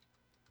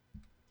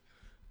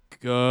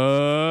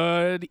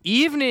Good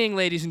evening,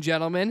 ladies and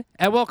gentlemen,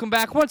 and welcome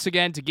back once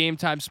again to Game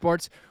Time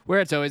Sports,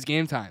 where it's always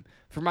game time.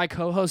 For my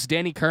co-hosts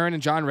Danny Curran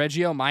and John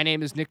Reggio, my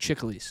name is Nick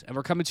Chicolis, and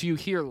we're coming to you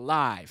here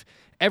live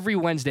every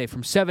Wednesday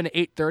from 7 to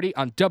 8:30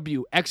 on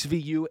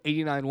WXVU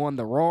 89.1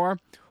 The Roar,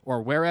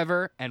 or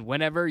wherever and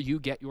whenever you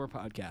get your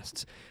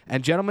podcasts.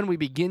 And gentlemen, we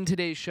begin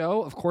today's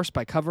show, of course,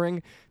 by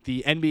covering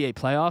the NBA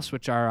playoffs,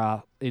 which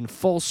are in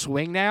full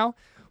swing now,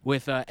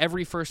 with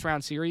every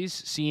first-round series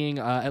seeing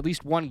at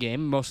least one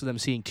game, most of them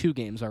seeing two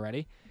games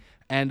already,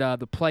 and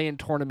the play-in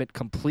tournament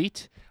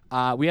complete.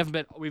 We've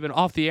been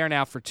off the air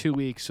now for 2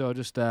 weeks, so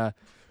just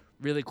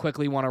really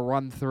quickly want to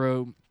run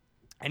through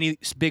any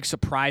big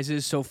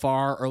surprises so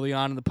far early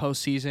on in the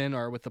postseason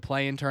or with the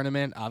play-in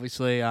tournament.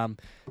 Obviously,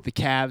 the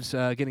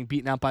Cavs getting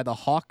beaten out by the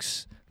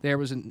Hawks. There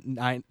was a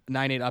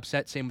 9-8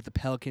 upset. Same with the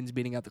Pelicans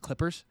beating out the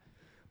Clippers.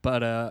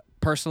 But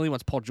personally,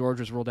 once Paul George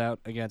was ruled out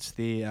against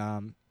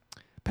the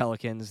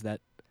Pelicans,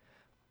 that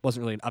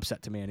wasn't really an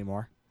upset to me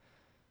anymore.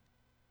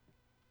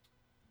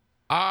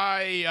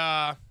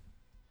 I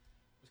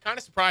was kind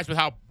of surprised with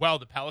how well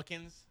the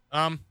Pelicans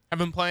have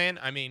been playing.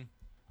 I mean,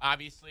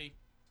 obviously,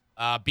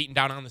 beating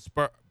down on the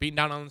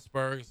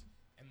Spurs,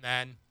 and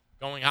then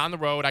going on the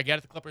road. I get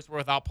it, the Clippers were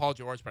without Paul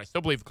George, but I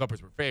still believe the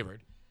Clippers were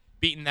favored.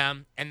 Beating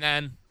them, and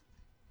then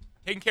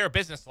taking care of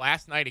business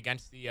last night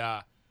against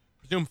the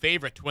presumed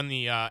favorite to win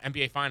the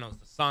NBA Finals,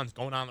 the Suns,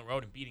 going on the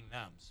road and beating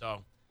them.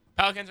 So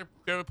Pelicans are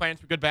clearly playing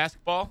some good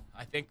basketball.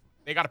 I think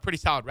they got a pretty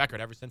solid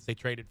record ever since they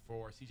traded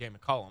for C.J.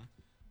 McCollum.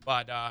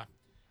 But I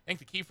think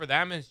the key for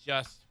them is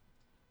just,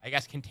 I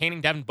guess,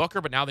 containing Devin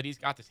Booker. But now that he's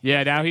got this,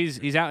 now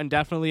he's out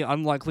indefinitely,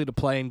 unlikely to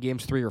play in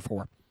games 3 or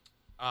 4.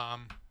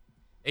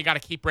 They got to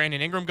keep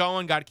Brandon Ingram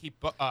going. Got to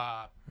keep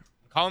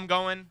McCollum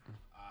going.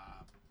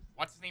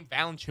 What's his name,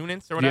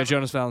 Valanciunas or whatever? Yeah,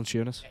 Jonas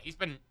Valanciunas. Yeah, he's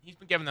been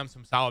giving them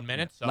some solid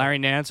minutes. So. Larry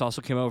Nance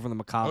also came over in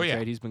the McCollum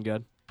trade. He's been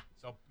good.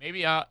 So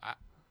maybe I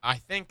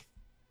think,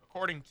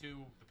 according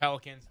to the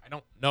Pelicans, I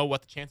don't know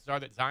what the chances are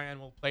that Zion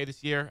will play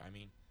this year. I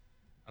mean,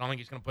 I don't think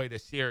he's going to play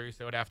this series.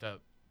 So it would have to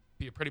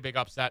be a pretty big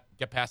upset,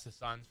 get past the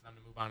Suns for them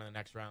to move on to the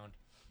next round.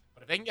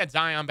 But if they can get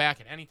Zion back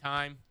at any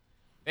time,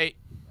 I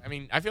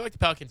feel like the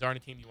Pelicans aren't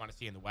a team you want to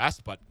see in the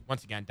West, but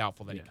once again,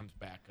 doubtful that he comes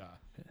back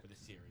for this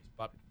series.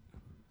 But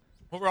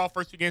overall,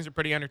 first 2 games are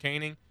pretty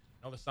entertaining.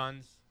 I know the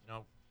Suns,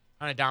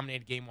 kind of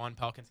dominated game 1.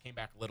 Pelicans came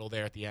back a little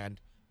there at the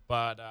end.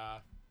 But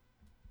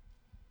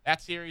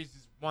that series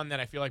is one that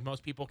I feel like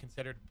most people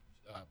considered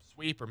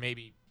sweep, or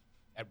maybe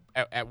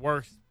at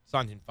worst,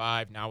 Suns in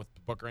 5. Now with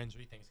the Booker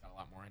injury, things got a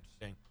lot more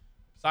interesting.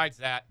 Besides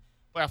that,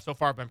 playoffs so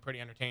far have been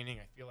pretty entertaining.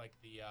 I feel like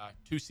the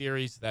 2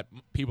 series that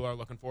people are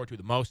looking forward to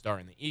the most are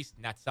in the East,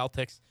 Nets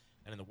Celtics,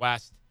 and in the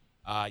West,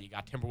 you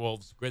got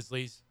Timberwolves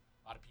Grizzlies.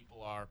 A lot of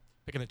people are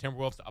picking the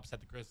Timberwolves to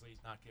upset the Grizzlies,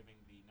 not giving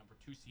the number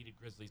 2 seeded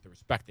Grizzlies the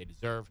respect they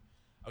deserve.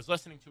 I was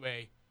listening to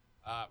when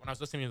I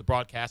was listening to the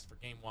broadcast for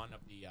Game 1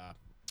 of the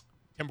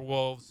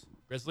Timberwolves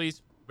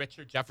Grizzlies,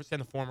 Richard Jefferson,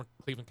 the former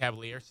Cleveland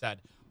Cavalier,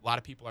 said a lot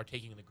of people are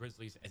taking the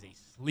Grizzlies as a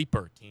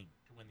sleeper team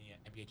to win the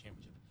NBA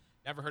championship.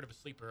 Never heard of a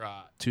sleeper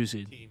 2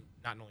 seed team,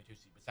 not only 2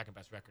 seed, but second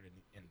best record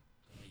in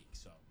the league.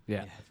 So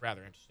yeah, it's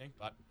rather interesting.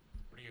 But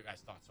what are your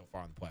guys' thoughts so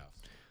far on the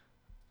playoffs?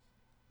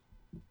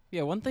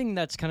 Yeah, one thing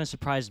that's kind of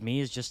surprised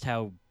me is just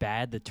how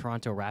bad the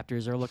Toronto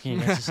Raptors are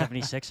looking against the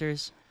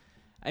 76ers.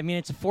 I mean,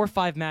 it's a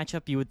 4-5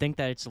 matchup. You would think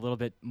that it's a little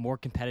bit more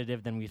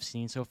competitive than we've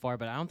seen so far,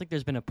 but I don't think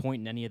there's been a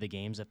point in any of the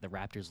games that the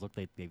Raptors look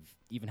like they've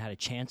even had a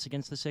chance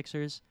against the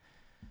Sixers.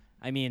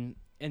 I mean,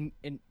 and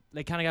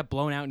they kind of got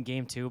blown out in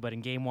Game 2, but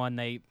in Game 1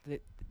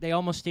 they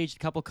almost staged a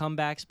couple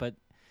comebacks, but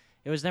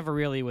it was never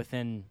really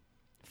within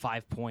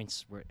 5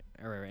 points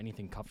or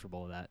anything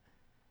comfortable with that.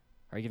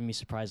 Are you giving me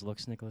surprised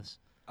looks, Nicholas?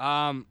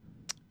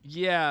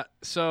 Yeah,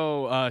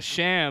 so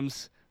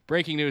Shams,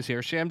 breaking news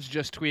here. Shams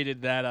just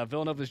tweeted that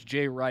Villanova's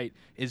Jay Wright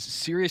is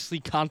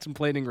seriously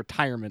contemplating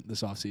retirement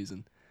this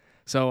offseason.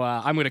 So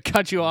I'm going to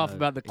cut you off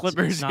about the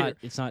Clippers.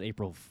 It's not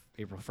April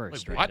 1st,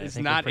 Wait, right? what? It's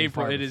not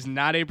April. It is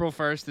not April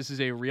 1st. This is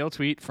a real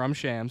tweet from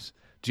Shams.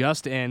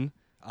 Just in.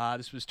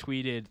 This was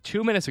tweeted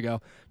 2 minutes ago.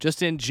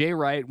 Just in, Jay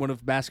Wright, one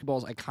of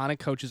basketball's iconic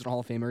coaches and Hall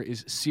of Famer,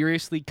 is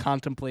seriously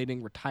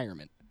contemplating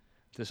retirement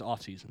this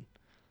offseason.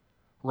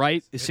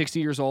 Wright is 60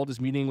 years old, is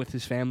meeting with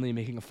his family and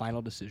making a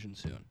final decision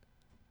soon.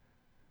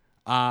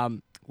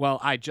 Well,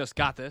 I just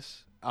got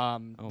this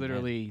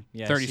literally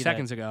 30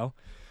 seconds ago.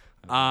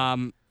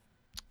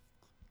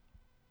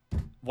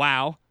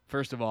 Wow,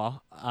 first of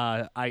all.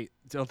 I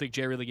don't think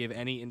Jay really gave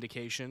any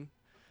indication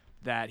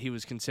that he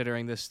was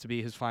considering this to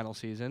be his final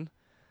season.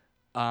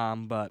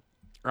 But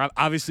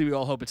obviously we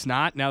all hope it's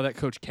not. Now that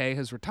Coach K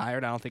has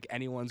retired, I don't think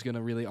anyone's going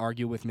to really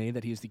argue with me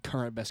that he's the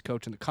current best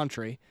coach in the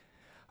country.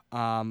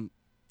 Wow.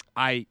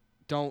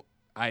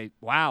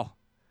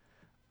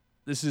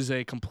 This is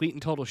a complete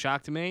and total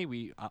shock to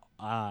me.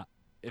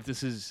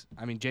 Jay's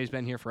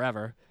been here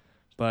forever,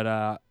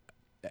 but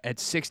at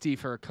 60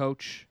 for a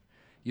coach,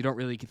 you don't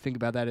really think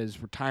about that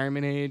as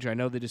retirement age. I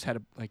know they just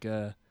had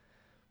a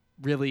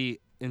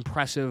really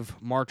impressive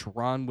March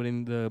run,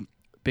 winning the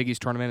Big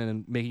East tournament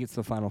and making it to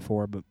the Final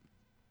Four, but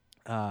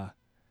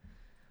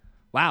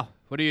Wow.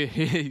 What do you?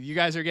 You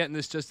guys are getting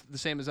this just the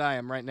same as I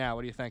am right now.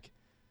 What do you think?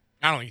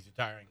 I don't think he's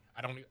retiring.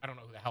 I don't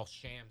know who the hell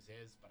Shams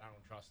is, but I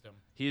don't trust him.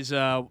 He's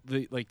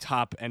the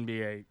top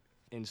NBA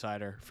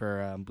insider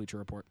for Bleacher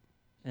Report.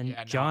 And Yeah,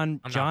 no, John I'm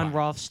not John buying it.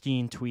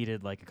 Rothstein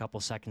tweeted like a couple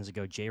seconds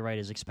ago, Jay Wright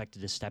is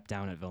expected to step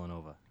down at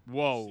Villanova.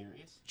 Whoa.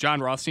 Serious?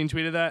 John Rothstein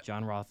tweeted that.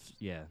 John Roth,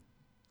 yeah,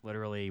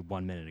 literally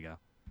 1 minute ago.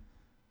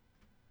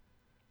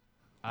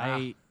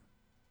 Ah.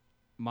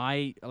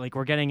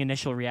 We're getting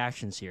initial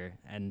reactions here,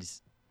 and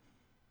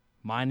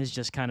mine is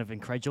just kind of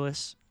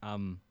incredulous.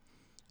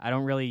 I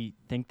don't really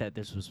think that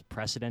this was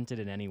precedented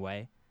in any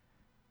way,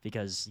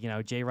 because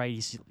Jay Wright,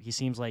 he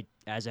seems like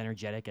as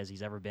energetic as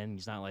he's ever been.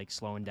 He's not like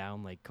slowing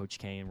down like Coach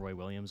K and Roy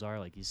Williams are.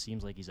 Like he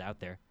seems like he's out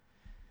there,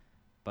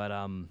 but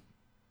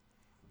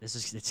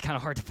it's kind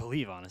of hard to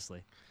believe,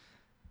 honestly.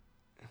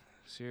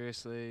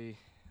 Seriously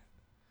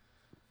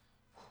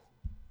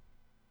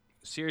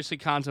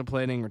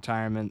contemplating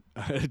retirement.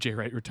 Jay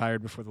Wright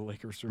retired before the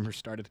Lakers rumors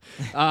started.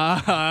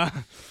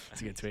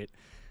 That's a good tweet.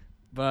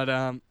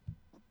 But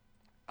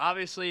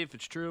obviously, if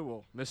it's true,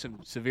 we'll miss him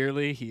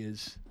severely. He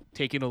is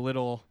taking a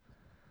little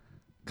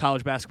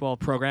college basketball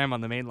program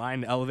on the main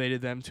line,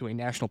 elevated them to a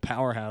national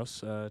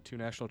powerhouse, 2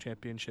 national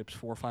championships,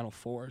 4 Final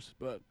Fours.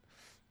 But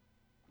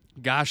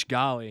gosh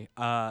golly,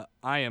 I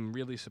am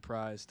really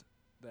surprised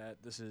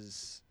that this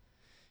is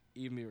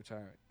even me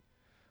retiring.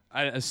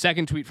 A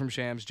second tweet from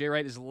Shams. Jay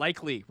Wright is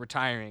likely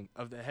retiring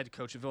of the head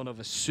coach of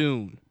Villanova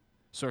soon,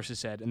 sources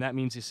said, and that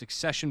means a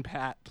succession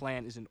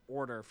plan is in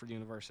order for the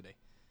university.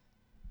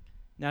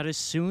 Now, does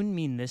soon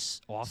mean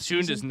this off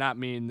Soon does not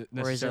mean or is it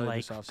necessarily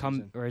like this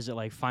offseason. or is it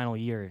like final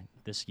year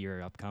this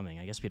year upcoming?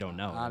 I guess we don't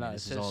know. I I mean, know, it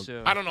this is says all-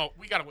 soon. I don't know.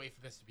 We gotta wait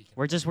for this to be.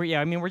 we're just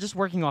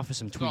working off of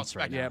some It's all tweets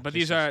right now. Yeah, but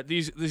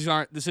This these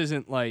aren't. This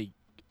isn't like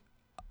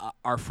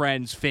our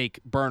friend's fake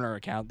burner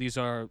account. These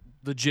are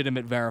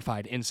legitimate,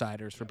 verified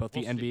insiders for both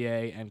we'll the see.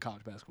 NBA and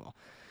college basketball.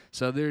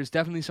 So there's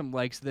definitely some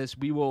legs to this.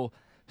 We will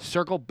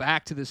circle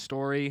back to this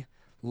story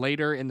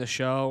later in the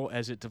show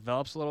as it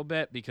develops a little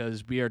bit,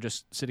 because we are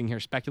just sitting here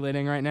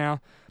speculating right now.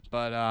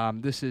 But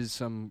this is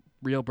some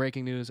real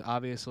breaking news,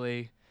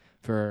 obviously,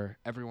 for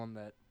everyone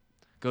that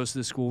goes to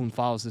the school and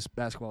follows this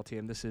basketball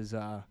team. This is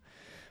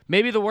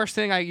maybe the worst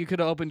thing you could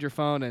have opened your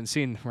phone and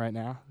seen right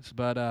now.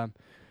 But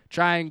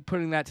trying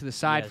putting that to the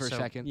side for a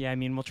second. Yeah, I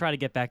mean, we'll try to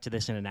get back to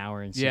this in an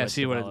hour and see. Yeah, what's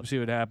see developed.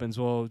 what happens.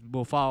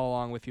 We'll follow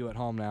along with you at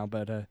home now,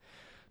 but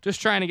just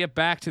trying to get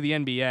back to the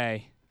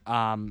NBA.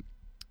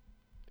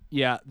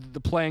 Yeah, the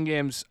playing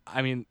games.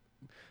 I mean,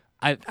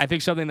 I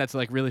think something that's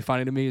like really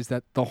funny to me is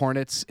that the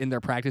Hornets in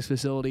their practice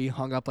facility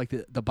hung up like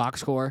the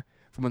box score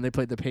from when they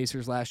played the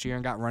Pacers last year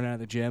and got run out of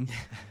the gym,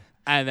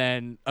 and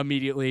then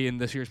immediately in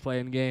this year's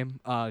playing game,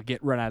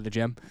 get run out of the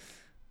gym.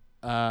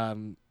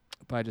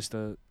 By just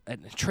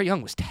and Trae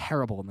Young was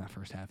terrible in that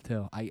first half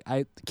too.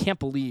 I can't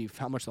believe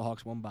how much the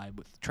Hawks won by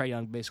with Trae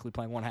Young basically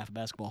playing one half of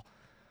basketball.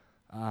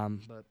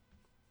 But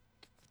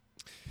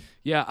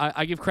yeah,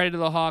 I give credit to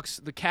the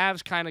Hawks. The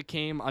Cavs kind of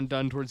came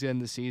undone towards the end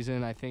of the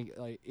season. I think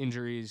like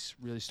injuries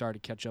really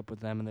started to catch up with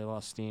them and they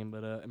lost steam.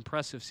 But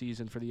impressive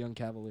season for the young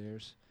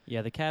Cavaliers.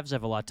 Yeah, the Cavs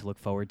have a lot to look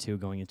forward to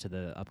going into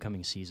the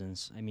upcoming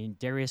seasons. I mean,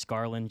 Darius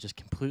Garland just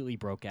completely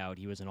broke out.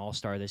 He was an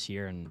all-star this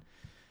year, and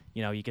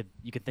you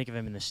could think of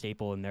him in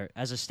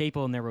as a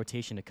staple in their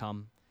rotation to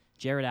come.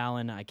 Jared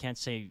Allen, I can't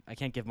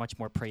give much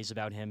more praise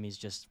about him. He's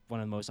just one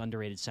of the most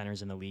underrated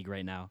centers in the league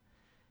right now.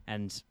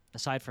 And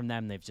aside from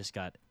them, they've just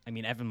got,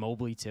 Evan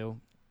Mobley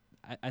too.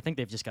 I think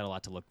they've just got a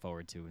lot to look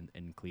forward to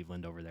in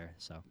Cleveland over there.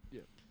 So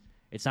Yeah.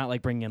 It's not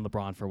like bringing in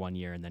LeBron for 1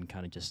 year and then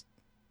kind of just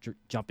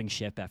jumping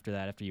ship after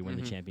that, after you win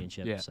Mhm. the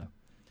championship. Yeah. So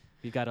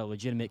we've got a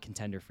legitimate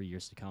contender for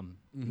years to come,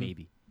 Mhm.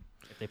 maybe,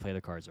 if they play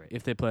their cards right.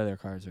 If they play their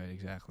cards right,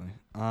 exactly.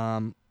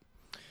 But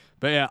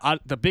yeah,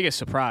 the biggest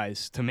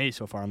surprise to me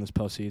so far in this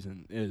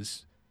postseason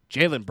is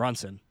Jalen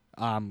Brunson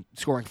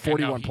scoring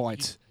 41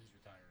 points.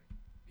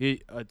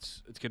 He's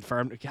retiring. It's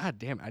confirmed. God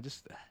damn,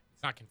 It's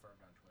not confirmed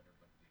on Twitter,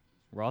 but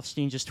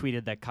Rothstein just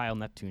tweeted that Kyle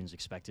Neptune's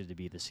expected to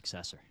be the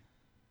successor.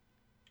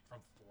 from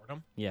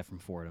Fordham. Yeah, from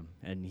Fordham,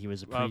 and he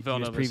was,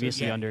 Villanova previously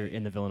system. under Yeah.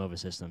 in the Villanova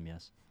system.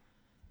 Yes.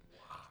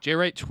 Jay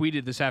Wright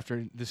tweeted this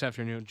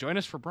afternoon. Join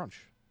us for brunch.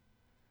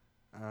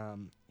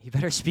 He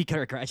better speak at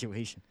our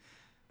graduation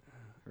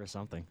or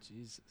something.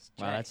 Jesus.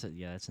 Wow, Jay.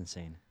 that's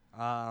insane.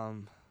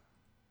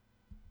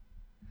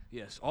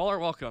 Yes, all are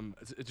welcome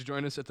to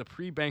join us at the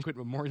pre-banquet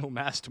memorial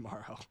mass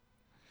tomorrow.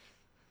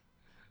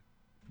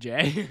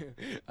 Jay,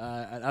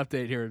 an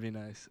update here would be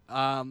nice.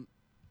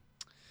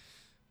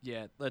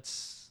 Yeah,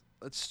 let's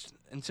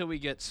until we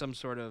get some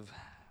sort of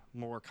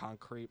more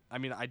concrete. I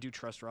mean, I do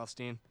trust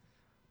Rothstein,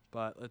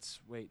 but let's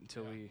wait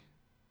until Yeah.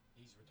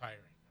 He's retiring.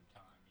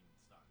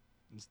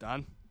 It's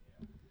done.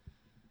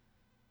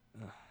 it's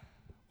done.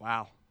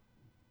 Wow.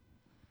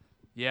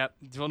 Yep,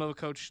 Villanova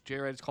coach Jay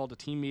Wright has called a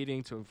team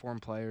meeting to inform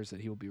players that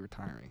he will be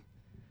retiring.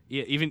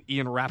 Yeah, even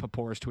Ian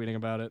Rappaport is tweeting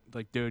about it.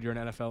 Like, dude, you're an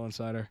NFL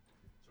insider.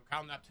 So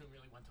Kyle Neptune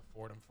really went to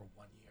Fordham for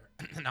 1 year,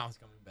 and now he's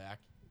coming back.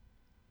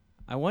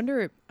 I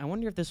wonder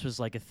if this was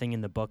like a thing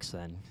in the books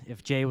then.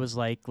 If Jay was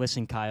like,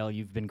 "Listen, Kyle,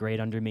 you've been great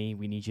under me.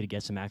 We need you to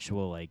get some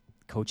actual like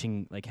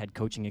coaching, like head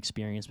coaching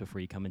experience before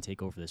you come and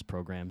take over this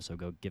program. So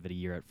go give it a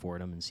year at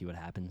Fordham and see what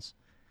happens."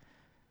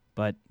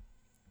 But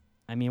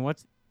I mean,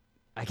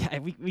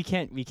 we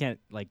can't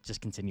like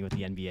just continue with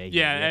the NBA.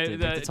 Yeah,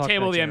 We have to talk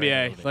table about the Jay Wright a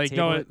NBA. little bit. Like,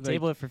 table, no, it,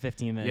 table it for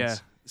 15 minutes. Yeah.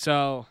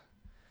 So,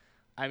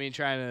 I mean,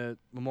 trying to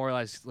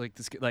memorialize like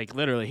this, like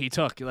literally, he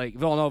took like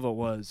Villanova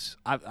was.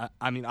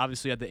 I mean,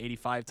 obviously had the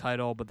 '85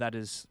 title, but that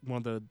is one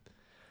of the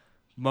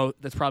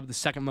that's probably the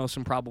second most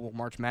improbable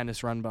March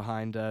Madness run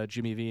behind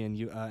Jimmy V and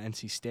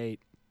NC State.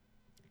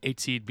 8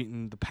 seed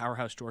beating the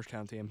powerhouse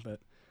Georgetown team, but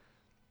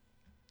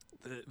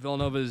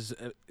Villanova's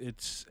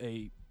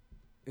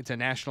it's a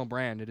national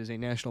brand. It is a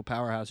national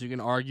powerhouse. You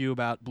can argue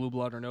about blue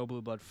blood or no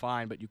blue blood,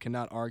 fine, but you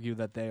cannot argue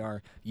that they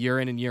are year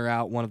in and year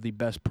out one of the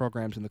best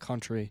programs in the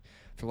country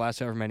for the last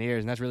however many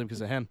years, and that's really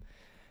because of him.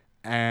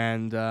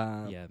 And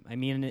yeah, I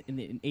mean,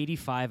 in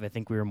 '85, I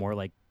think we were more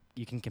like,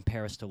 you can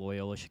compare us to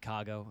Loyola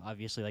Chicago.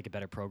 Obviously, like a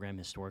better program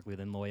historically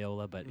than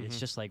Loyola, but it's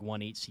just like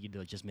 1 8 seed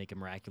to just make a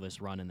miraculous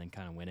run and then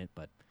kind of win it.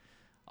 But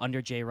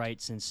under Jay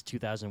Wright since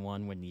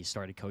 2001, when he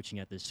started coaching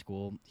at this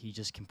school, he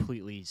just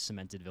completely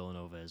cemented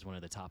Villanova as one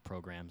of the top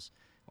programs,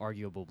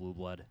 arguable blue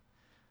blood.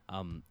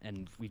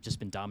 And we've just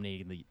been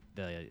dominating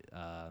the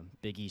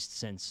Big East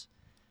since.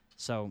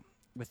 So,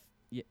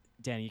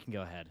 Danny, you can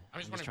go ahead. I'm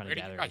just trying wondering, to where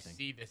did gather you guys everything.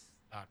 see this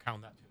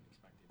count that to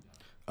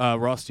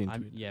expected? Rothstein.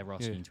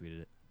 Rothstein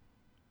tweeted it.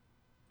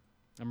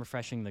 I'm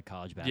refreshing the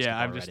college basketball. Yeah,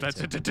 I'm just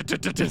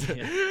Reddit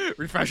too.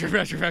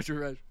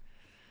 refresh.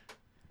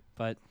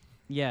 But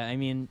yeah, I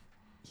mean,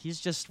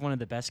 he's just one of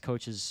the best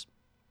coaches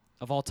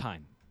of all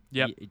time.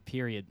 Yep.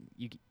 Period.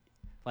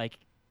 Like,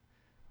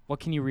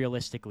 what can you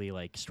realistically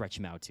like stretch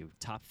him out to?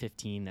 Top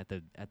 15 at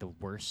the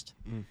worst.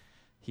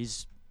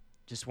 He's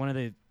just one of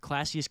the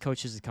classiest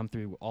coaches to come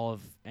through all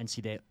of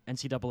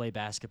NCAA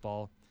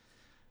basketball,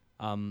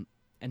 and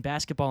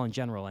basketball in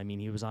general. I mean,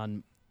 he was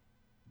on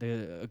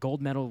the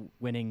gold medal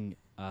winning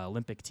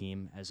Olympic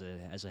team as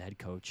a head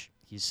coach.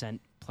 He's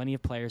sent plenty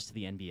of players to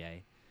the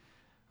NBA,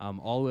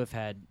 all who have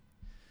had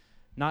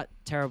not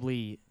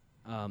terribly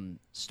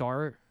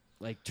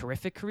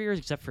terrific careers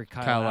except for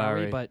Kyle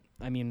Lowry. But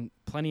I mean,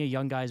 plenty of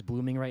young guys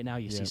blooming right now.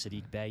 You see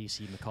Sadiq Bey, you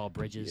see McCall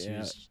Bridges,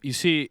 who's you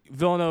see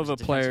Villanova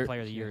player of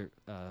the year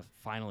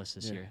finalist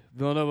this year.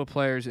 Villanova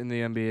players in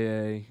the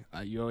NBA,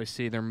 you always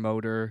see their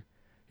motor.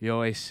 You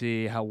always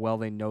see how well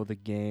they know the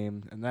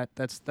game, and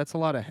that's a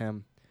lot of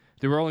him.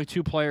 There were only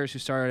 2 players who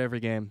started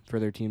every game for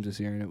their teams this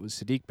year, and it was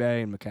Sadiq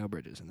Bey and Mikal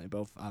Bridges, and they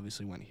both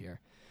obviously went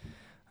here.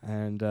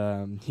 And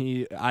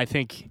I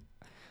think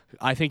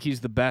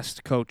he's the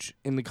best coach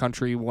in the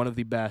country, one of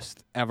the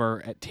best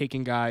ever at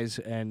taking guys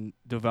and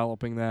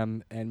developing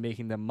them and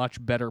making them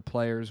much better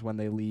players when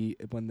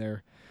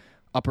they're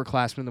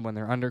upperclassmen than when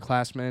they're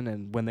underclassmen,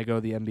 and when they go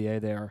to the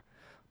NBA, they are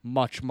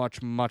much,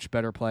 much, much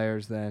better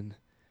players than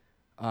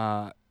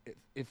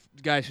if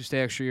guys who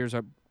stay extra years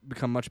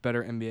become much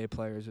better NBA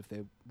players if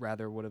they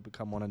rather would have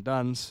become one and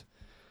dones.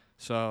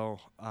 So,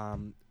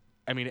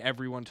 I mean,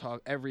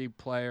 every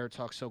player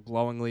talks so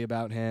glowingly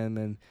about him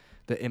and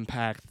the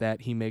impact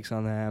that he makes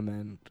on them,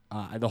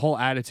 and the whole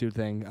attitude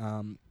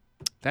thing.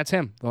 That's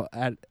him.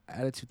 The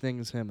attitude thing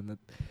is him, and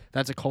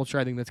that's a culture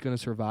I think that's going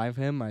to survive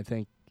him. I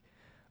think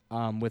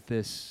with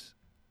this,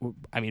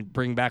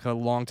 bring back a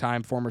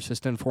long-time former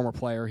assistant, former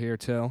player here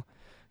too.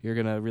 You're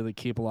going to really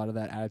keep a lot of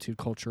that attitude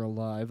culture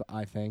alive,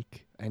 I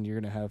think, and you're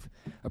going to have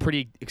a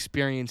pretty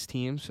experienced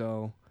team,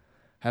 so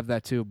have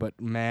that too. But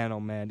man, oh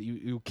man,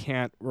 you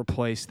can't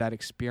replace that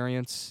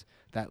experience,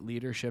 that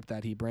leadership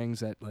that he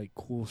brings, that like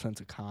cool sense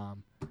of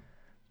calm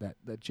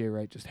that Jay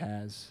Wright just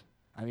has.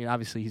 I mean,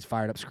 obviously he's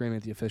fired up screaming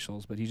at the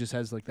officials, but he just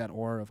has like that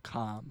aura of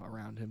calm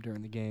around him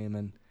during the game.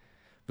 And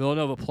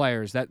Villanova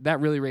players, that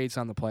really rates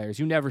on the players.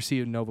 You never see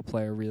a Nova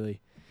player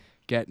really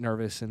get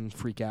nervous and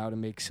freak out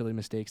and make silly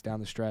mistakes down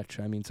the stretch.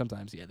 I mean,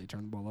 sometimes, they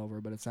turn the ball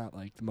over, but it's not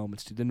like the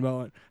moment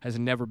has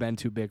never been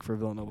too big for a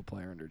Villanova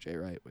player under Jay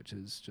Wright, which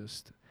is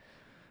just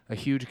a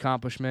huge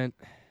accomplishment.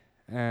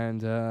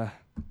 And, I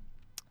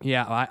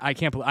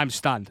can't believe, I'm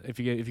stunned. If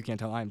you can't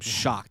tell, I'm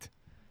shocked.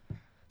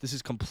 This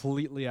is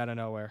completely out of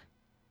nowhere.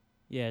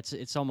 Yeah,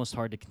 it's almost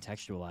hard to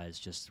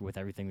contextualize just with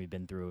everything we've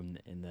been through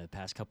in the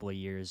past couple of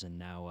years, and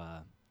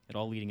now it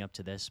all leading up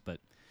to this. But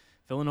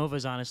Villanova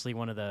is honestly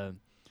one of the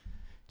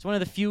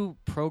few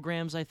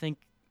programs I think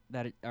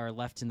that are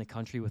left in the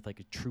country with like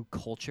a true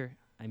culture.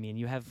 I mean,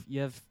 you have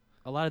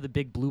a lot of the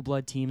big blue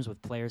blood teams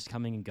with players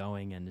coming and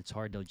going, and it's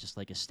hard to just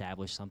like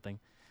establish something.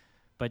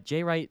 But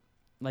Jay Wright,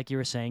 like you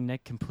were saying,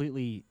 Nick,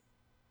 completely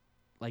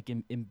like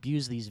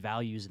imbues these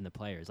values in the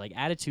players. Like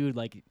attitude,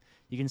 like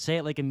you can say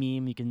it like a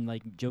meme, you can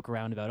like joke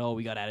around about, oh,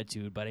 we got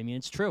attitude, but I mean,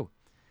 it's true.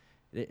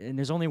 And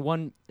there's only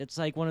one, it's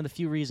like one of the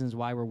few reasons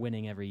why we're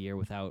winning every year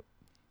without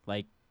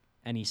like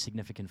any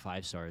significant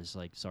 5 stars.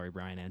 Like, sorry,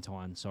 Brian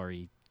Antoine,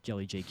 sorry,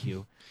 Jelly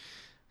JQ.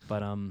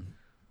 But,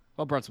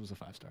 well, Brunson was a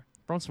 5-star.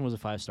 Brunson was a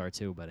 5-star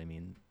too, but I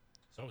mean.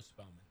 So was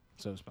Spellman.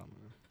 So was Spellman.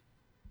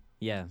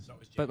 Yeah. So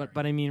was Jay Wright.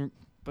 But I mean,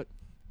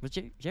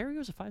 Jerry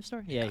was a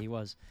 5-star? Yeah, he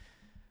was.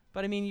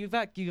 But I mean, you've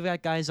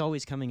got guys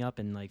always coming up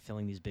and like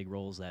filling these big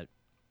roles that,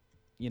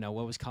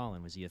 what was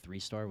Colin? Was he a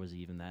 3-star? Was he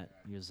even that?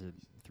 He was a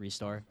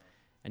 3-star.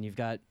 And you've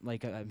got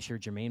like I'm sure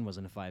Jermaine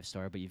wasn't a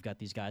 5-star, but you've got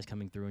these guys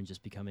coming through and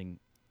just becoming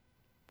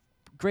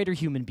greater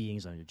human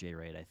beings under Jay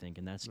Wright, I think,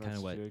 and that's kind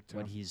of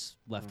what he's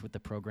left with the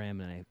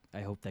program. And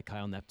I hope that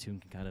Kyle Neptune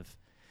can kind of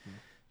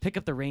pick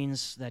up the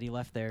reins that he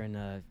left there and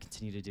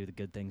continue to do the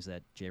good things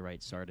that Jay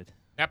Wright started.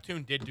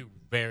 Neptune did do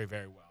very,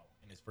 very well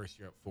in his first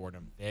year at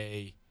Fordham.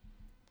 They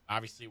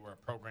obviously were a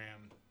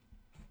program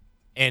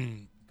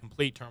in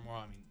complete turmoil.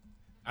 I mean,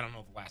 I don't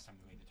know the last time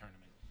they made the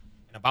tournament.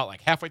 And about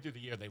like halfway through the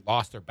year, they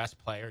lost their best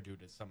player due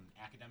to some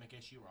academic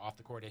issue or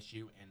off-the-court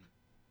issue, and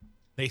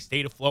they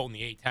stayed afloat in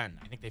the A-10.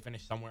 I think they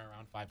finished somewhere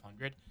around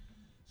 500.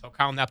 So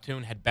Kyle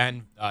Neptune had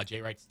been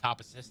Jay Wright's top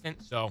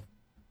assistant. So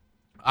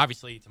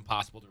obviously it's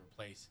impossible to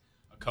replace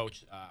a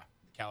coach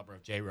the caliber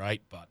of Jay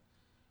Wright, but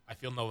I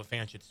feel Nova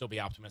fans should still be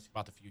optimistic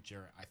about the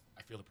future.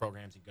 I feel the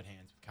program's in good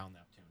hands with Kyle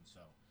Neptune. So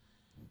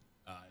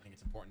I think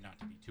it's important not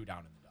to be too down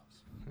in the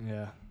dumps.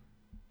 Yeah.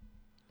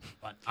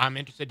 But I'm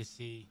interested to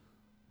see,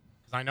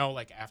 because I know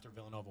like after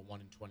Villanova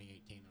won in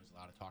 2018, there was a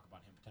lot of talk about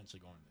him potentially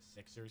going to the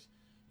Sixers.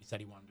 He said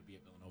he wanted to be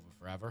at Villanova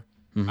forever.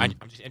 Mm-hmm.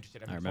 I'm just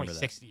interested. I mean, he's only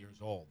 60 years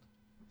old,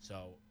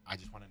 so I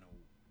just want to know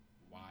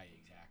why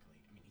exactly.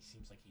 I mean, he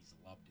seems like he's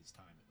loved his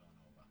time at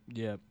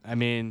Villanova. Yeah. I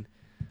mean,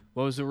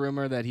 what was the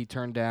rumor that he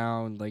turned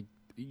down? Like,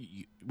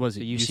 was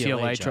it The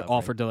UCLA job,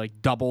 offered to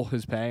like double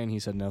his pay, and he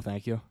said no,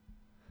 thank you.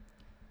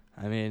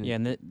 I mean, Yeah,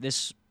 and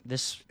this the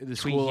tweet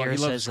school, here he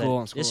loved says school that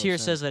and school this here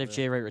is says that saying, if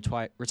Jay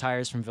Wright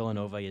retires from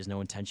Villanova, he has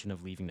no intention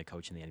of leaving to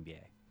coach in the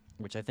NBA,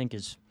 which I think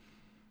is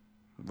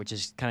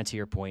kind of to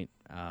your point.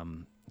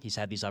 He's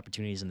had these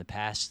opportunities in the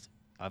past.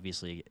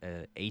 Obviously,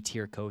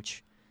 A-tier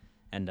coach,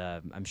 and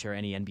I'm sure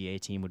any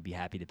NBA team would be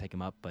happy to pick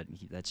him up, but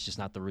that's just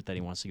not the route that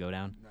he wants to go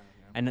down. No.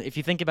 And if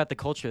you think about the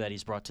culture that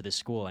he's brought to this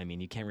school, I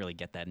mean, you can't really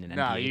get that in an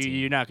NBA team.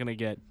 You're not gonna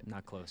get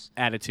Not close.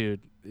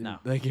 attitude. No.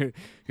 Like you're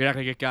not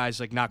gonna get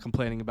guys like not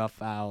complaining about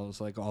fouls,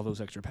 like all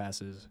those extra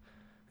passes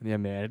in the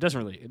NBA. It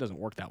doesn't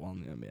work that well in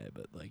the NBA,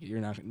 but like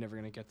you're never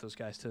gonna get those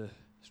guys to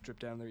strip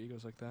down their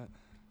egos like that.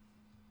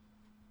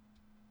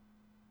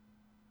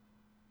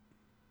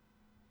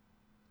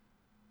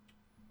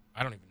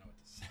 I don't even know what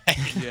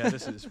to say. Yeah,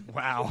 this is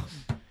wow.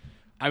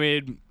 I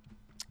mean,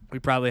 we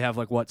probably have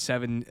like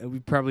 70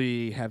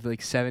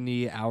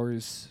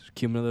 hours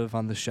cumulative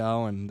on the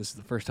show, and this is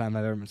the first time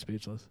I've ever been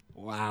speechless.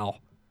 Wow.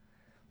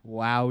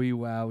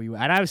 Wowie.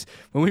 And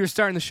when we were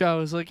starting the show, I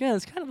was like, yeah,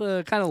 it's kind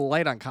of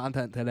light on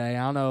content today.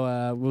 I don't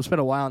know. We'll spend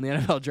a while in the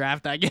NFL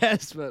draft, I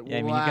guess. But Yeah,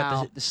 I mean, wow. you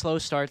got the slow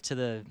start to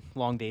the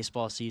long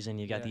baseball season.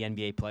 You got the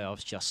NBA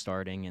playoffs just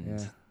starting, and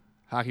Yeah.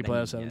 Hockey Then,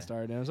 playoffs haven't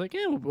started. And I was like,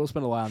 yeah, we'll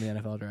spend a while in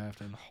the NFL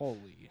draft. And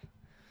holy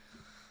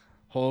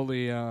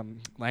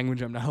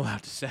language I'm not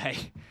allowed to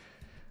say.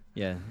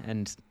 yeah.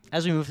 And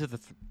as we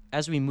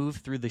move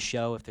through the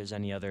show, if there's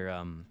any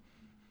other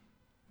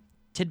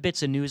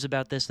tidbits of news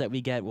about this that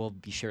we get, we'll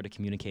be sure to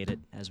communicate it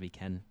as we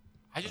can.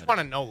 I just want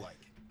to know like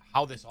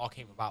how this all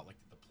came about. Like,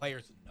 did the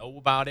players know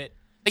about it?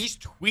 Like, he's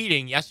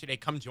tweeting yesterday,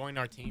 "Come join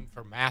our team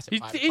for mass at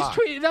 5 He's o'clock."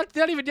 tweeting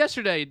not even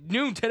yesterday,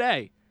 noon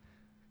today.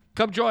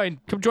 Come join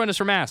us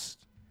for mass.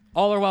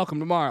 All are welcome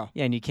tomorrow.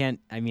 Yeah, and you can't.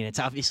 I mean, it's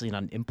obviously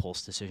not an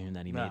impulse decision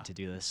that he No. made to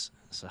do this.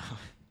 So,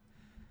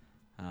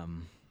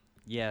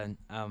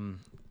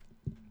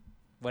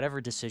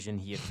 whatever decision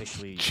he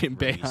officially Jim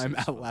Boeheim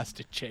releases-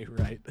 outlasted Jay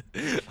Wright.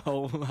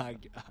 Oh my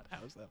God,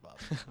 how is that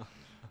possible?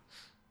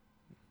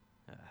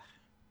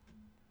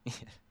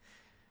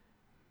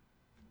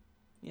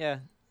 Yeah.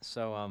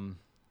 So,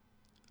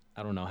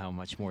 I don't know how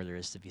much more there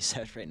is to be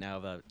said right now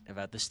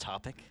about this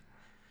topic,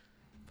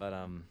 but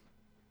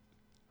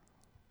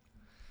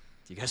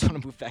do you guys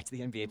want to move back to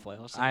the NBA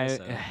playoffs?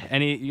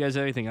 You guys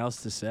have anything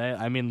else to say?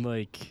 I mean,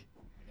 like,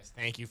 I guess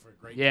thank you for a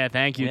great. yeah,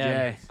 thank you,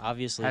 Yeah, Jay.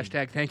 obviously.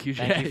 Hashtag thank you,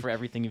 Jay. Thank you for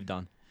everything you've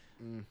done.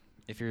 Mm.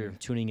 If you're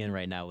tuning in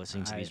right now,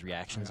 listening to these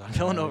reactions I- on I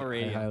Villanova highly-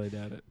 Radio, I highly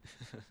doubt it.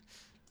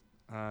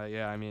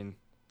 Yeah, I mean,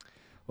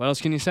 what else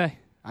can you say?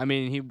 I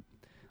mean,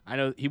 I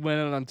know he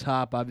went out on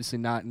top. Obviously,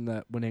 not in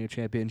the winning a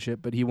championship,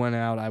 but he went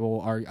out. I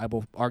will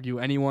argue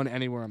anyone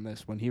anywhere on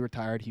this. When he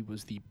retired, he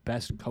was the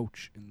best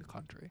coach in the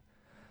country.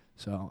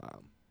 So,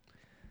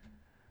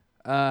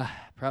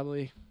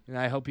 probably. And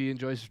I hope he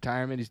enjoys his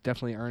retirement. He's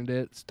definitely earned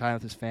it. It's time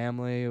with his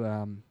family.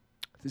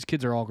 His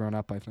kids are all grown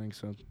up, I think.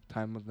 So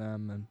time with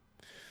them and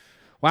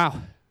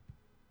wow.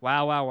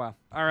 All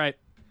right.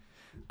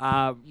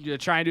 Gonna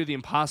try and do the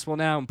impossible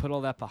now and put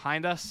all that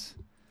behind us.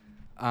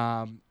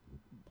 One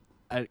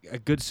of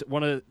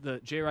the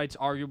Jay Wright's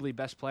arguably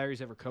best players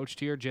he's ever coached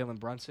here, Jalen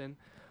Brunson,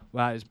 who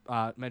I was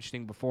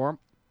mentioning before,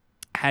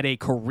 had a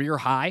career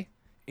high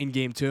in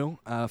Game 2,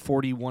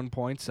 41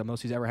 points, the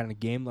most he's ever had in a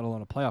game, let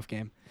alone a playoff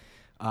game,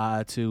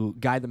 to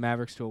guide the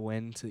Mavericks to a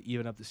win, to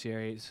even up the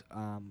series.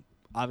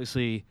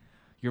 Obviously,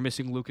 you're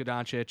missing Luka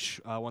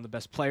Doncic, one of the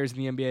best players in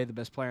the NBA, the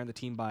best player on the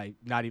team by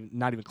not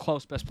even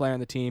close, best player on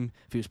the team.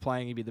 If he was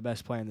playing, he'd be the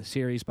best player in the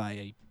series by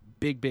a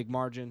big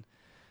margin.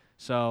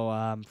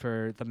 So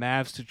for the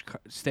Mavs to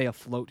stay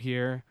afloat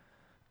here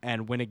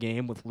and win a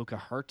game with Luka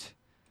hurt,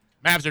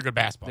 Mavs are a good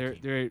basketball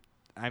team.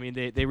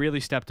 they really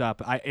stepped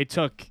up. It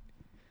took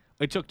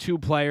two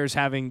players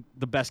having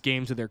the best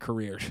games of their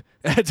careers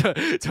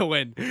to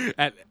win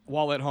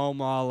while at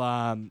home.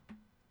 I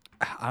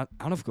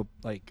don't know if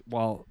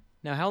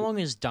Now, how long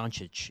is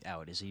Doncic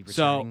out? Is he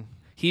so returning?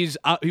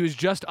 he was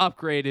just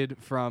upgraded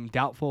from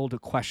doubtful to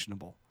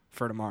questionable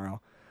for tomorrow.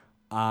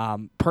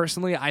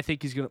 Personally, I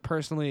think he's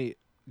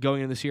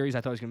going into the series,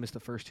 I thought he was going to miss the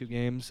first 2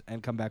 games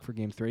and come back for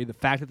game 3. The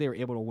fact that they were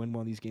able to win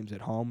one of these games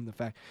at home,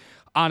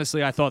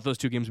 honestly, I thought those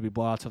 2 games would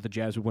be blowouts. I thought the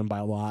Jazz would win by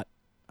a lot.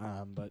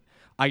 But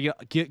I got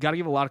to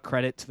give a lot of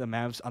credit to the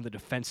Mavs on the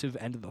defensive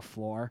end of the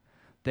floor.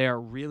 They are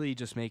really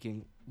just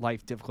making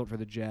life difficult for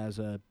the Jazz.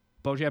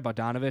 Bojan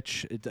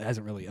Bogdanovic, it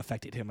hasn't really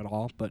affected him at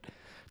all, but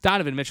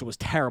Donovan Mitchell was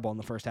terrible in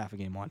the first half of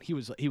game 1. He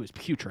was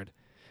putrid.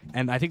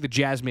 And I think the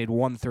Jazz made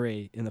 1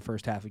 3 in the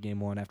first half of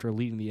game 1 after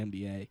leading the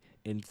NBA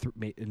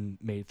in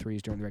made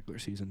threes during the regular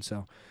season.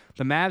 So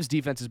the Mavs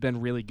defense has been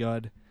really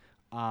good.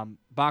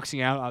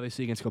 Boxing out,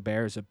 obviously, against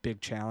Gobert is a big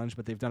challenge,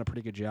 but they've done a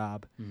pretty good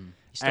job. He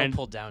still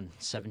pulled down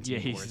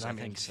 17 boards, I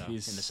think, in the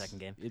second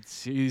game.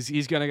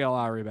 He's going to get a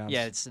lot of rebounds.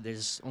 Yeah,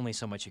 there's only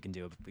so much you can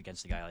do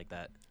against a guy like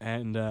that.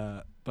 And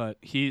but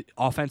he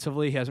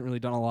offensively he hasn't really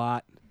done a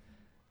lot.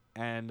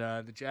 And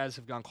the Jazz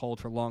have gone cold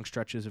for long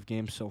stretches of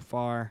games so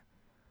far.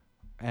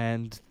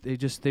 And they've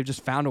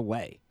just found a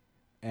way.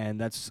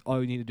 And that's all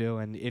you need to do.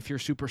 And if your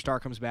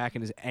superstar comes back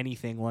and is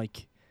anything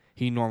like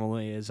he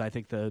normally is, I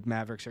think the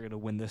Mavericks are going to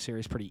win this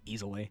series pretty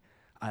easily.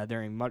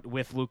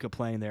 With Luka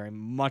playing, they're a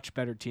much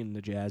better team than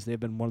the Jazz. They've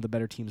been one of the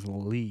better teams in the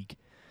league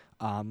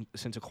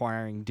since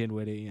acquiring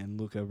Dinwiddie and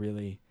Luka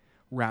really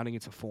rounding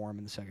into form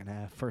in the second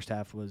half. First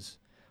half wasn't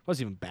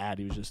even bad.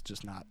 He was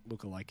just not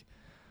Luka-like.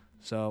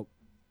 So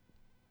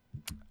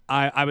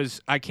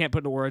I can't put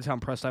into words how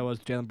impressed I was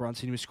with Jalen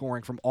Brunson. He was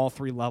scoring from all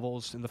 3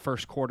 levels in the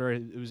first quarter.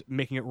 It was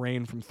making it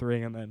rain from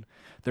 3, and then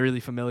the really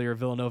familiar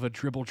Villanova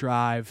dribble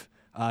drive,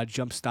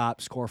 jump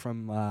stop, score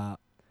from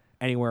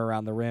anywhere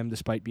around the rim,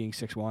 despite being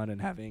 6'1" and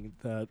having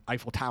the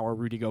Eiffel Tower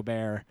Rudy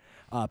Gobert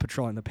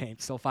patrolling the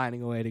paint, still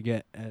finding a way to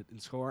get and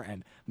score.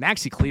 And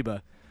Maxi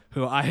Kleber,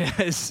 who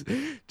is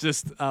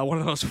just one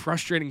of the most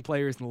frustrating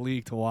players in the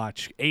league to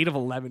watch. 8 of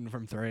 11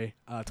 from 3,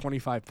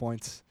 25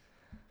 points.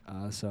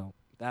 So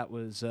that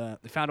was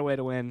they found a way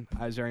to win.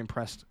 I was very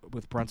impressed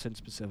with Brunson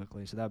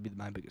specifically, so that would be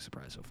my biggest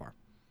surprise so far.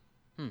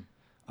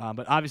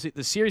 But obviously,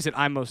 the series that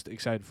I'm most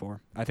excited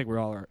for, I think we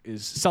all are,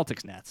 is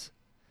Celtics-Nets.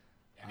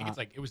 I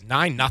think it was 9-0.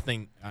 Now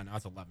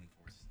it's 11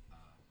 for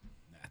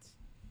Nets.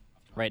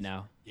 Right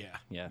now. Yeah.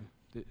 Yeah.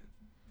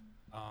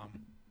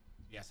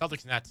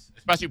 Celtics Nets,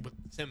 especially with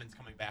Simmons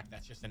coming back.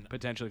 That's just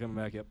Potentially coming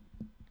back. Yep.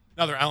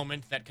 another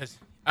element that, because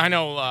I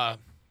know a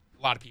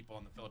lot of people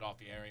in the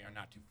Philadelphia area are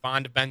not too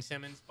fond of Ben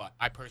Simmons, but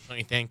I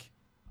personally think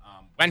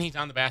when he's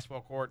on the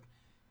basketball court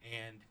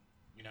and,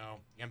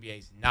 the NBA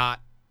is not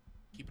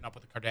keeping up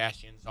with the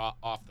Kardashians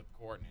off the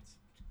court and it's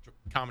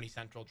Comedy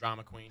Central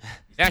drama queen,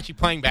 he's actually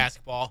playing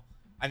basketball.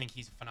 I think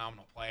he's a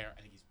phenomenal player. I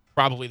think he's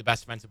probably the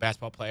best defensive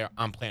basketball player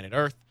on planet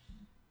Earth.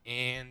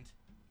 And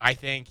I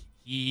think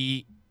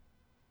he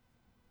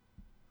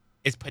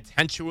is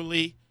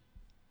potentially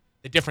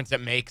the difference that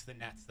makes the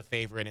Nets the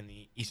favorite in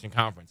the Eastern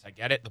Conference. I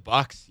get it. The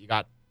Bucks, you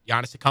got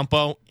Giannis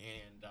Antetokounmpo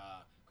and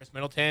Chris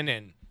Middleton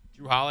and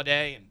Drew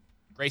Holiday and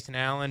Grayson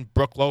Allen,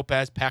 Brooke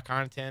Lopez, Pat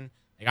Connaughton.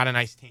 They got a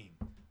nice team.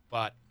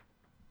 But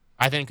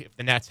I think if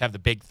the Nets have the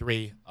big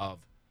three of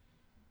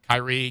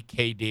Kyrie,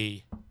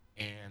 KD,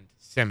 and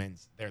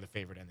Simmons, they're the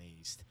favorite in the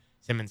East.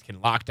 Simmons can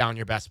lock down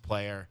your best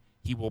player.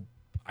 He will,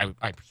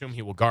 I presume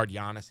he will guard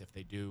Giannis if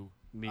they do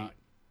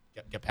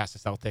get past the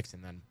Celtics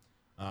and then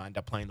end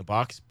up playing the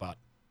Bucks. But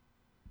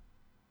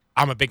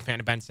I'm a big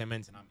fan of Ben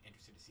Simmons, and I'm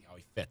interested to see how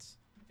he fits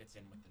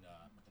in with the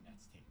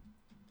Nets team.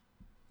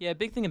 Yeah, a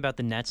big thing about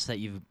the Nets that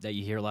you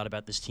hear a lot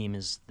about this team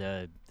is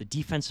the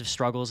defensive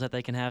struggles that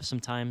they can have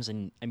sometimes.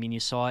 And I mean, you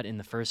saw it in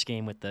the first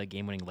game with the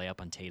game-winning layup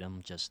on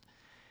Tatum.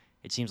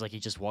 It seems like he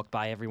just walked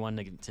by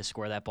everyone to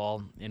score that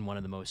ball in one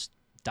of the most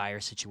dire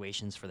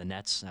situations for the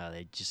Nets.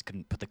 They just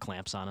couldn't put the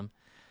clamps on him.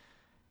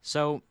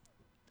 So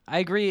I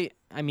agree.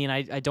 I mean,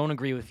 I don't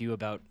agree with you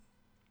about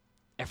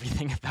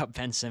everything about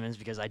Ben Simmons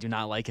because I do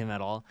not like him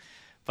at all.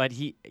 But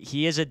he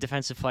is a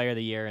defensive player of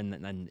the year,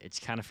 and it's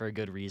kind of for a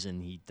good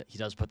reason. He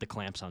does put the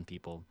clamps on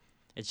people.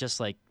 It's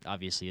just like,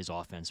 obviously, his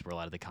offense, where a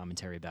lot of the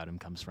commentary about him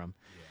comes from.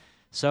 Yeah.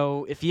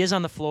 So if he is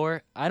on the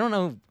floor, I don't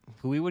know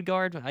who he would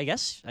guard. I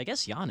guess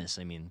Giannis.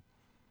 I mean,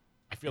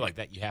 I feel like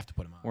that you have to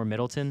put him on. Or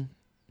Middleton.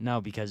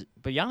 No, but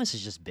Giannis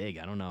is just big.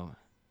 I don't know.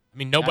 I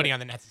mean, nobody on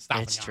the Nets is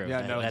stopping It's Giannis. true.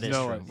 Yeah, that is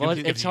no true. one. Well,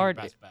 He's it's hard.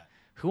 your best bet.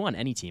 Who on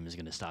any team is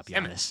going to stop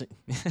Giannis?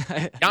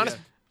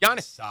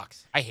 Giannis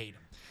sucks. I hate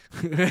him.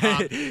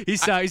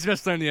 He's the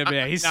best player in the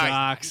NBA. He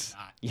sucks.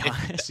 He's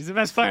Giannis. He's the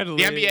best player in the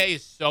The league. NBA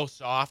is so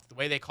soft. The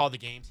way they call the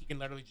games, he can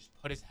literally just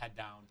put his head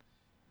down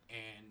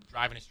and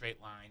drive in a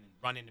straight line and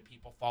run into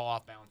people, fall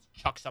off balance,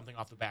 chuck something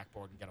off the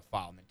backboard and get a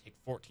foul, and then take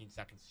 14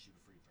 seconds to shoot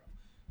a free throw.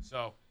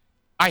 So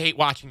I hate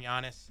watching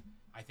Giannis.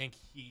 I think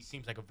he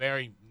seems like a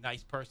very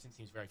nice person,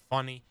 seems very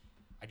funny.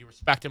 I do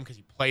respect him because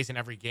he plays in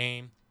every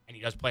game, and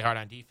he does play hard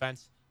on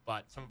defense.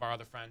 But some of our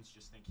other friends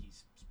just think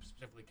he's,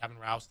 specifically Kevin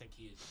Rouse, think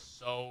he is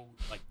so,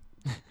 like,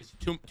 is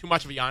too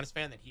much of a Giannis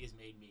fan that he has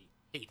made me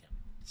hate him,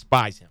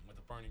 despise him with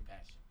a burning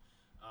passion.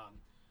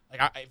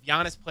 If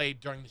Giannis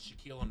played during the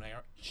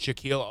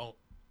Shaquille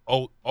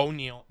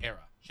O'Neal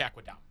era, Shaq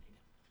would dominate him.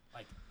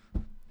 Like,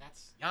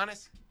 that's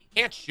Giannis. He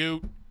can't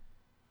shoot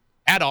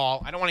at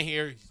all. I don't want to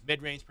hear his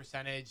mid-range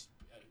percentage,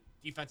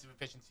 defensive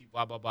efficiency,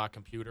 blah, blah, blah,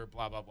 computer,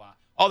 blah, blah, blah.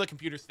 All the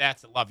computer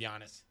stats that love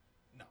Giannis.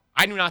 No,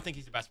 I do not think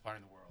he's the best player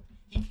in the world.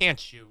 He can't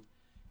shoot.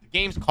 The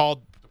game's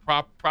called the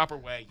proper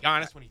way.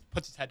 Giannis, when he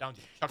puts his head down,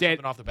 just chucks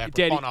something off the back,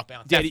 falling off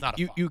balance. That's not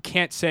a foul. You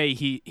can't say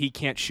he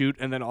can't shoot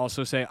and then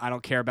also say I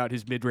don't care about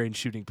his mid-range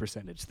shooting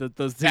percentage.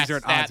 Those things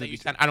aren't odds that you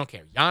said. I don't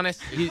care.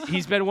 Giannis,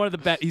 he's been one of the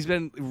best. He's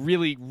been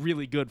really,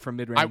 really good from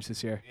mid-range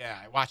this year. Yeah,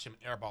 I watched him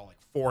airball like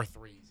 4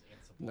 threes.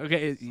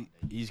 Okay,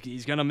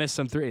 he's gonna miss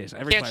some threes.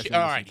 Every player's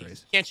gonna miss some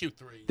threes. He can't shoot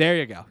threes. There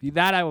you go.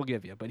 That I will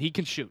give you. But he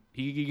can shoot.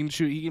 He can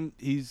shoot.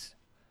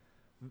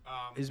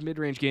 His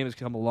mid-range game has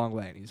come a long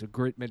way, and he's a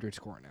great mid-range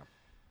scorer now.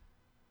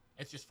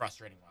 It's just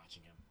frustrating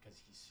watching him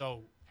because he's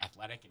so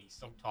athletic and he's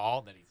so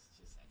tall that he's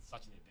just at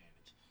such an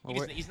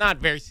advantage. He's not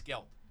very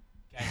skilled.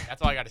 Okay,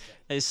 that's all I got to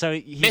say. So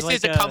he's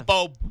Mrs.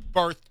 Acampo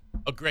birthed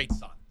a great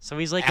son. So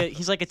he's like a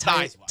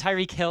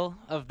Tyreek Hill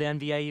of the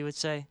NBA, you would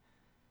say.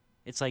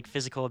 It's like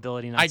physical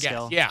ability, not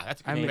skill. Yeah,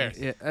 that's a good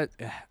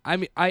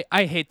comparison.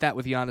 I hate that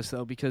with Giannis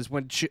though, because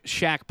when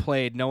Shaq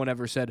played, no one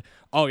ever said,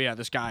 "Oh yeah,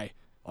 this guy,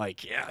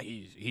 like, yeah,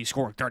 he's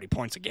scoring 30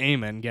 points a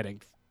game and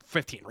getting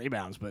 15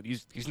 rebounds, but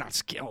he's not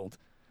skilled."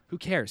 Who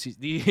cares?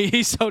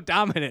 He's so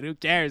dominant. Who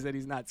cares that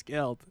he's not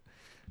skilled?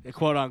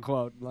 Quote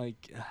unquote.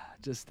 Like,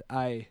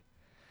 I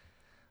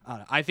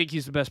think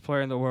he's the best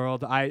player in the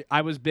world.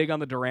 I was big on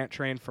the Durant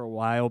train for a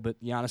while,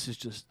 but Giannis is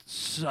just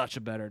such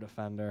a better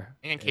defender.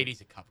 And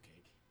KD's a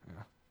cupcake.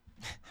 Yeah.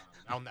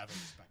 I'll never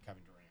respect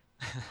Kevin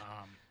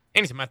Durant.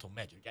 And he's a mental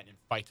midget, getting in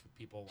fights with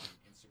people on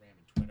Instagram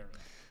and Twitter.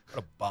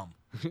 What a bum.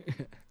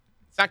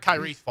 It's not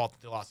Kyrie's fault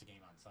that they lost the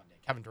game on Sunday.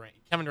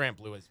 Kevin Durant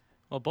blew his.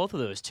 Well, both of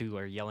those two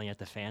are yelling at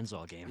the fans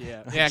all game.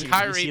 Yeah, yeah.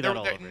 Kyrie,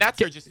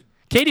 Nets are just.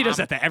 KD does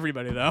that to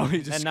everybody though.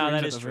 He just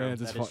that is true.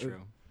 That is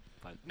true.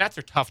 But Nets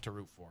are tough to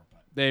root for,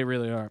 but they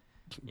really are.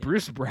 Yeah.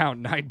 Bruce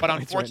Brown 9 But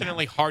points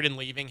unfortunately, right Harden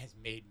leaving has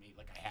made me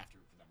I have to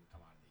root for them to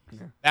come out of these.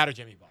 Yeah. That or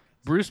Jimmy Buckets.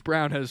 Bruce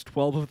Brown has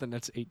 12 of the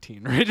Nets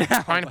 18 right now.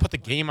 I'm trying to put the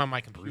game on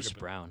my computer. Bruce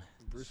Brown.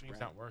 Bruce Brown's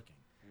not working.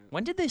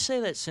 When did they say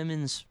that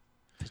Simmons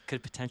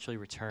could potentially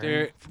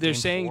return? They're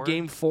saying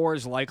Game 4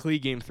 is likely.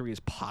 Game 3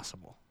 is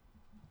possible.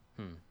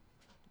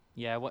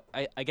 Yeah,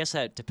 I guess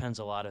that depends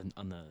a lot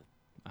on the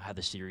how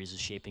the series is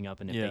shaping up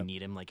and if they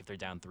need him. Like if they're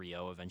down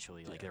 3-0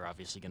 eventually, they're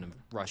obviously going to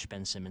rush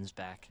Ben Simmons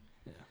back.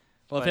 Yeah.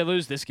 Well, if they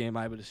lose this game,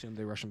 I would assume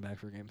they rush him back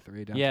for Game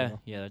 3. Down 2-0.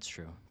 Yeah, that's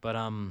true. But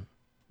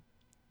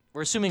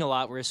we're assuming a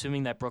lot. We're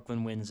assuming that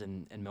Brooklyn wins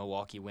and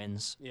Milwaukee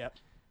wins. Yep.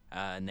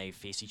 And they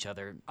face each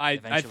other.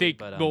 I think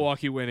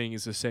Milwaukee winning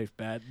is a safe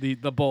bet. The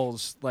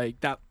Bulls, like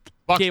that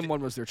Game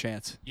 1 was their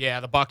chance. Yeah,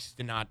 the Bucks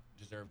did not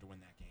deserve to win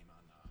that game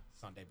on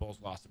Sunday. Bulls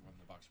lost it when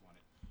the Bucks won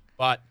it.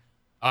 But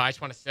I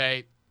just want to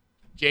say,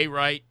 Jay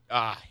Wright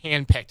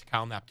handpicked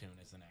Kyle Neptune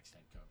as the next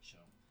head coach. So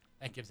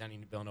that gives any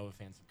Villanova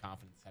fans some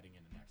confidence heading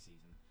into next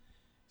season.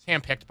 He's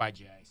handpicked by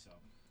Jay. So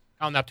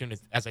Kyle Neptune,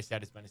 as I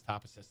said, has been his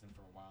top assistant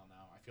for a while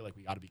now. I feel like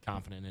we got to be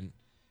confident in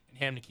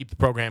him to keep the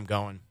program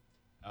going.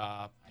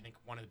 I think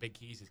one of the big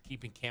keys is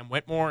keeping Cam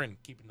Whitmore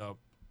and keeping the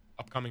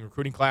upcoming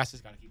recruiting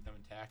classes. Got to keep them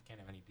intact. Can't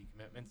have any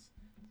decommitments.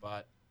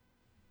 But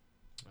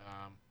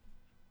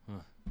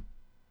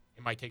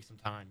it might take some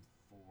time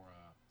for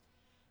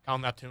Kyle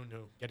Neptune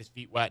to get his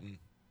feet wet and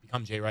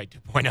become Jay Wright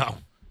 2.0.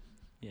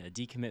 Yeah,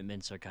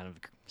 decommitments are kind of a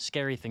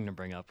scary thing to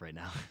bring up right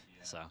now.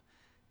 Yeah. So.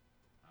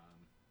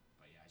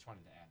 But yeah, I just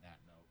wanted to add that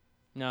note.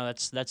 No,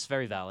 that's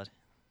very valid.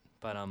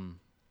 But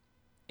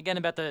again,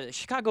 about the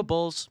Chicago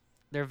Bulls,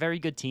 they're a very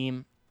good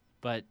team,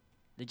 but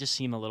they just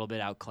seem a little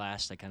bit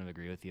outclassed. I kind of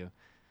agree with you.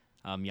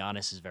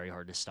 Giannis is very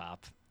hard to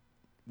stop,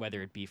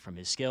 whether it be from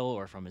his skill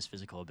or from his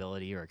physical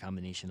ability or a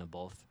combination of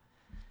both.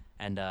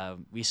 And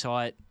we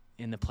saw it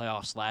in the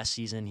playoffs last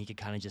season. He could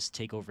kind of just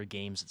take over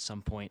games at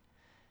some point.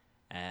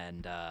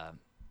 And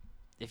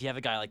if you have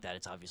a guy like that,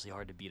 it's obviously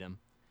hard to beat him.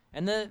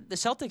 And the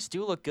Celtics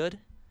do look good.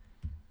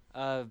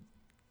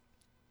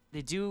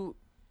 They do.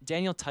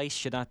 Daniel Tice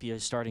should not be a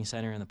starting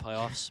center in the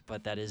playoffs,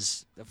 but that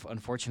is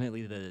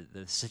unfortunately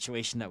the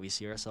situation that we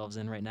see ourselves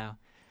in right now.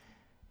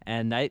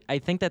 And I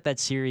think that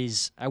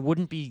series, I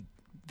wouldn't be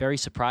very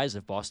surprised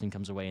if Boston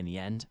comes away in the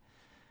end.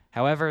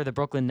 However, the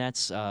Brooklyn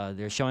Nets,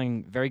 they're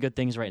showing very good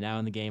things right now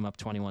in the game, up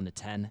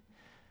 21-10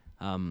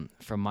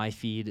 from my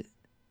feed,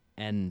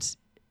 and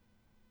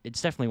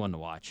it's definitely one to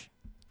watch.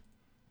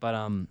 But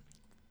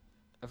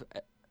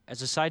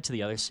as a side to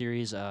the other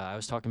series, I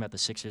was talking about the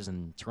Sixers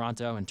and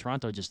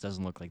Toronto just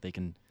doesn't look like they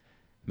can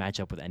match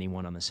up with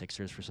anyone on the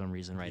Sixers for some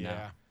reason right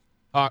now.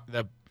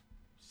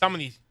 Some of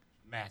these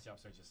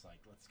matchups are just like,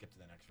 let's skip to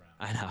the next round.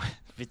 I know.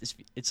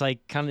 It's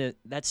like kind of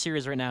that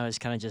series right now is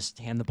kind of just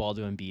hand the ball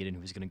to Embiid and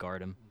who's going to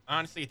guard him.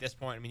 Honestly, at this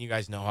point, I mean, you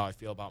guys know how I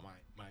feel about my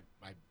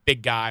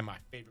big guy, my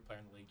favorite player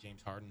in the league,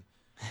 James Harden.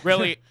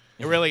 Really,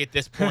 at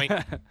this point,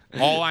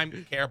 all I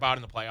care about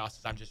in the playoffs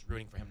is I'm just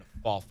rooting for him to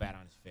fall fat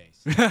on his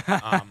face.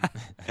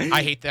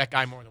 I hate that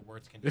guy more than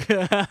words can do.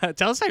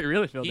 Tell us how you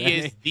really feel, He Danny.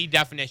 is the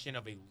definition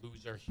of a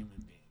loser human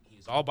being. He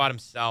is all about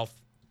himself.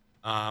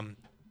 I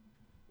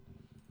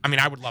mean,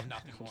 I would love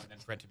nothing more than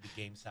for it to be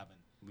Game 7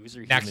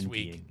 Loser next human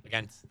week being.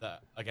 against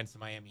the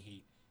Miami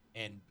Heat,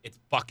 and it's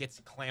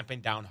buckets clamping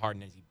down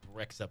Harden as he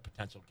bricks a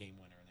potential game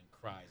winner and then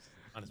cries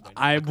on his way.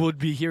 I would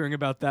be hearing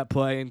about that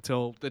play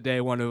until the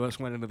day one of us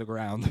went into the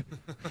ground.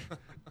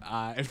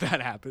 If that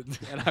happened,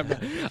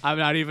 and I'm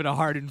not even a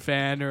Harden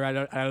fan, or I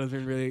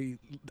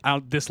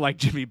don't dislike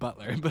Jimmy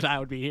Butler, but I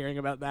would be hearing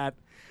about that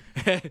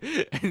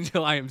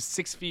until I am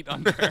 6 feet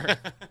under.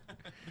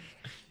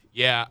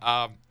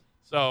 Yeah.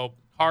 So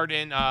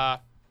Harden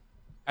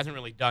hasn't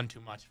really done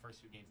too much the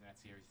first 2 games in that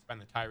series. It's been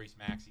the Tyrese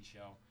Maxey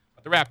show,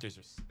 but the Raptors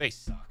they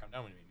suck. I'm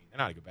done with it. They're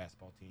not a good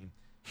basketball team.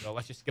 So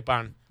let's just move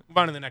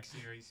on to the next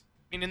series.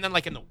 I mean, and then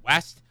like in the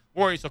West,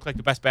 Warriors look like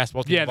the best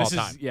basketball team of all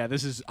time.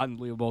 This is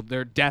unbelievable.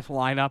 Their death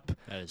lineup,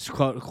 That is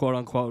quote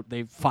unquote,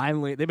 they've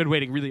been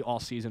waiting really all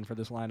season for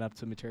this lineup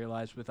to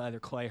materialize with either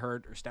Clay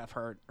hurt or Steph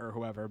hurt or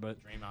whoever, but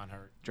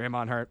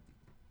Draymond hurt.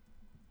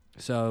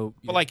 So,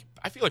 But like,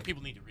 I feel like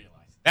people need to realize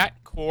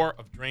that core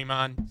of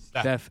Draymond,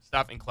 Steph,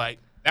 and Clay,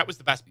 that was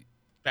the best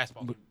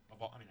basketball team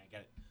of all. I mean, I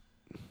get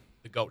it.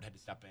 The GOAT had to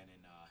step in and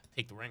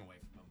take the ring away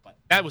from him, but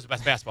that was the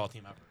best basketball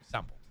team ever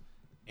assembled.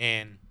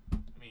 And I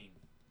mean,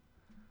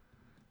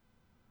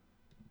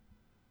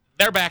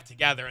 they're back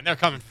together and they're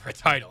coming for a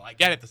title. I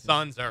get it. The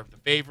Suns are the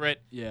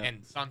favorite,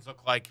 and Suns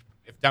look like,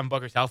 if Devin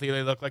Booker's healthy,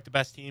 they look like the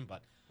best team.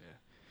 But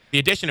the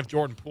addition of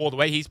Jordan Poole, the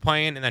way he's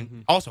playing, and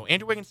then also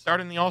Andrew Wiggins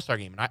started in the All-Star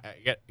game, and I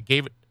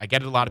get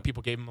it. A lot of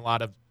people gave him a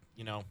lot of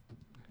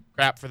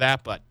crap for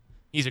that, but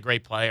he's a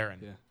great player.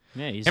 And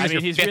he's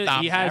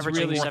he has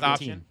really fourth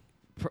option.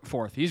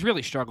 Fourth. He's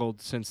really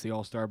struggled since the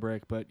All-Star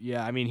break, but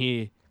yeah, I mean,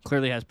 he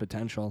clearly has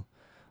potential.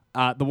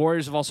 The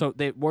Warriors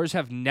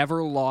have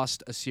never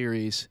lost a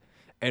series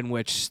in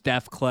which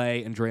Steph,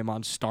 Clay, and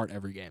Draymond start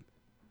every game.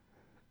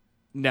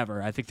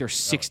 Never. I think they're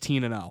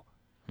 16-0.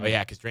 Oh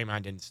yeah, because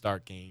Draymond didn't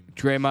start game.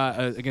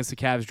 Draymond against the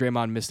Cavs,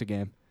 Draymond missed a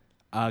game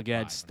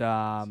against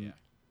when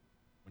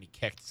he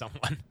kicked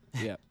someone.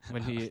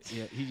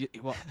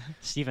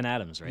 Steven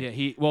Adams, right?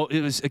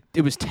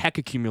 It was tech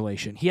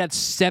accumulation. He had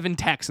 7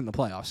 techs in the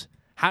playoffs.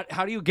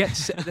 How do you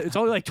get? It's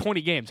only like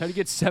 20 games. How do you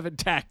get 7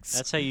 techs?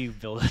 That's how you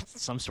build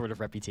some sort of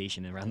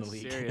reputation around the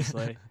league.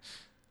 Seriously.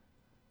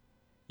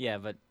 Yeah,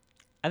 but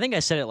I think I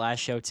said it last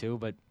show too,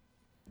 but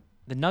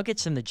the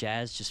Nuggets and the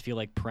Jazz just feel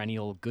like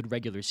perennial good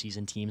regular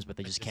season teams, but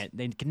they just can't.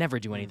 They can never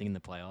do anything in the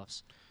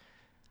playoffs.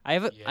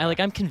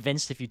 I'm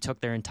convinced if you took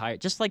their entire,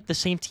 just like the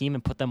same team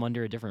and put them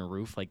under a different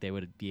roof, like they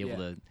would be able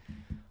to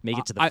make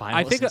it to the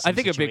finals.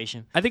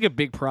 I think a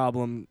big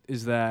problem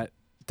is that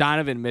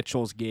Donovan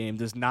Mitchell's game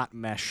does not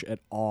mesh at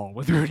all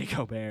with Rudy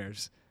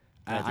Gobert's.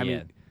 I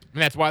mean,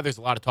 that's why there's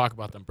a lot of talk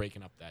about them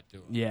breaking up that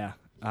too. Yeah.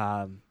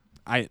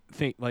 I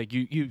think like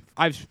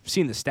I've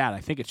seen the stat. I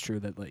think it's true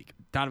that like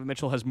Donovan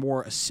Mitchell has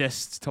more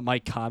assists to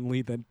Mike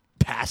Conley than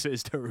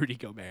passes to Rudy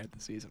Gobert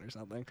this season or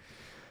something.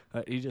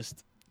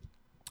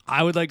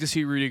 I would like to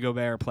see Rudy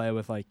Gobert play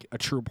with like a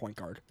true point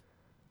guard.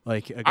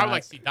 Like a guy. I would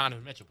like to see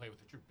Donovan Mitchell play with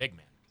a true big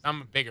man.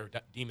 I'm a bigger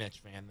D-Mitch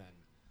fan than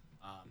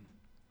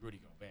Rudy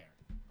Gobert.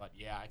 But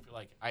yeah, I feel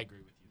like I agree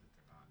with you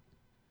that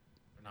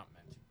they're not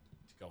meant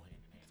to go hand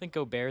in hand. I think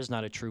Gobert's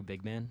not a true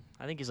big man.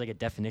 I think he's like a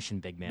definition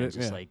big man,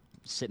 just like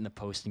sit in the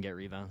post and get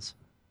rebounds.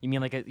 You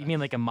mean like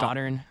a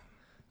modern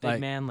big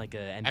man, like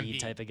a Embiid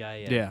type of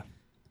guy? Yeah.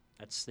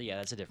 That's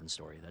a different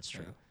story. That's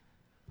true.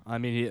 Yeah. I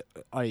mean,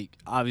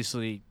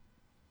 obviously.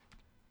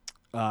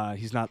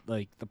 He's not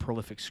like the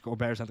prolific scorer.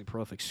 Gobert's not the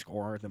prolific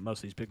scorer that most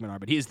of these big men are,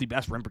 but he is the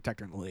best rim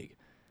protector in the league.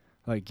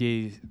 Like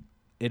it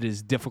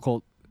is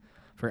difficult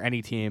for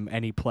any team,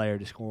 any player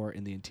to score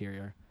in the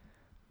interior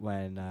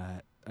when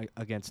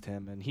against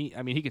him. And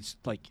he could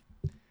like.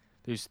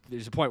 There's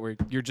a point where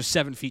you're just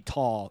 7 feet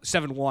tall,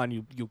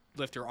 7'1". You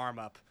lift your arm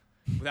up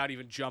without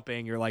even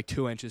jumping. You're like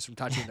 2 inches from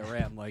touching the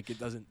rim. Like it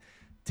doesn't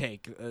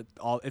take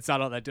it's not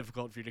all that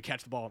difficult for you to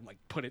catch the ball and like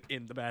put it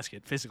in the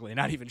basket physically, and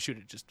not even shoot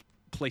it. Just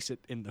place it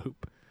in the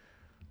hoop.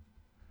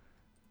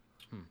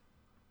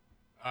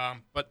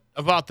 But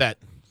about that,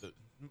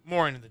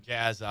 more into the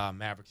Jazz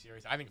Maverick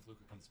series. I think if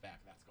Luka comes back,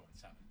 that's going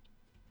 7.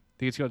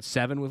 Think it's going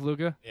 7 with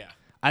Luka? Yeah.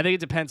 I think it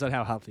depends on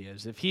how healthy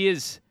he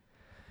is.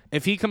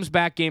 If he comes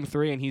back game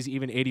 3 and he's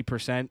even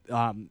 80%,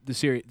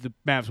 the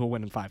Mavs will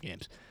win in 5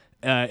 games.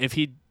 If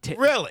he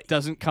really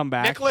doesn't come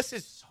back, Nicholas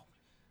is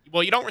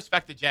well. You don't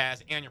respect the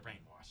Jazz, and you're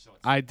brainwashed. So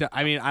I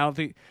don't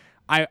think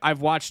I've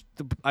watched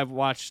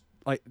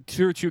like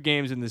 2 or 2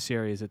 games in the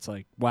series. It's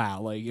like wow,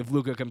 like if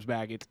Luka comes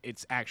back,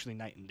 it's actually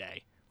night and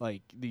day.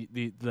 Like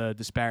the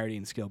disparity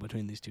in skill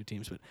between these two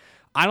teams. But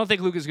I don't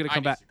think Luka's going to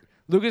come back.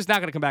 Luka's not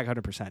going to come back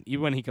 100%.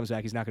 Even when he comes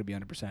back, he's not going to be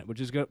 100%, which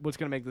is what's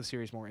going to make the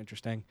series more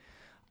interesting.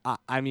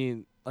 I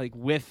mean, like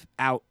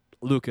without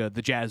Luka,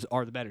 the Jazz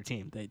are the better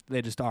team.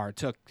 They just are. It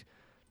took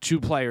two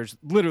players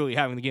literally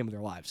having the game of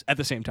their lives at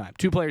the same time.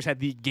 Two players had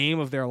the game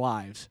of their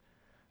lives,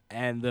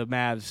 and the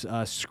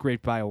Mavs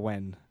scraped by a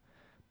win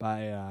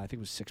by I think it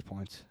was 6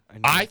 points.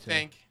 I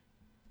think,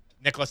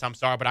 Nicholas, I'm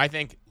sorry, but I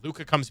think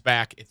Luka comes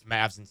back. It's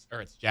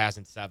it's Jazz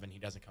in 7. He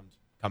doesn't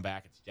come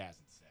back. It's Jazz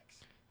in 6.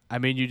 I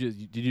mean,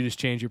 did you just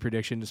change your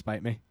prediction to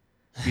spite me?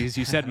 Because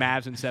you said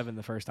Mavs in 7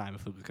 the first time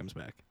if Luka comes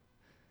back.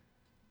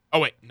 Oh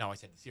wait, no, I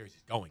said the series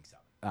is going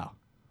 7.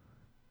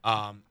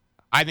 Oh.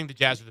 I think the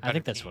Jazz are the better I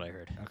think that's team. what I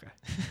heard.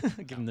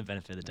 Okay. Give him the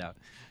benefit of the doubt.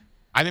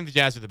 I think the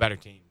Jazz are the better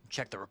team.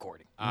 Check the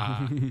recording.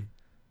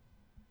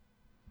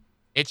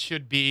 It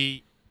should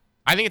be.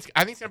 I think it's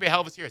going to be a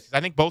hell of a series because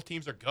I think both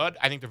teams are good.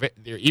 I think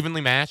they're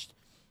evenly matched.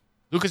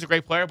 Luka's a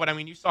great player, but I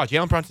mean, you saw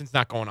Jalen Brunson's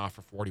not going off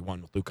for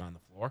 41 with Luka on the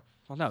floor.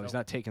 Well, no, he's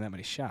not taking that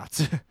many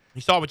shots.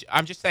 You saw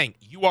I'm just saying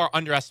you are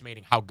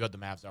underestimating how good the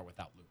Mavs are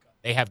without Luka.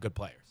 They have good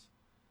players.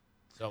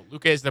 So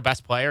Luka is their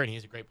best player, and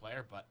he's a great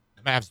player, but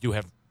the Mavs do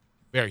have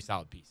very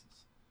solid pieces.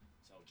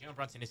 So Jalen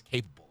Brunson is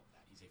capable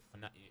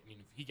of that. I mean,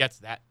 if he gets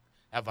that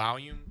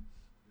volume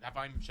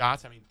of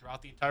shots, I mean,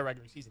 throughout the entire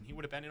regular season, he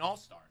would have been an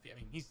all-star. I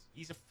mean,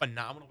 he's a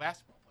phenomenal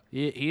basketball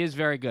player. He is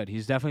very good.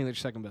 He's definitely their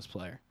second best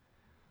player.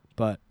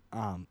 But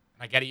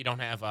I get it. You don't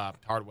have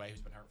Hardaway,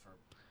 who's been hurt for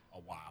a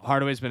while.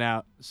 Hardaway's been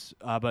out.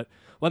 But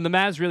when the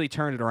Mavs really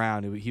turned it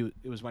around,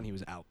 it was when he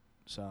was out.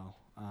 So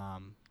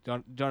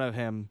don't have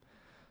him.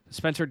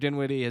 Spencer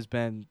Dinwiddie has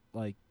been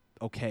like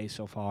okay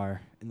so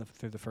far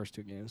through the first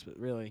 2 games, but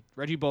really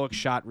Reggie Bullock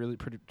shot really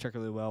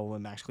particularly well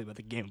when Max Kleber had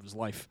the game of his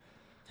life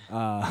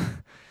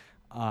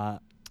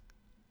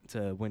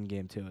to win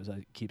game 2, as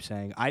I keep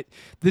saying.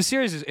 This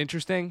series is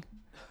interesting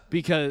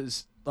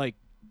because like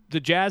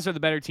the Jazz are the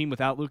better team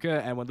without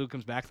Luka, and when Luka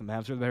comes back, the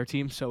Mavs are the better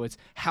team. So it's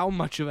how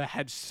much of a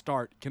head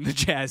start can the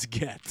Jazz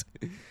get,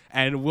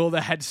 and will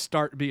the head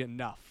start be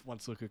enough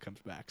once Luka comes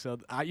back? So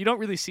you don't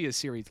really see a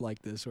series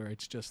like this where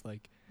it's just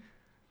like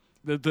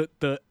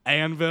the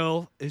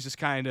anvil is just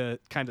kind of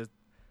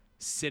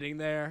sitting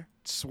there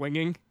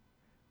swinging,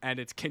 and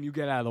it's can you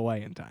get out of the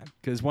way in time?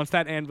 Because once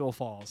that anvil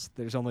falls,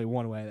 there's only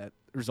one way that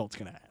result's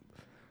gonna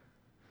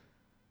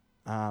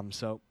end.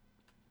 So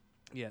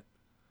yeah,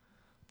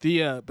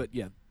 Are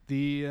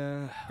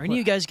any of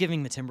you guys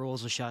giving the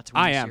Timberwolves a shot to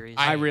win the series?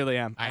 I really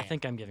am. I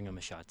think I'm giving them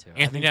a shot too.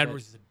 Anthony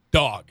Edwards is a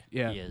dog.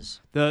 Yeah, he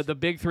is. The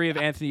big three of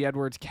Anthony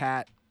Edwards,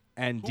 Cat,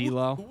 and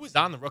D'Lo. Who was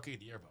on the Rookie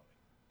of the Year voting?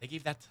 They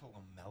gave that to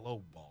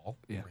LaMelo Ball.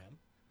 Yeah. For him.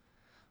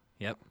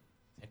 Yep.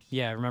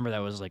 Yeah, I remember that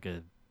was like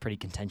a pretty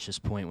contentious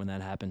point when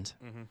that happened.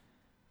 Mm-hmm.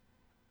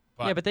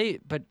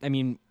 But I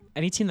mean,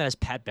 any team that has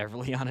Pat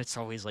Beverly on it's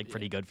always like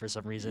pretty good for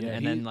some reason. Yeah,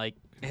 and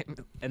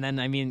then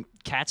I mean,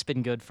 Cat's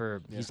been good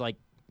for he's like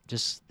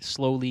just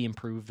slowly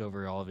improved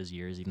over all of his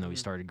years, even though he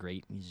started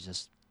great. He's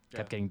just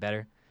kept getting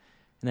better.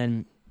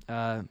 And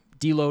then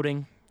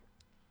deloading.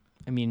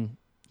 I mean,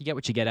 you get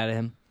what you get out of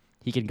him.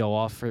 He can go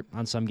off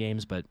on some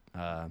games, but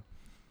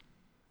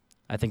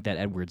I think that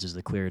Edwards is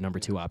the clear number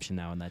 2 option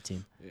now on that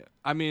team. Yeah.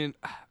 I mean,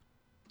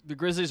 the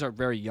Grizzlies are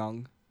very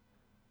young,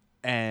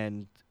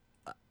 and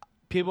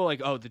people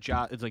like,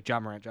 it's like Ja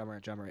Morant.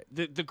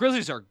 The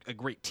Grizzlies are a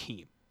great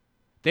team.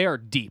 They are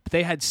deep.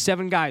 They had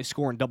 7 guys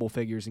scoring double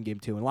figures in game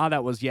 2, and a lot of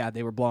that was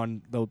they were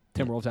blowing the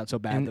Timberwolves out so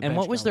bad. And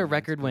what was their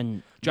record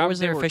when? What was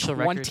their official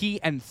record?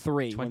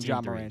 20-3 when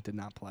Ja Morant did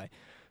not play.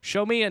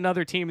 Show me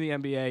another team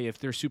in the NBA if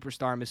their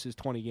superstar misses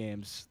 20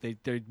 games, they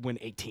win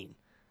 18.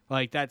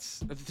 Like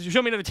that's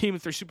show me another team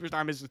if their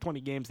superstar misses 20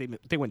 games,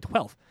 they win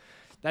 12.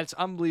 That's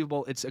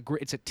unbelievable. It's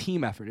a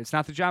team effort. It's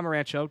not the Ja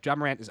Morant show. Ja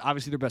Morant is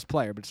obviously their best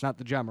player, but it's not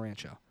the Ja Morant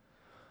show.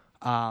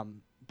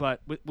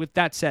 But with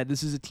that said,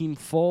 this is a team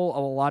full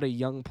of a lot of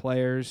young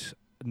players,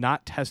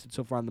 not tested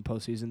so far in the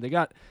postseason.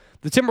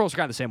 The Timberwolves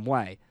got the same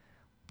way,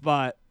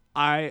 but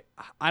I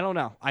don't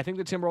know. I think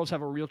the Timberwolves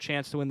have a real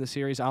chance to win the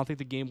series. I don't think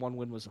the game 1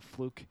 win was a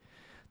fluke.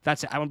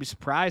 That's it. I wouldn't be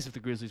surprised if the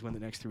Grizzlies win the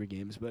next 3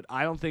 games, but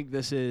I don't think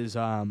this is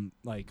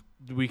like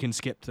we can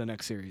skip to the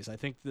next series. I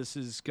think this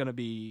is going to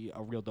be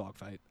a real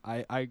dogfight.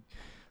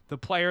 The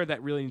player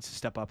that really needs to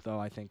step up, though,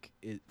 I think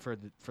for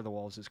the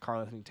Wolves is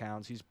Karl-Anthony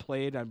Towns. He's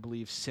played, I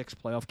believe, 6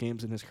 playoff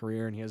games in his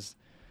career, and he has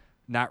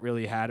not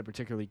really had a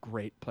particularly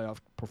great playoff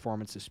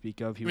performance to speak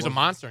of. He was a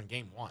monster in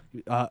game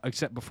 1.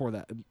 Except before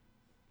that.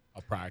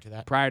 Prior to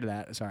that? Prior to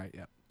that, sorry,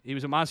 yeah. He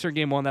was a monster in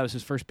game 1. That was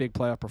his first big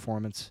playoff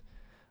performance.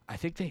 I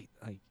think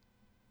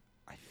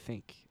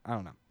I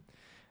don't know.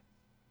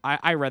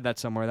 I read that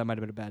somewhere. That might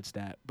have been a bad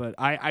stat. But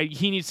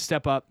he needs to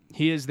step up.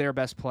 He is their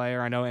best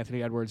player. I know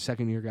Anthony Edwards,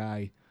 second-year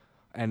guy,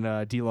 and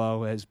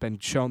D'Lo has been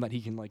shown that he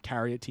can like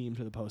carry a team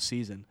to the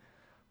postseason.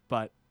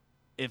 But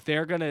if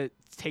they're going to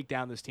take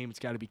down this team, it's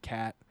got to be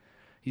Cat.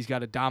 He's got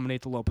to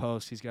dominate the low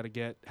post. He's got to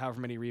get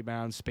however many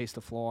rebounds, space the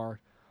floor,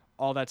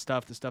 all that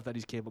stuff, the stuff that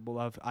he's capable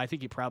of. I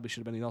think he probably should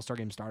have been the All-Star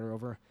Game starter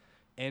over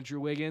Andrew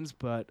Wiggins,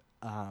 but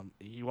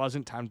he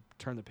wasn't. Time to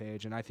turn the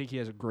page, and I think he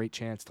has a great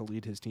chance to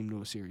lead his team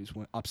to a series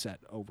upset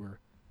over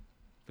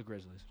the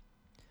Grizzlies.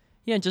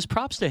 Yeah, and just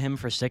props to him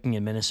for sticking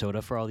in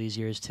Minnesota for all these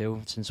years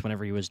too, since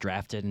whenever he was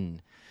drafted,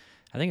 and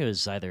I think it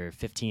was either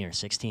 15 or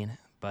 16.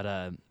 But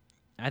I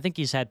think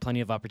he's had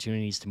plenty of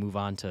opportunities to move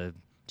on to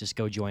just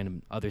go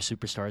join other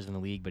superstars in the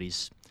league, but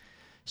he's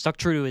stuck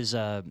true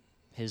to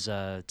his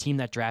team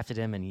that drafted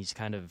him, and he's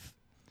kind of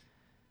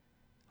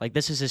like,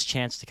 this is his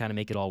chance to kind of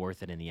make it all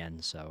worth it in the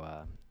end.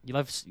 So you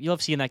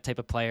love seeing that type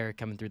of player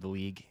coming through the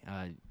league.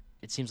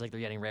 It seems like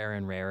they're getting rarer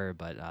and rarer,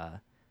 but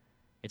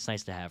it's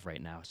nice to have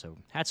right now. So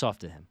hats off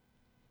to him.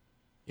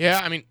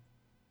 Yeah, I mean,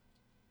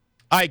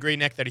 I agree,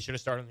 Nick, that he should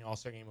have started in the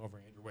All-Star game over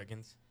Andrew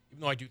Wiggins,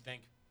 even though I do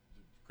think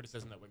the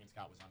criticism that Wiggins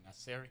got was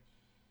unnecessary.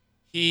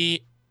 I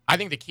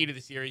think the key to the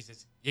series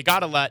is you got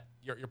to let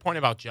your point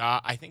about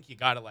Ja. I think you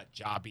got to let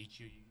Ja beat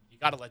you. You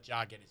got to let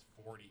Ja get his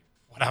 40,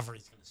 whatever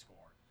he's going to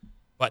score.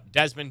 But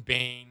Desmond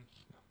Bane,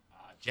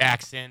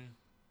 Jackson,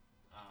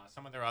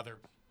 some of their other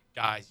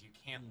guys, you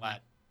can't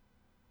let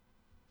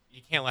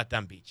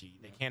them beat you.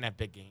 They can't have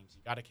big games.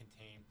 You got to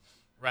contain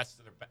the rest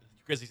of the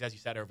Grizzlies, as you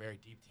said, are a very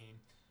deep team,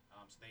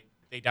 so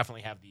they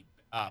definitely have the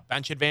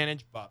bench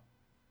advantage. But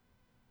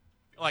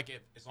I feel like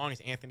as long as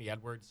Anthony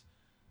Edwards,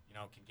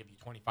 can give you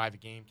 25 a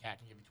game, Cat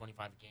can give you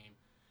 25 a game,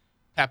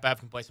 Pat Bev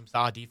can play some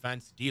solid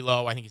defense.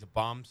 D'Lo, I think he's a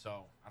bum,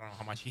 so I don't know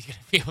how much he's going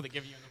to be able to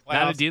give you in the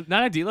playoffs.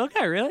 Not a D'Lo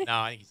guy, really? No,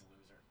 I think he's a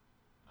loser.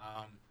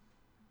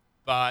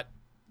 But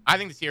I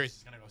think the series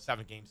is going to go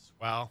 7 games as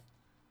well.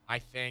 I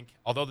think,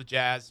 although the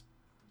Jazz,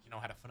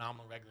 had a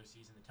phenomenal regular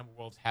season, the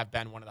Timberwolves have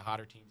been one of the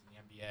hotter teams in the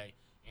NBA.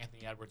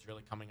 Anthony Edwards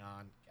really coming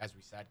on, as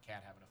we said,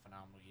 Cat having a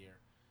phenomenal year.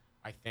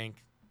 I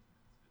think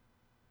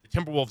the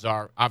Timberwolves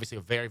are obviously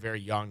a very, very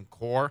young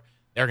core.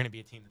 They're going to be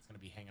a team that's going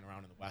to be hanging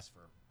around in the West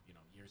for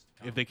years to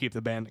come. If they keep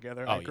the band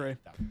together, I agree.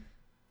 Yeah,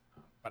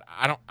 but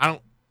I don't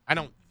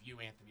view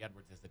Anthony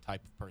Edwards as the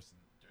type of person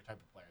or type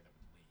of player that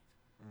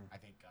would leave. I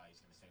think he's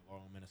going to stay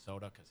loyal in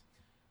Minnesota because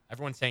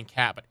everyone's saying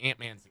Cat, but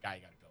Ant-Man's the guy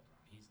you got to build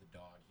around. He's the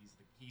dog.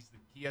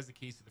 He has the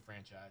keys to the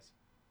franchise.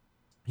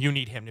 You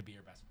need him to be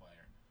your best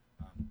player.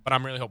 But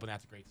I'm really hoping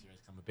that's a great series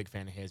because I'm a big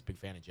fan of his, big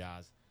fan of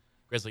Jaws.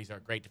 Grizzlies are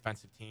a great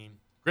defensive team.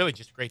 Really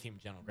just a great team in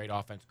general. Great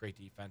offense, great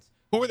defense.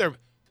 Who are their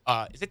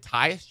is it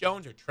Tyus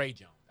Jones or Trey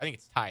Jones? I think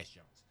it's Tyus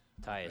Jones.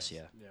 Tyus,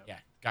 yeah. Yeah,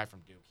 guy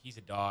from Duke. He's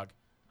a dog.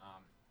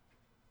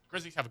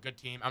 Grizzlies have a good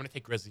team. I'm going to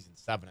take Grizzlies in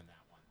 7 in that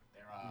one.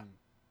 They're I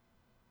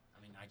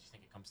just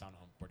think it comes down to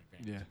home court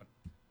advantage. Yeah. But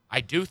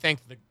I do think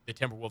the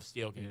Timberwolves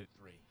steal game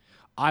 3.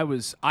 I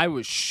was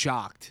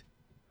shocked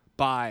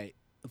by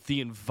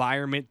the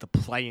environment the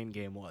play-in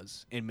game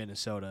was in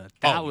Minnesota.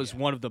 That was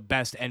one of the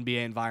best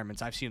NBA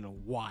environments I've seen in a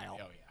while.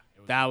 Oh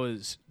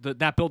yeah,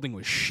 that building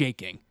was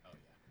shaking.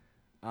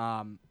 Oh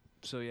yeah.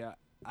 So yeah,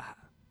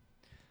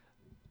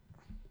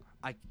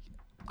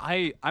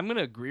 I'm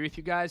gonna agree with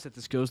you guys that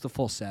this goes the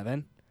full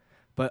 7,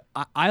 but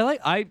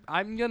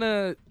I'm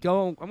gonna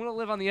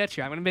live on the edge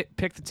here. I'm gonna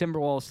pick the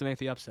Timberwolves to make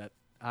the upset.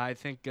 I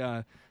think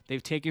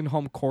they've taken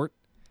home court.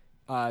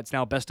 It's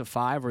now best of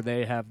 5 where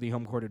they have the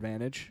home court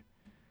advantage.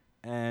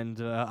 And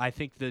I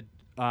think the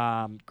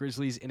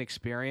Grizzlies'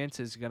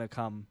 inexperience is going to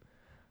come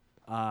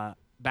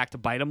back to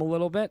bite them a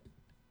little bit.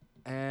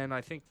 And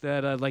I think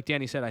that, like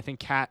Danny said, I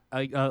think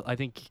I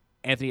think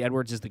Anthony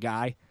Edwards is the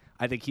guy.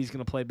 I think he's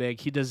going to play big.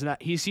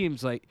 He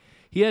seems like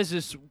he has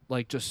this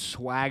just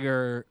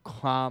swagger,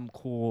 calm,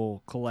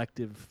 cool,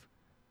 collective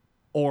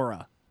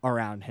aura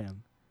around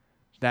him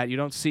that you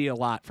don't see a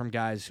lot from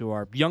guys who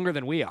are younger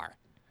than we are.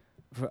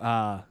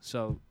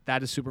 So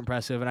that is super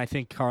impressive, and I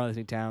think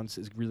Karl-Anthony Towns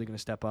is really going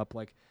to step up.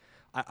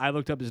 I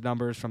looked up his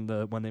numbers from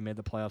when they made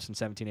the playoffs in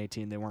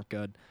 17-18. They weren't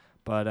good,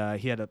 but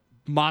he had a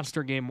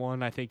monster game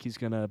 1. I think he's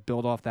going to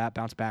build off that,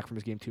 bounce back from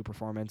his game 2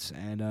 performance,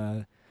 and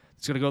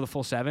it's going to go the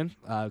full 7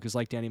 because,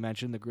 like Danny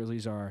mentioned, the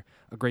Grizzlies are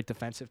a great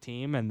defensive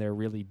team and they're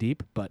really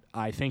deep. But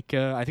I think the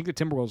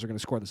Timberwolves are going to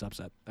score this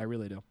upset. I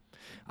really do.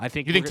 You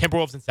think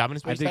Timberwolves in 7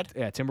 is what you said?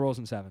 Yeah, Timberwolves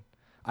in 7.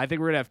 I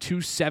think we're going to have 2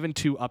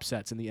 7-2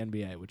 upsets in the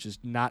NBA, which is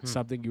not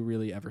something you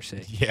really ever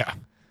see. Yeah.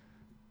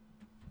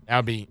 That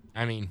would be,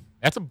 I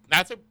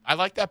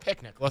like that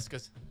pick, Nicholas,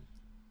 because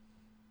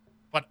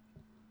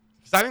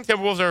I think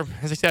Timberwolves are,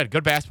 as I said, a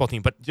good basketball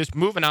team, but just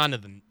moving on to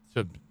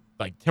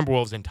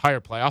Timberwolves' entire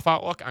playoff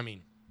outlook,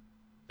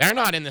 they're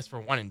not in this for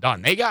one and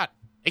done. They can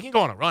go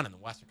on a run in the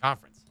Western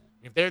Conference.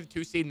 If they're the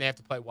 2 seed and they have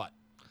to play what?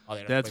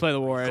 They have to play the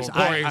Warriors.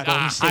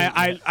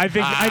 I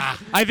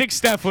think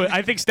Steph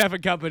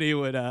and company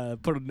would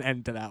put an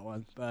end to that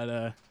one,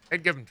 but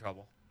they'd give them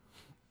trouble.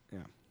 Yeah,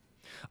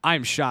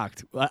 I'm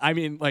shocked. I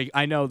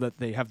know that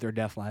they have their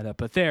death lineup,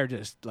 but they're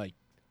just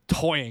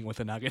toying with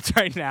the Nuggets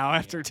right now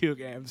after 2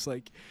 games.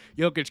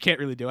 Jokic can't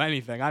really do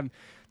anything.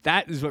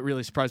 That is what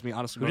really surprised me,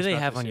 honestly. Who do they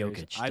have on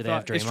Jokic? I do they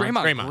have it's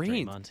Draymond?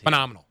 Green.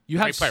 Phenomenal.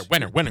 Great player.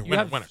 Winner.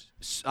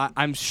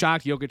 I'm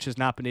shocked Jokic has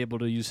not been able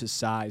to use his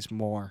size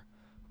more.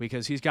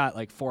 Because he's got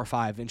 4 or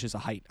 5 inches of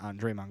height on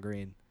Draymond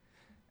Green.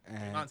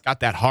 Draymond's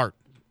got that heart.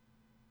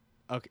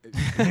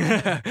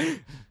 Okay.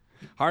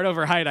 Heart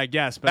over height, I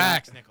guess. But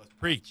Facts, Nicholas.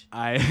 Preach.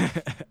 I'm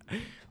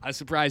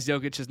surprised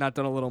Jokic has not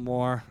done a little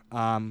more.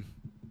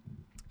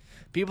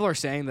 People are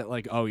saying that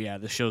like, oh yeah,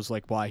 this shows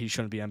like why he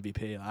shouldn't be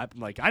MVP. I'm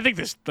like, I think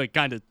this like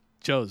kind of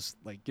shows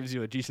like gives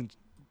you a decent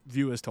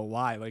view as to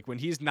why. Like when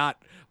he's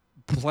not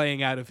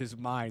playing out of his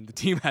mind, the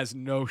team has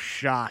no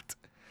shot.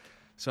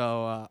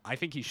 So I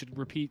think he should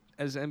repeat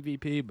as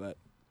MVP, but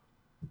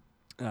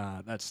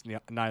that's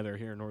neither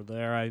here nor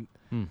there. I'm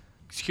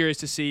curious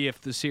to see if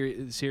the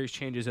series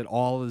changes at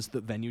all as the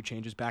venue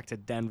changes back to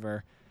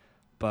Denver.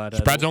 But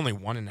Spread's only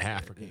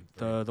 1.5 for game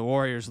 3. The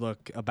Warriors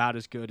look about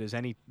as good as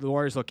any. The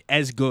Warriors look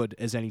as good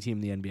as any team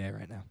in the NBA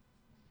right now.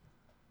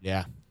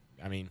 Yeah,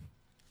 I mean,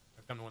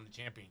 I've come to win the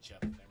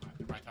championship.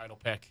 They're my title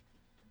pick.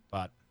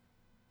 But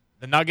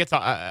the Nuggets,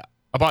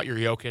 about your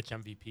Jokic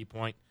MVP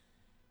point,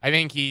 I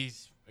think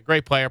he's a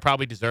great player,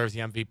 probably deserves the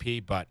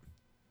MVP, but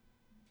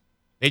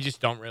they just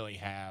don't really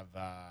have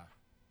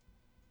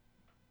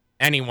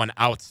anyone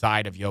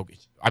outside of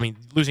Jokic. I mean,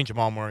 losing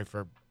Jamal Murray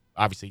for,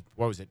 obviously,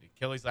 what was it,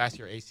 Achilles last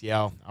year,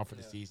 ACL, out for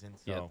the season.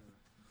 So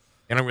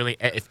they don't really,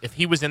 if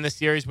he was in this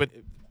series with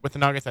the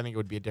Nuggets, I think it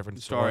would be a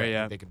different story.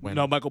 Yeah. They could win.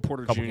 No Michael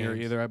Porter Jr. games.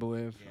 either, I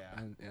believe.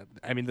 Yeah.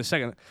 I mean, the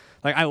second,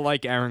 like, I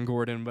like Aaron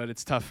Gordon, but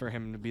it's tough for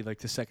him to be like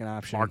the second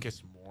option.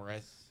 Marcus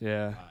Morris. Yeah.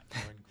 Aaron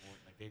Gordon,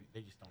 like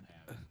they just don't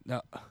have it.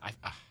 No.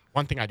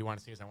 One thing I do want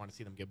to see is I want to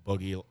see them give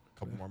Boogie a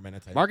couple more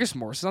minutes. Marcus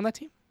Morris is on that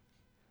team?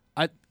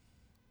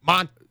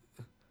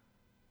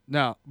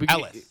 No.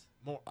 Ellis.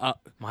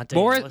 Monte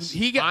Morris, Ellis.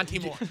 he got Monty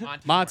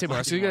Morris. Monte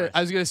Morris.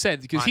 I was gonna say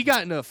because he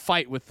got in a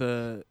fight with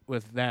them.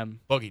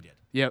 Boogie did.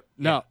 Yep.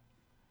 No,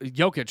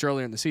 Jokic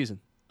earlier in the season.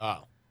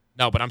 Oh.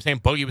 No, but I'm saying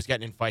Boogie was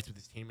getting in fights with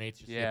his teammates.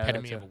 Just Yeah, the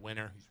epitome that's of a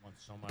winner who's won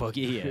so much.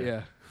 Boogie,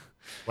 yeah.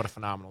 What a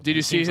phenomenal Did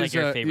you team. see Seems his? like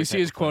your Did favorite you see type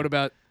his of quote player.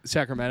 about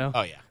Sacramento?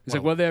 Oh, yeah. He's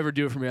like, "What they ever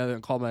do for me other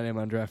than call my name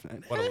on draft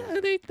night? What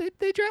a-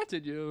 They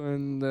drafted you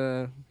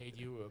and paid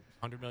you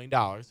 $100 million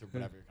or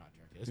whatever your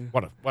contract is.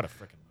 What a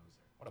freaking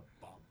loser. What a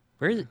bum.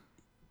 Where is it?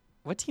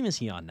 What team is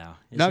he on now?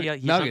 Is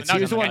Nuggets. he's on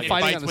He was the one Nuggets.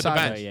 fighting Fights on the with the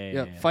sideline.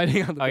 bench. Yeah.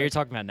 Fighting on the Oh, you're bench.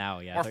 talking about now,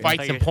 yeah. Or I thought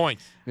fights you- and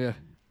points. Yeah.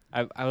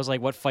 I was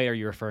like, what fight are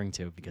you referring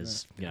to?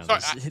 Because you know,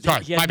 Sorry,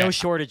 sorry, he my has no bad.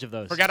 shortage of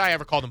those. Forgot I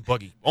ever called him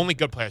Boogie. Only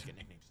good players get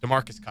nicknames.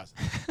 DeMarcus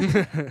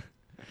Cousins.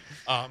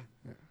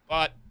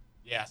 But,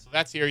 yeah, so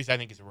that series I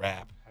think is a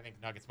wrap. I think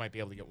Nuggets might be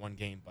able to get one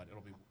game, but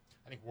it'll be,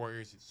 I think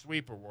Warriors is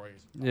sweep or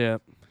Warriors. Yeah.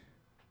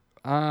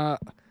 A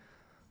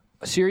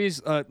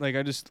series like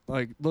I just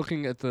like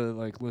looking at the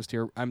like list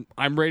here. I'm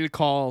ready to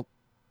call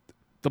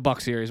the Buck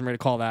series. I'm ready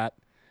to call that.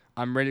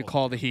 I'm ready to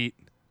call the Heat.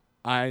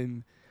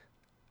 I'm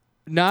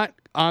not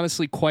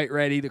honestly quite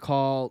ready to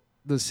call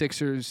the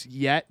Sixers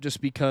yet,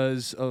 just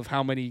because of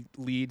how many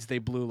leads they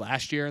blew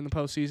last year in the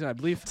postseason. I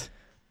believe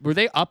were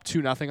they up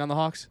 2-0 on the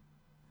Hawks?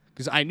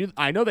 Because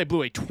I know they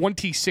blew a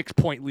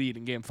 26-point lead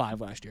in Game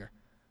 5 last year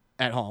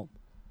at home.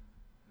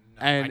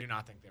 No, I do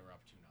not think they were up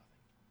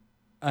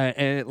 2-0.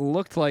 And it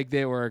looked like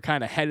they were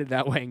kind of headed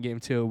that way in Game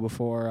 2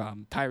 before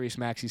Tyrese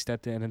Maxey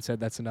stepped in and said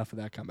that's enough of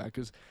that comeback.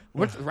 Because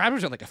the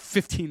Raptors had like a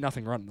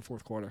 15-0 run in the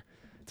fourth quarter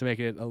to make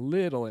it a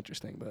little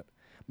interesting. But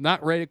I'm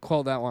not ready to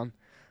call that one.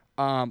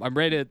 I'm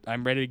ready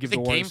to give Was the it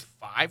Warriors.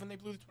 Game 5 when they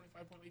blew the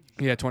 25-point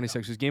lead? Yeah,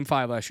 26. It was Game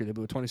 5 last year. They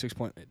blew a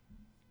 26-point lead.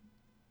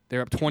 They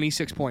were up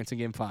 26 points in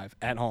Game 5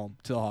 at home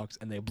to the Hawks,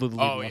 and they blew the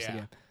lead Oh, the rest of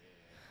yeah.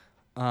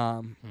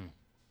 the game.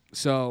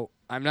 So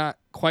I'm not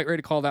quite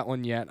ready to call that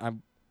one yet.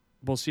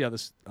 We'll see how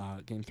this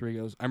Game 3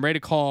 goes. I'm ready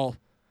to call.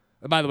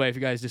 By the way, if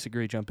you guys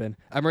disagree, jump in.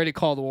 I'm ready to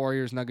call the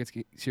Warriors Nuggets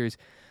series.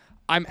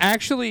 I'm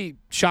actually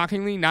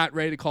shockingly not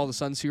ready to call the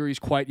Sun series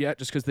quite yet,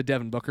 just because the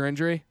Devin Booker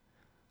injury.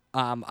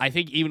 I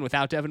think even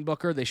without Devin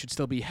Booker, they should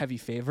still be heavy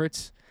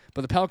favorites.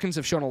 But the Pelicans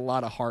have shown a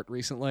lot of heart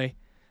recently,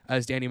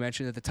 as Danny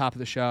mentioned at the top of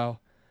the show.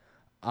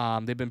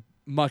 They've been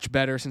much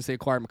better since they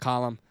acquired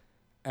McCollum.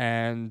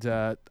 And,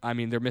 I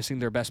mean, they're missing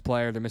their best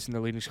player. They're missing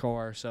their leading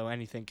scorer, so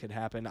anything could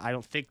happen. I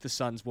don't think the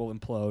Suns will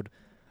implode,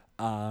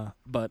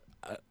 but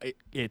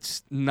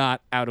it's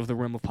not out of the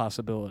realm of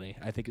possibility,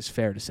 I think is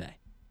fair to say.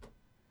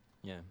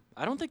 Yeah,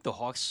 I don't think the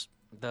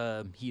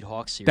Heat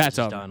Hawks series That's is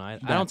over. done. I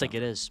That's don't think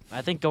it is.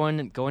 I think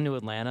going to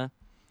Atlanta,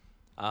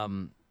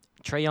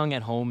 Trae Young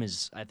at home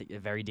is, I think, a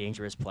very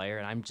dangerous player,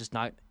 and I'm just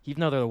not.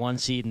 Even though they're the 1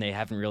 seed and they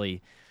haven't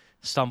really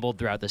stumbled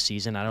throughout the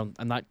season, I'm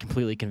not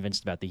completely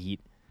convinced about the Heat,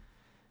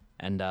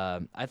 and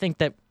I think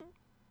that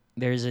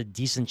there's a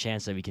decent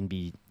chance that we can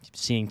be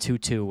seeing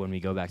 2-2 when we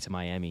go back to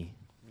Miami.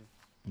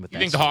 You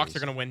think the Hawks are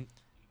going to win?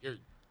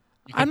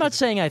 I'm not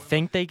saying I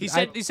think they. He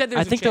said there's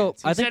I think a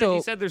chance. they'll.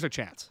 He said there's a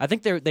chance. I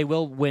think they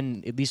will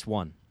win at least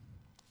one.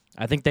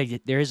 I think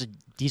there is a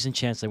decent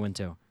chance they win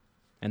 2,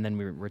 and then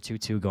we're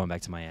 2-2 going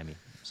back to Miami.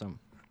 So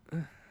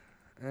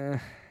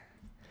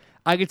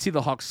I could see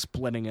the Hawks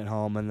splitting at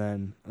home, and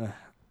then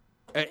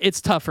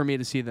it's tough for me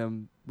to see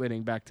them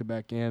winning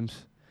back-to-back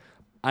games.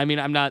 I mean,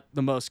 I'm not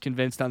the most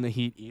convinced on the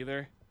Heat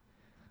either.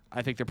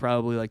 I think they're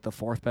probably like the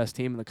 4th best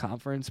team in the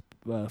conference,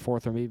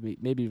 4th or maybe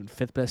even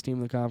 5th best team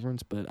in the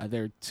conference, but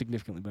they're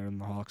significantly better than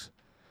the Hawks.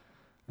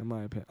 in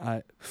my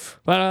opinion.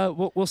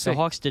 But we'll see. The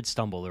Hawks did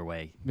stumble their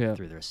way Yeah.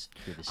 through this.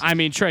 I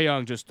mean, Trae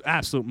Young just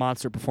absolute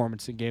monster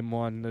performance in Game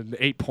 1.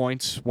 8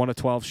 points, 1 of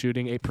 12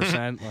 shooting,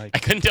 8%. I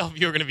Like, couldn't tell if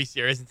you were going to be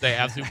serious and say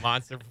absolute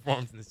monster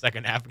performance in the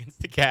second half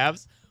against the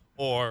Cavs,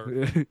 or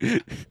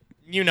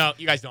you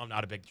guys know I'm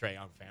not a big Trae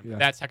Young fan. Yeah. But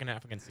that second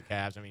half against the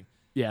Cavs, I mean,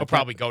 yeah, he'll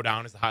probably go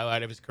down as the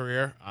highlight of his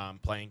career,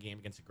 playing game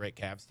against a great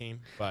Cavs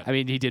team. But I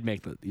mean, he did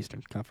make the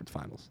Eastern Conference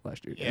Finals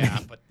last year. yeah,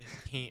 but this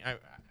team, I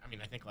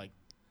mean, I think like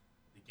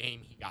the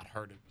game he got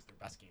hurt was their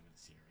best game of the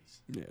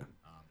series. Yeah.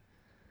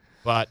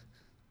 But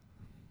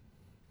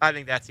I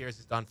think that series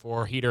is done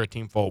for. Heat are a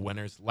team full of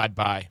winners, led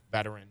by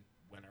veteran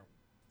winner,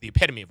 the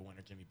epitome of a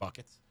winner, Jimmy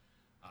Buckets.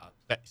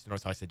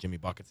 Notice how I said Jimmy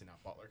Buckets and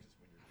not Butler, because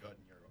when you're good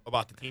and you're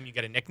about the team, you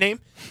get a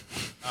nickname.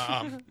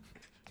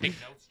 Take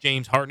notes,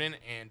 James Harden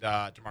and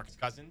DeMarcus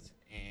Cousins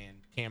and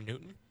Cam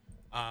Newton.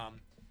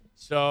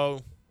 So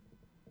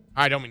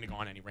I don't mean to go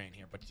on any rant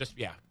here, but just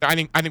I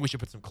think we should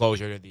put some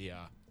closure to the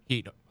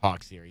Heat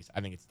Hawks series. I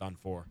think it's done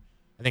for.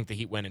 I think the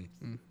Heat win,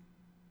 and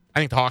I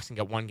think the Hawks can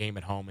get one game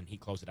at home, and Heat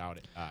close it out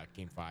at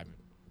Game 5,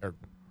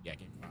 Game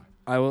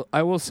 5.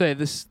 I will say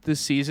this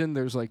season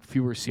there's like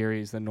fewer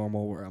series than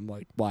normal where I'm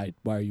like, why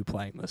are you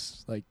playing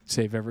this? Like,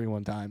 save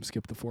everyone time,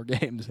 skip the 4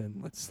 games,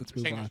 and let's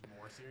move Saying on.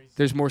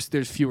 there's more series?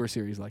 There's fewer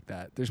series like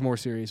that. There's more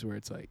series where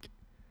it's like,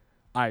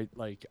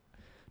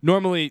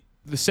 normally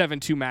the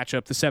 7-2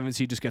 matchup, the 7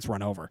 seed just gets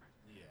run over.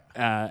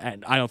 Yeah.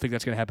 And I don't think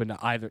that's going to happen to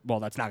either. Well,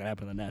 that's not going to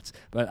happen to the Nets,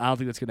 but I don't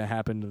think that's going to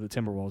happen to the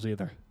Timberwolves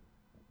either.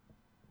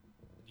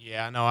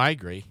 Yeah, no, I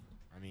agree.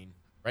 I mean,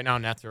 right now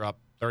Nets are up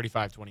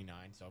 35-29,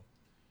 so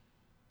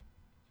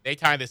they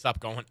tie this up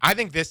going. I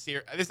think this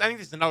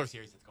is another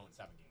series that's going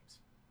 7 games.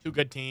 2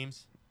 good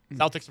teams.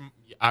 Celtics are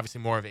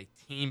obviously more of a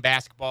team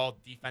basketball,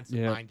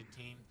 defensive-minded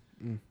team.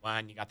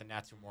 When you got the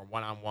Nets who are more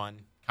one-on-one,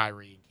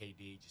 Kyrie and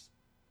KD just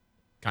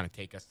kind of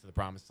take us to the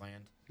promised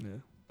land. Yeah.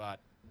 But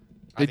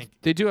I think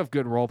they do have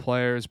good role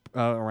players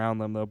around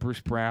them, though.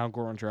 Bruce Brown,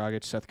 Goran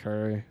Dragic, Seth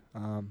Curry.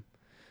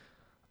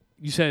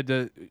 You said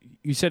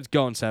it's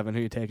going 7. Who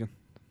are you taking?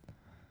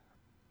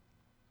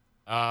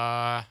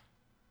 I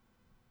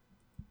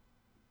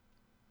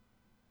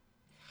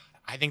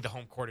think the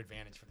home court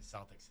advantage for the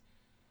Celtics.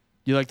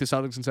 You like the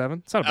Celtics in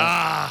 7? It's not a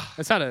bad.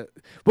 It's not a.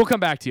 We'll come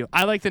back to you.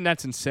 I like the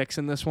Nets in 6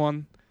 in this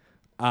one.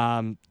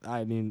 I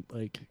mean,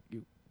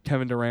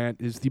 Kevin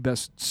Durant is the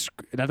best.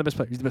 Not the best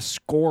player. He's the best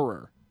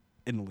scorer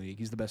in the league.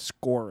 He's the best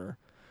scorer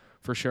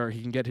for sure.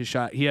 He can get his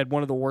shot. He had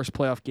one of the worst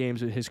playoff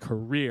games of his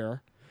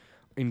career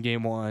in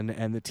Game 1,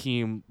 and the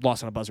team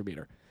lost on a buzzer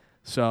beater.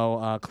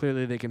 So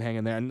clearly they can hang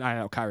in there. And I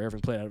know Kyrie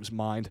Irving played out of his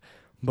mind,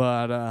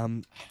 but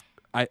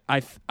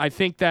I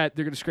think that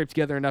they're going to scrape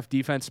together enough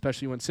defense,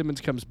 especially when Simmons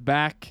comes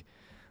back.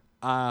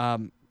 I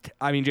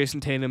mean,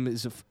 Jason Tatum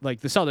is the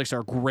Celtics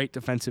are a great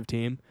defensive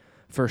team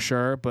for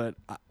sure, but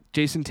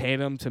Jason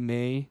Tatum to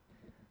me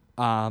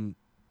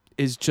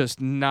is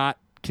just not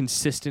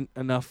consistent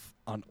enough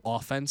on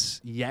offense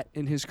yet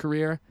in his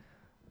career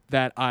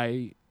that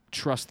I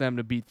trust them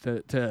to be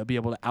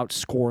able to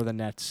outscore the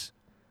Nets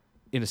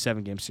in a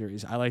 7-game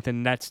series. I like the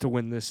Nets to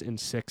win this in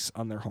 6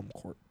 on their home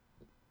court.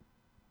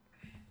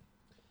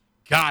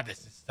 God, this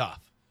is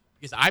tough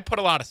because I put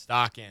a lot of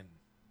stock in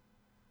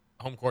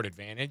home court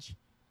advantage.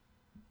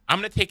 I'm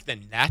going to take the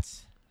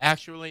Nets,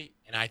 actually,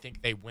 and I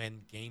think they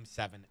win Game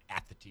 7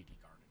 at the TD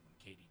Garden when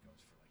KD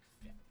goes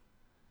for 50.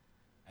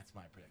 That's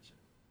my prediction.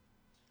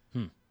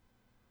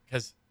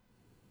 Because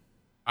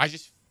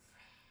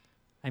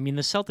I mean,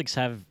 the Celtics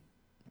have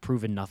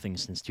proven nothing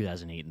since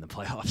 2008 in the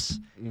playoffs.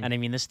 And I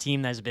mean, this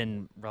team has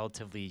been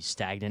relatively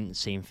stagnant,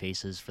 same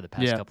faces for the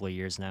past couple of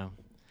years now.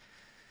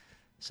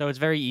 So it's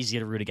very easy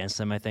to root against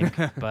them, I think.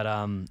 But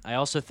I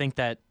also think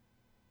that,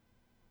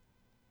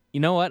 you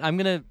know what? I'm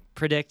going to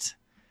predict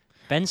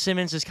Ben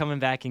Simmons is coming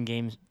back in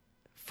Game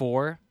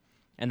 4,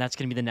 and that's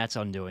going to be the Nets'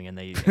 undoing, and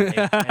it's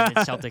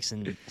Celtics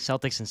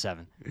in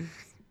 7.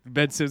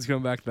 Ben Simmons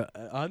coming back.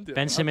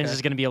 Ben Simmons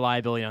is going to be a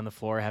liability on the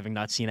floor, having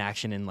not seen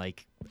action in an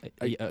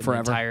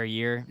entire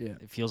year. Yeah.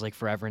 It feels like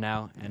forever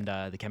now, and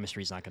the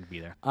chemistry is not going to be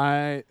there.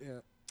 I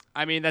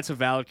mean, that's a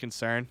valid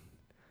concern,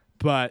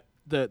 but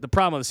the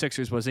problem with the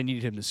Sixers was they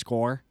needed him to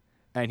score,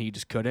 and he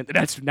just couldn't.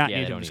 That's not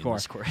needed him to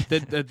score.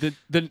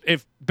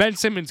 If Ben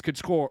Simmons could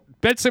score,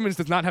 Ben Simmons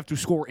does not have to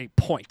score a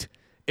point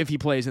if he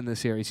plays in this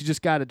series. He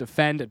just got to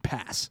defend and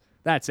pass.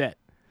 That's it.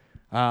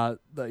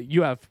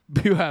 You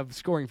have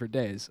scoring for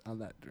days on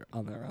that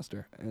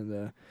roster.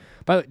 And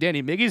by the way,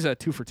 Danny, Miggy's a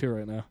 2 for 2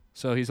 right now,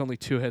 so he's only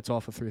 2 hits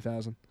off of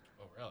 3,000.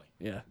 Oh, really?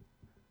 Yeah.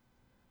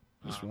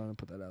 Just wanted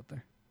to put that out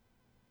there.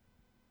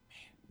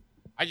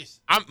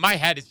 My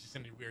head is just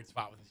in a weird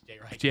spot with this Jay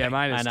Wright. Yeah,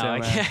 mine is I know. too, I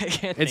man.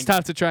 can't It's think.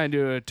 tough to try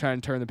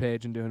and turn the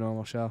page and do a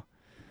normal show,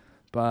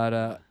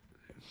 but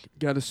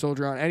got to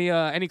soldier on.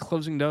 Any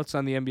closing notes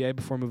on the NBA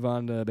before we move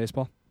on to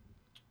baseball?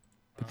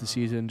 With the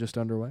season just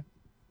underway.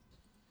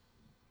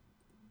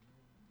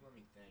 Let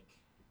me think.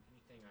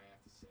 Anything I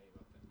have to say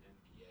about the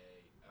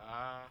NBA?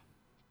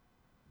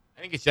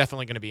 I think it's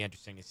definitely going to be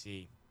interesting to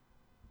see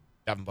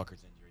Devin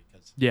Booker's injury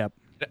because Yeah.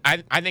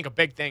 I think a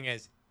big thing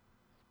is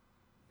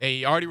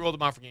They already ruled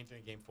him out for Game 3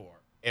 and Game 4.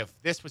 If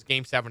this was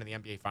Game 7 of the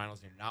NBA Finals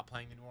and you're not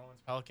playing the New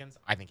Orleans Pelicans,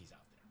 I think he's out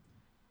there.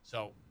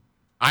 So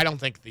I don't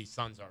think the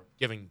Suns are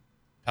giving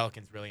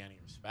Pelicans really any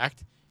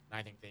respect, and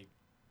I think they'd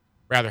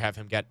rather have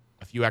him get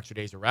a few extra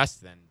days of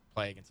rest than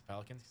play against the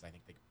Pelicans because I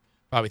think they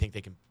probably think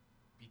they can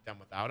beat them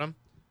without him.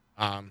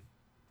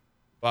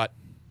 But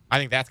I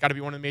think that's got to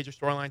be one of the major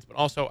storylines. But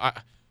also,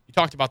 you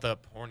talked about the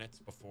Hornets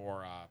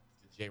before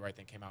the Jay Wright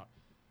thing came out.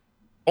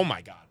 Oh,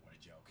 my God, what a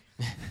joke.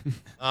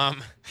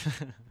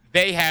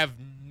 They have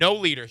no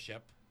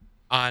leadership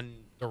on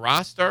the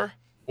roster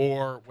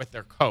or with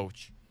their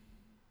coach.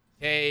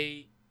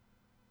 That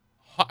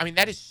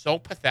is so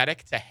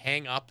pathetic to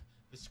hang up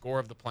the score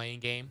of the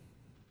playing game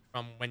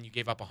from when you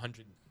gave up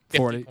 150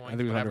 40. points. I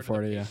think it was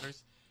 140, to the yeah.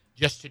 Pacers,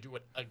 just to do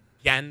it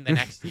again the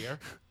next year.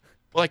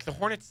 But, like, the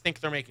Hornets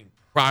think they're making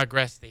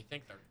progress. They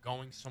think they're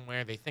going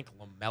somewhere. They think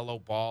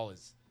LaMelo Ball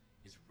is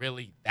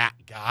really that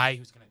guy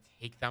who's going to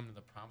take them to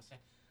the promised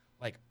land.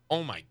 Like,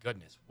 oh, my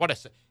goodness.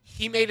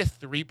 He made a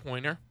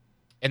three-pointer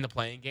in the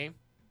playing game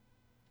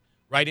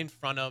right in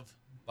front of,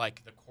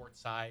 like, the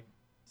courtside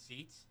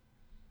seats.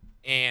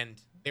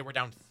 And they were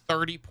down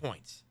 30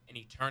 points. And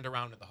he turned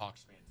around to the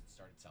Hawks fans and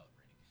started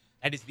celebrating.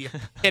 That is the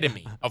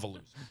epitome of a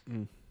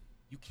loser.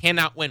 You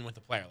cannot win with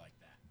a player like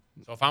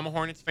that. So if I'm a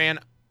Hornets fan,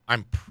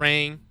 I'm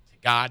praying to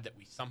God that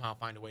we somehow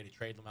find a way to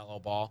trade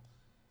LaMelo Ball.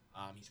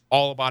 He's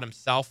all about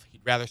himself.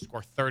 He'd rather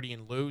score 30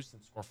 and lose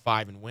than score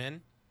 5 and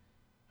win.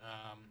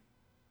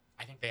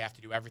 I think they have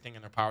to do everything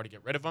in their power to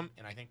get rid of him,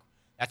 and I think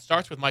that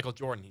starts with Michael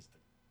Jordan. He's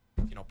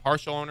the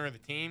partial owner of the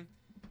team,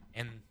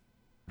 and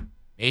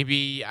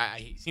maybe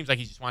he seems like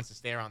he just wants to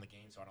stay around the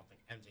game, so I don't think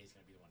MJ is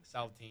going to be the one to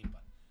sell the team.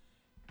 But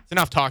it's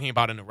enough talking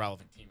about an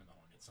irrelevant team in the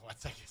Hornets, so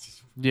let's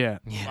just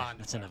move on.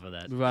 That's enough of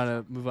that.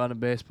 Move on to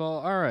baseball.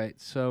 All right.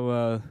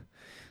 So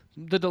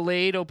the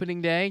delayed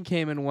opening day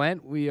came and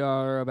went. We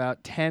are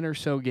about 10 or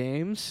so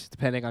games,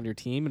 depending on your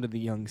team, into the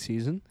young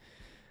season.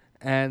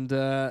 And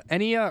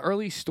any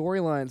early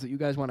storylines that you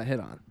guys want to hit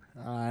on?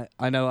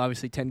 I know,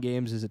 obviously, 10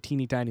 games is a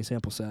teeny tiny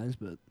sample size,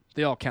 but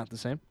they all count the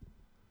same.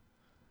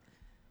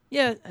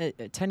 Yeah,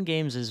 10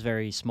 games is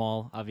very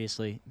small,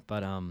 obviously.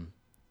 But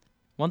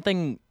one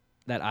thing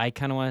that I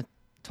kind of want to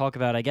talk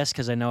about, I guess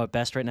because I know it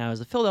best right now, is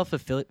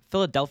the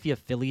Philadelphia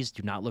Phillies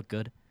do not look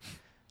good.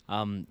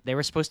 They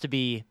were supposed to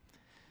be,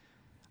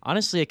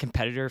 honestly, a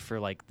competitor for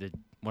like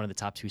one of the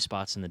top 2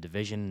 spots in the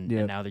division,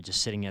 and now they're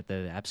just sitting at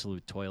the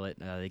absolute toilet.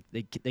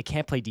 They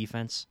can't play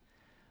defense.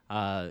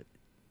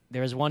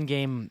 There was one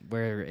game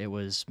where it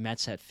was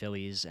Mets at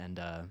Phillies, and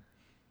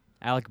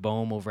Alec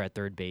Boehm over at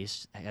third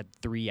base had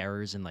 3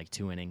 errors in like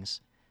 2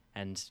 innings.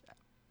 And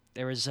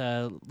there was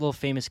a little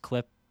famous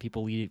clip,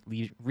 people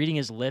reading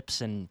his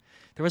lips, and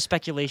there was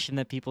speculation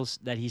that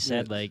he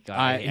said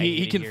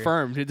he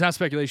confirmed. It's not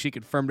speculation. He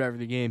confirmed after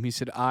the game. He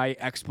said, "I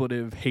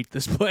expletive hate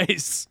this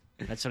place."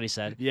 That's what he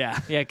said. Yeah.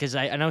 Yeah, because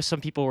I know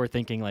some people were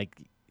thinking like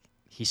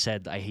he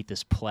said, "I hate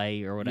this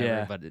play" or whatever.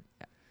 Yeah. But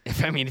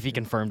if he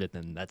confirmed it,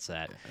 then that's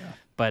that. Yeah.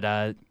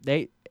 But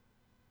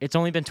it's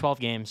only been 12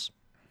 games,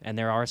 and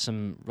there are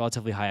some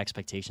relatively high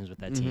expectations with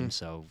that team.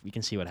 So we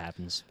can see what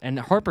happens. And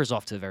Harper's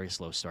off to a very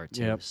slow start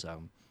too. Yep.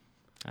 So,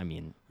 I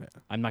mean,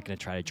 I'm not going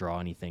to try to draw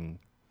anything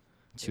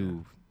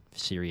too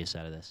serious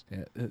out of this.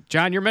 Yeah.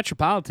 John, your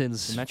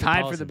Metropolitans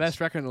tied for the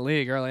best record in the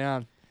league early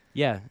on.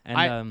 Yeah,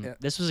 and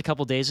this was a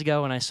couple days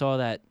ago, and I saw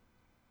that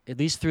at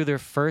least through their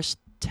first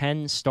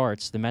 10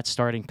 starts, the Mets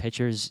starting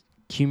pitchers'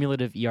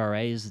 cumulative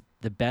ERA is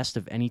the best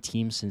of any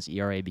team since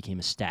ERA became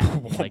a stat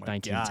in like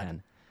 1910.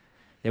 God.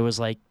 It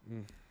was like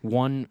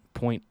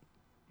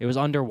it was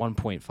under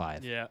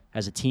 1.5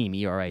 as a team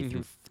ERA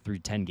through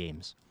 10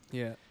 games.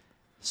 Yeah.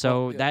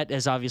 So that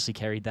has obviously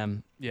carried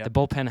them. Yeah. The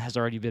bullpen has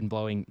already been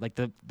blowing. Like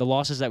the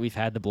losses that we've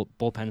had, the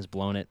bullpen's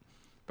blown it.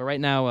 But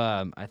right now,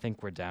 I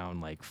think we're down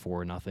like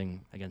 4-0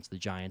 against the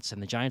Giants,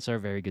 and the Giants are a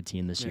very good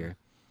team this year.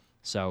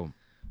 So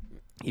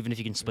even if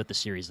you can split the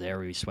series there,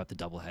 we swept the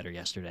doubleheader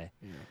yesterday.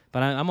 Yeah.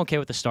 But I'm okay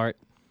with the start.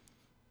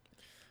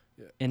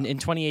 Yeah. In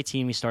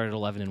 2018, we started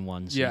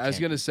 11-1. So I was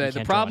gonna say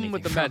the problem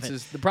with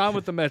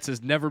the Mets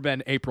has never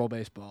been April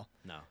baseball.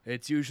 No,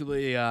 it's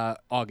usually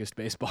August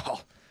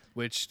baseball,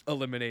 which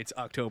eliminates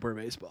October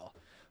baseball.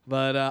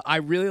 But I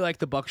really like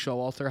the Buck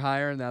Showalter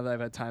hire now that I've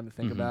had time to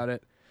think about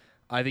it.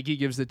 I think he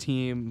gives the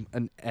team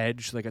an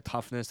edge, like a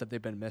toughness that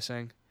they've been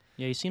missing.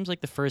 Yeah, he seems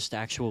like the first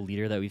actual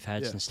leader that we've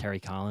had since Terry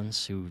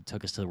Collins, who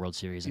took us to the World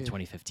Series in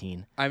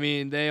 2015. I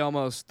mean, the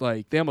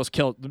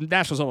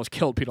Nationals almost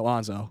killed Pete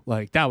Alonso.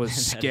 Like, that was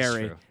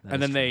scary.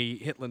 And then they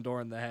hit Lindor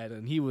in the head,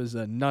 and he was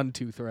none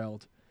too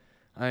thrilled.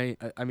 I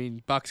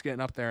mean, Buck's getting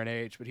up there in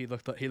age, but he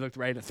looked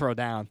ready to throw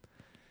down.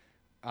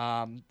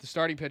 The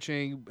starting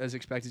pitching, as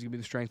expected, is going to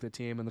be the strength of the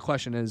team. And the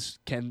question is,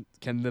 can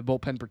the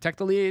bullpen protect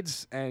the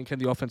leads, and can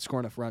the offense score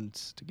enough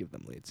runs to give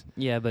them leads?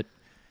 Yeah, but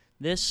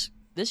this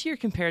year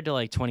compared to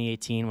like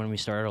 2018 when we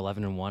started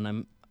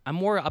 11-1, I'm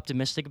more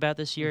optimistic about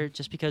this year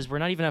just because we're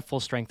not even at full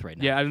strength right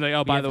now. Yeah, I'm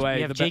like, by the way,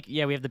 we have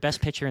we have the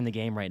best pitcher in the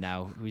game right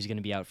now, who's going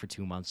to be out for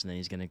 2 months, and then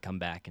he's going to come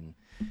back, and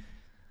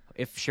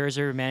if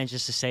Scherzer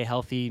manages to stay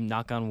healthy,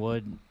 knock on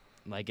wood,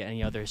 like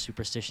any other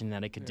superstition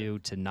that it could do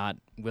to not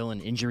will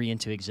an injury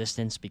into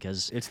existence,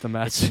 because It's the it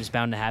Mets. seems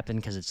bound to happen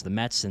because it's the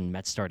Mets and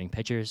Mets starting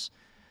pitchers.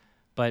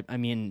 But, I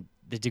mean,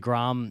 the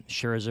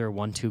DeGrom-Scherzer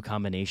 1-2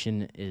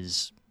 combination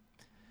is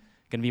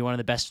going to be one of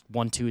the best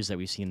 1-2s that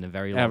we've seen in a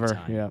very long Ever,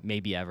 time. yeah.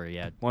 Maybe ever,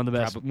 yeah. One of the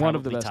best. Probably One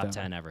of the best top ever.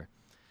 10 ever.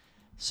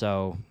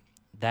 So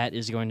that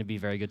is going to be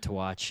very good to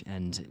watch.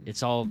 And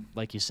it's all,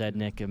 like you said,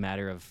 Nick, a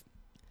matter of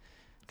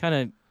kind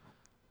of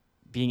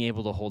being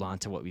able to hold on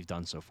to what we've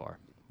done so far,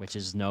 which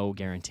is no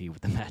guarantee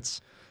with the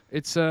Mets.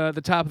 It's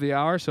the top of the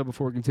hour, so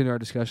before we continue our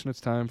discussion, it's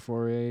time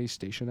for a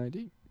station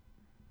ID.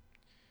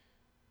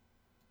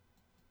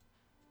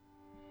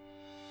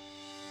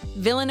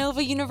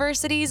 Villanova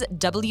University's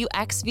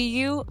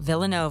WXVU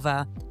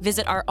Villanova.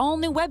 Visit our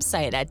all-new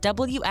website at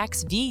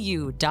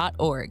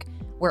wxvu.org.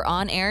 We're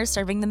on air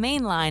serving the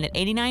main line at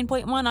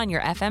 89.1 on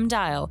your FM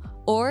dial,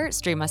 or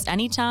stream us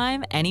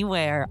anytime,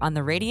 anywhere on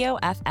the Radio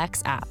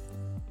FX app.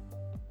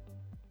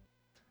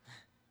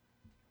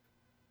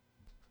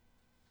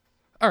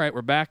 All right,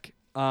 we're back.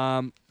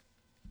 One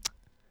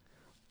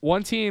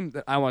team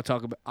that I want to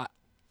talk about.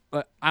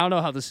 I don't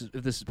know if this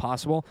is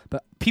possible,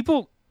 but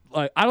people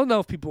I don't know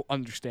if people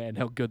understand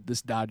how good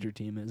this Dodger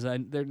team is. They're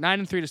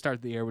 9-3 to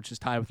start the year, which is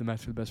tied with the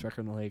Mets for the best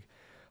record in the league.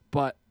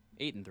 But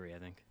 8-3, I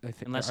think. are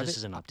Unless this they-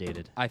 isn't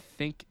updated. I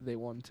think they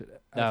won today.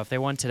 No, if they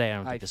won today, I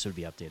don't I think this would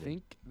be I updated.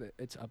 think that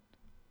it's up.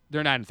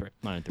 They're 9-3.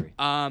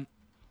 9-3.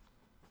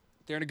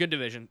 They're in a good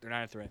division. They're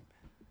 9-3.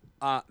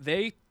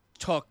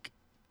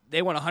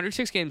 They won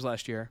 106 games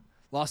last year,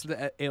 lost in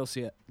the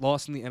ALCS,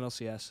 lost in the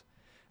NLCS,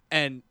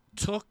 and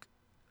took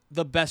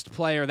the best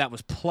player that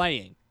was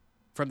playing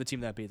from the team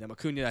that beat them.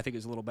 Acuna, I think,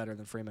 is a little better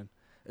than Freeman.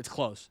 It's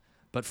close,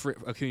 but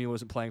Acuna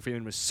wasn't playing.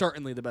 Freeman was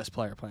certainly the best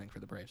player playing for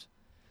the Braves.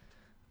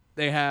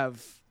 They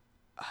have,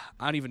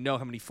 I don't even know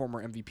how many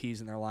former MVPs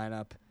in their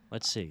lineup.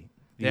 Let's see.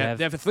 They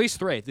have at least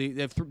three. They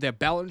have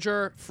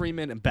Bellinger,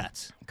 Freeman, and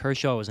Betts.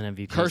 Kershaw was an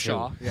MVP.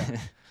 Kershaw, too. yeah.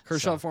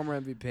 Kershaw, So- former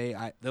MVP.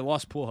 They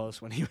lost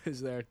Pujols when he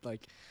was there.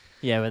 Like,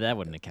 Yeah, but that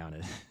wouldn't have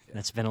counted.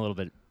 That's been a little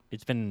bit.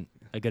 It's been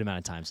a good amount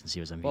of time since he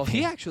was MVP. well,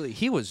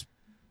 he was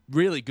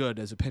really good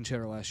as a pinch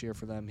hitter last year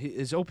for them.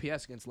 His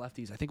OPS against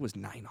lefties, I think, was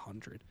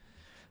 900.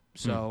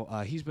 So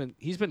he's been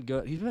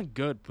good. He's been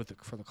good for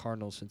the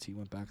Cardinals since he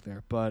went back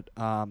there. But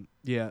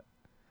yeah,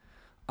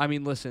 I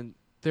mean, listen,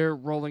 they're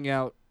rolling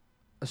out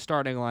a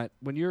starting line.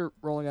 When you're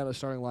rolling out a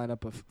starting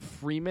lineup of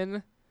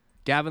Freeman,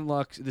 Gavin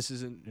Lux. This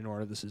isn't in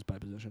order. This is by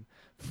position.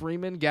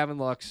 Freeman, Gavin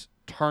Lux,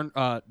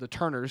 the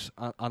Turners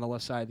on the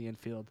left side of the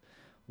infield.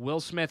 Will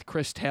Smith,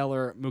 Chris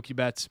Taylor, Mookie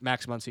Betts,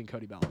 Max Muncy, and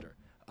Cody Bellinger.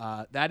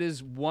 That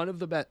is one of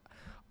the best.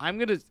 I'm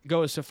going to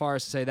go so far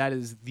as to say that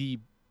is the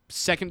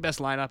second best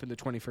lineup in the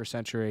 21st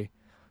century,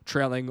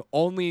 trailing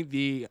only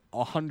the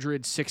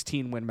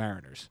 116-win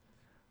Mariners.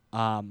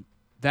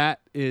 That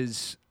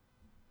is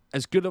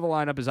as good of a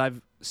lineup as I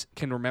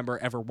can remember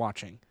ever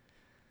watching.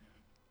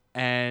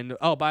 And,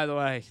 oh, by the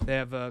way, they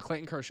have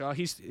Clayton Kershaw.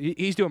 He's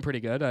doing pretty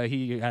good.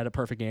 He had a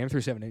perfect game,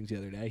 threw 7 innings the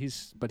other day.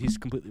 But he's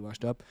completely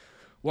washed up.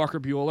 Walker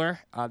Buehler,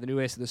 the new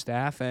ace of the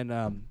staff,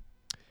 and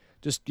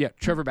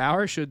Trevor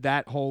Bauer. Should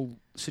that whole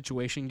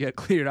situation get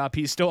cleared up,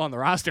 he's still on the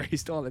roster.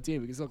 He's still on the team.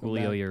 He can still come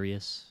Julio back.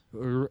 Urias.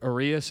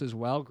 Arias as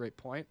well. Great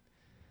point.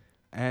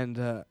 And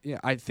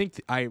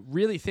I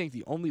really think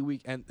the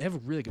only and they have a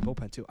really good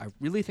bullpen too. I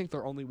really think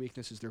their only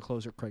weakness is their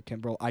closer, Craig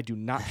Kimbrell. I do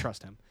not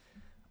trust him.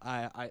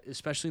 I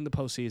especially in the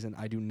postseason,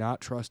 I do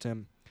not trust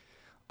him.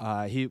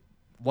 He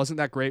wasn't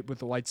that great with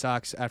the White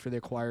Sox after they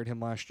acquired him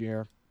last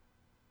year.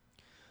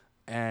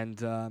 And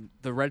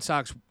the Red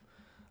Sox,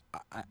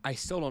 I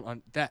still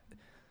don't that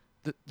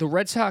the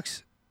Red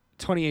Sox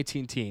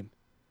 2018 team,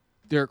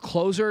 their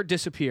closer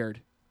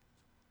disappeared,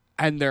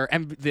 and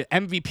the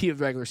MVP of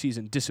the regular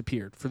season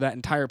disappeared for that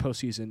entire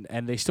postseason,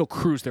 and they still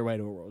cruised their way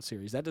to a World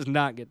Series. That does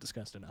not get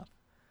discussed enough.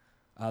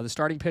 The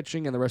starting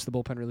pitching and the rest of the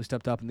bullpen really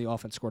stepped up, and the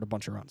offense scored a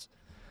bunch of runs.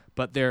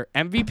 But their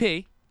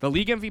MVP, the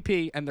league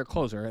MVP, and their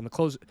closer,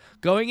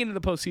 going into the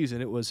postseason,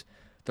 it was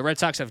the Red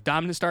Sox have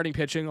dominant starting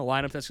pitching, a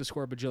lineup that's going to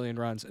score a bajillion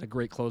runs, and a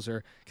great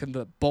closer. Can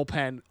the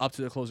bullpen up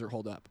to the closer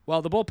hold up?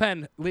 Well, the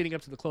bullpen leading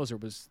up to the closer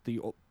was the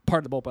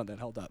part of the bullpen that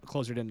held up. The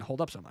closer didn't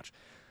hold up so much.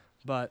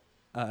 But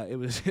it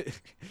was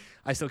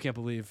I still can't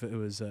believe it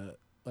was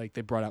like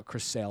they brought out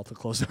Chris Sale to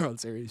close their own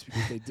series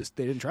because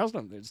they didn't trust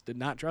him. They just did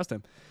not trust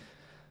him.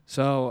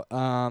 So,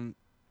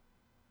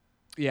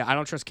 I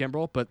don't trust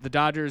Kimbrel, but the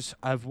Dodgers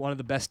have one of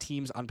the best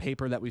teams on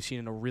paper that we've seen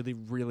in a really,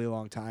 really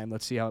long time.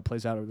 Let's see how it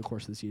plays out over the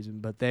course of the season.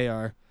 But they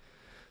are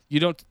you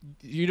don't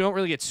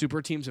really get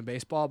super teams in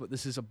baseball, but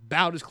this is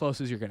about as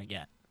close as you're going to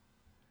get.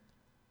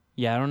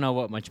 Yeah, I don't know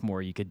what much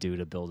more you could do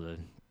to build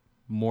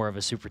more of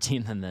a super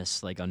team than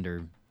this, like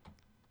under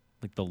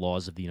like the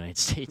laws of the United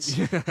States.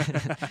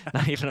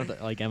 Not even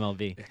of like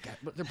MLB.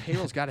 But their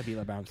payroll's got to be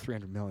around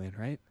 $300 million,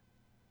 right?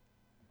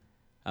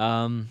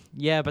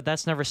 Yeah, but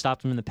that's never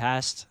stopped them in the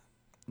past.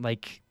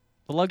 Like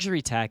the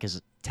luxury tax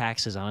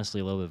is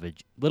honestly a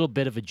little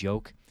bit of a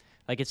joke.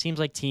 Like, it seems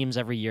like teams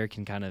every year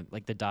can kind of,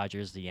 like the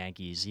Dodgers, the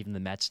Yankees, even the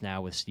Mets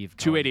now with Steve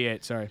Cohen,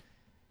 288. Sorry.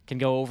 can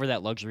go over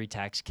that luxury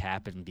tax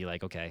cap and be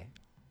like, okay.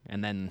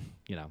 And then,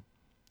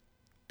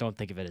 don't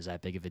think of it as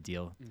that big of a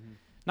deal. Mm-hmm.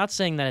 Not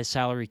saying that a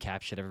salary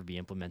cap should ever be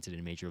implemented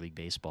in Major League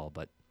Baseball,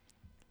 but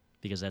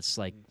because that's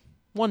like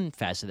one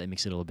facet that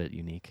makes it a little bit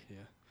unique. Yeah.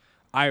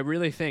 I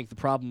really think the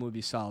problem would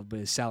be solved by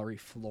a salary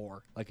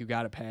floor. Like, you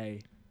got to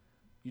pay.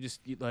 You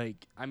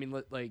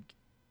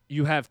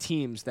have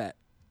teams that,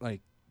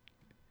 like,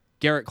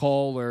 Garrett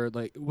Cole or,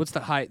 like, what's the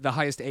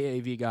highest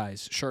AAV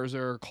guys?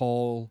 Scherzer,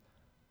 Cole,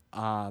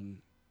 the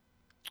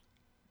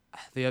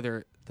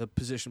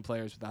position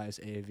players with the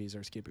highest AAVs are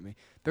escaping me.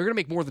 They're going to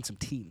make more than some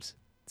teams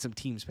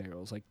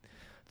payrolls. Like,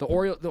 the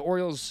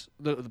Orioles,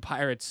 the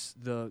Pirates,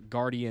 the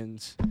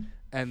Guardians,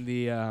 and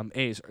the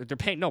A's, they're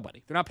paying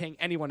nobody. They're not paying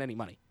anyone any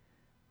money.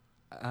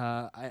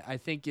 I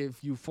think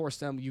if you force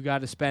them, you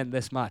got to spend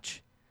this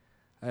much.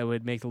 It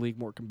would make the league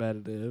more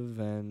competitive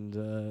and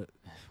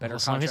better.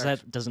 As long as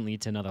that doesn't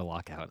lead to another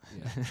lockout.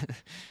 Yeah.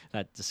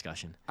 That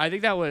discussion. I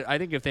think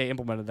if they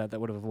implemented that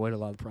would have avoided a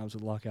lot of the problems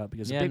with the lockout,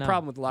 because the big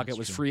problem with the lockout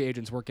was free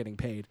agents weren't getting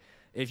paid.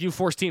 If you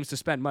force teams to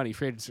spend money,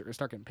 free agents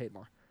start getting paid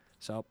more.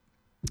 So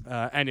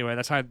anyway,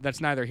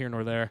 that's neither here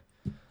nor there.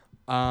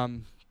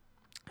 And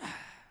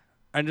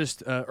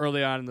just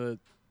early on in the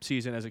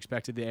season, as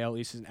expected, the AL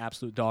East is an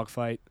absolute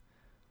dogfight.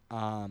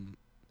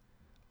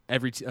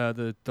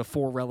 The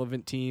 4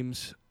 relevant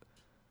teams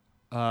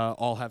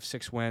all have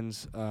 6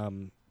 wins.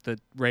 The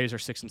Rays are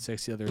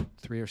 6-6. The other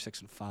 3 are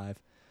 6-5.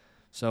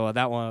 So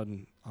that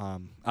one,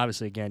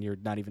 obviously, again, you're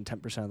not even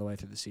 10% of the way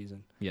through the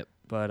season. Yep.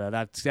 But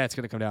that's going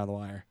to come down the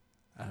wire.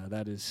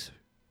 That is,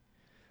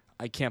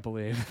 I can't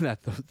believe that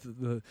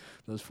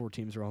those 4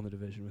 teams are all in the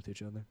division with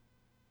each other.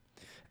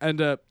 And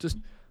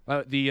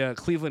the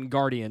Cleveland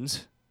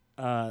Guardians,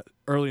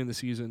 early in the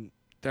season,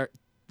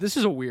 this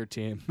is a weird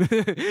team.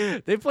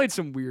 They've played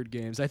some weird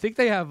games. I think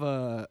they have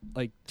 2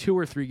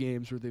 or 3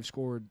 games where they've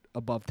scored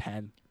above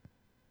 10.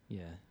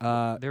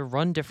 Yeah. Their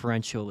run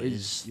differential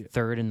is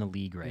 3rd in the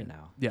league right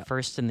now. Yeah.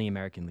 1st in the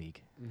American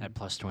League at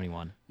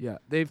 +21. Yeah.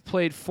 They've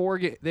played 4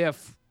 games.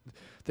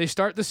 They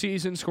start the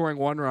season scoring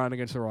 1 run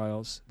against the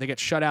Royals. They get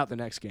shut out the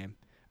next game.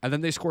 And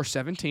then they score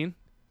 17,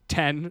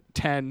 10,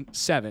 10,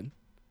 7.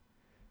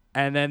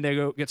 And then they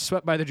get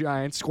swept by the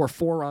Giants, score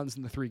 4 runs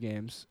in the 3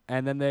 games,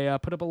 and then they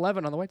put up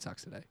 11 on the White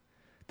Sox today.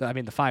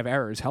 The 5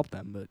 errors helped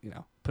them, but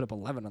put up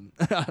 11 on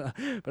a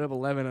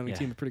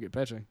team with pretty good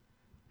pitching.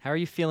 How are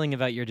you feeling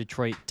about your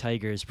Detroit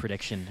Tigers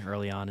prediction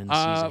early on in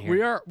the season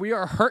here? We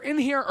are hurting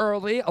here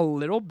early a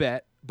little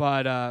bit,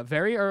 but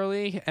very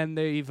early, and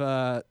they've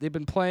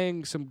been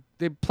playing some.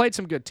 They've played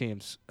some good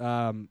teams.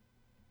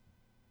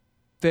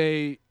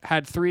 They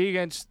had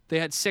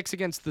 6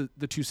 against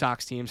the 2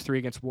 Sox teams, 3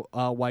 against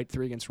White,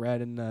 3 against Red,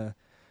 and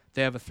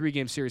they have a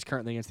 3-game series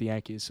currently against the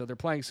Yankees. So they're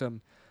playing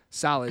some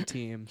solid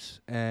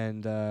teams,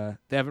 and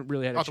they haven't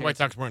really had a chance. The White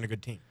Sox weren't a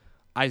good team.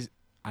 I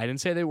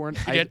didn't say they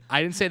weren't. I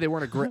didn't say they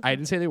weren't a great. I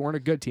didn't say they weren't a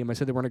good team. I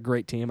said they weren't a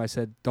great team. I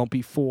said don't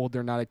be fooled.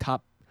 They're not a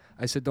top.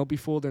 I said don't be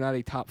fooled. They're not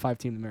a top 5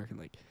 team in the American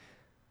League.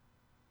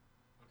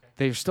 Okay.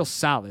 They're still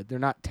solid. They're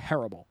not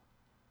terrible.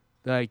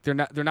 Like they're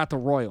not the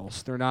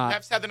Royals. They're not.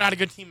 I've said they're not a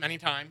good team many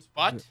times,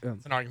 but it's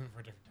an argument for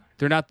a different time.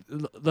 They're not.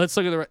 Let's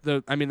look at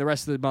the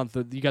rest of the month.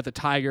 You got the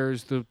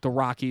Tigers, the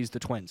Rockies, the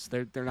Twins.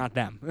 They're not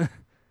them.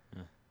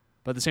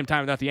 But at the same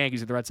time, not the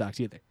Yankees or the Red Sox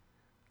either.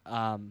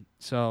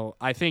 So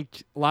I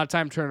think a lot of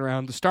time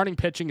turnaround. The starting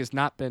pitching has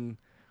not been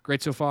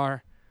great so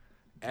far.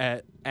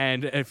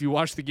 And if you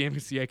watched the game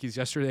against the Yankees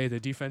yesterday, the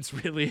defense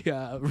really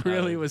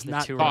was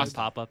not. The 2-run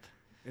pop-up.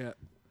 Yeah.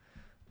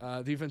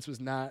 Defense was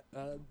not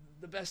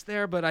the best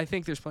there, but I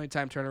think there's plenty of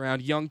time to turn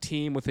around. Young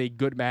team with a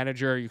good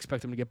manager. You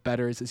expect them to get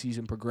better as the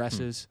season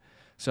progresses.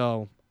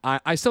 So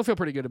I still feel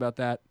pretty good about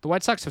that. The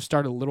White Sox have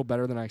started a little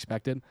better than I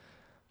expected,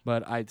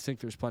 but I think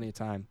there's plenty of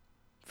time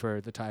for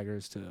the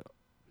Tigers to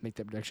make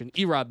that prediction.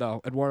 Erod,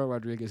 though, Eduardo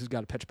Rodriguez has got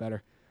to pitch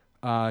better.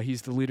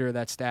 He's the leader of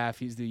that staff.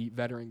 He's the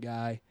veteran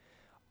guy.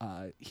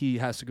 He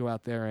has to go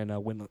out there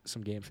and win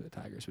some games for the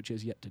Tigers, which he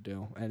has yet to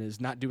do, and is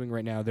not doing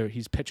right now.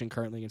 He's pitching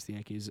currently against the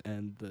Yankees,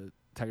 and the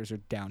Tigers are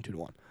down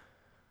 2-1.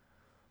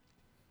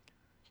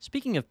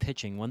 Speaking of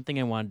pitching, one thing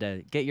I wanted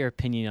to get your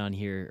opinion on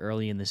here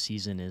early in the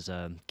season is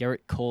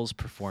Garrett Cole's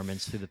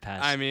performance through the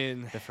past.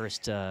 The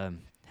first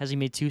has he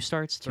made 2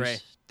 starts?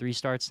 3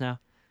 starts now,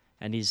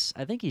 and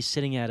I think he's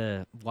sitting at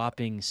a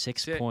whopping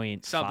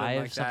 6.5,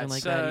 something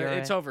like that.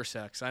 It's over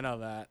 6. I know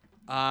that.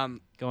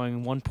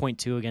 Going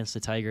 1.2 against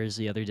the Tigers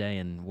the other day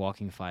and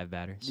walking 5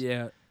 batters.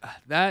 Yeah,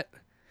 that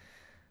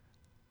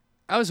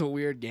was a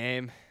weird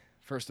game.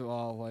 First of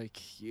all,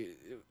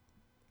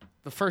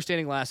 the first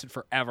inning lasted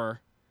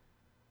forever.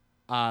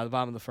 The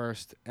bottom of the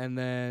first, and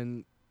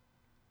then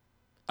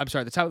the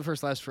top of the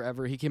first lasted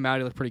forever. He came out,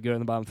 he looked pretty good in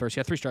the bottom of the first. He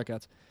had 3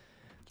 strikeouts.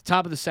 The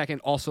top of the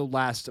second also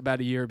lasts about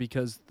a year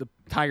because the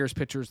Tigers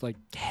pitchers the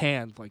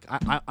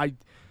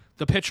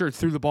pitcher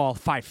threw the ball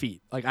 5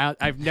 feet.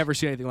 I've never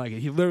seen anything like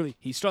it.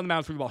 He stood on the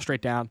mound, threw the ball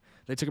straight down.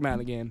 They took him out of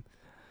the game.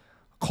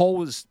 Cole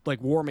was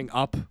warming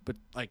up, but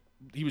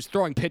he was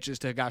throwing pitches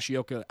to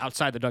Higashioka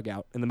outside the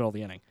dugout in the middle of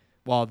the inning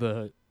while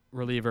the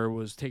reliever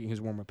was taking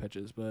his warm-up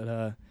pitches.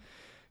 But,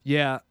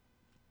 yeah,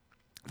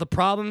 the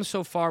problem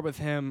so far with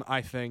him,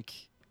 I think,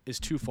 is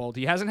twofold.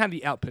 He hasn't had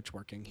the out pitch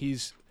working.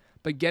 He's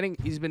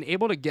been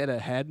able to get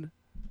ahead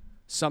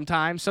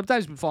sometimes.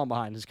 Sometimes he's been falling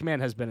behind. His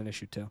command has been an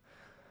issue too.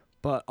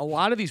 But a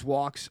lot of these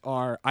walks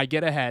are I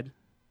get ahead,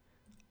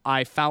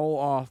 I foul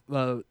off,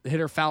 the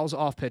hitter fouls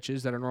off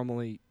pitches that are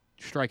normally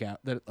strikeout,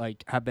 that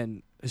like have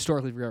been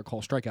historically we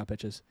called strikeout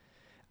pitches,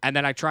 and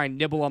then I try and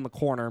nibble on the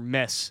corner,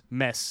 miss,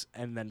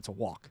 and then it's a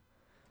walk.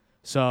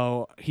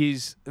 So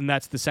and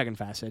that's the second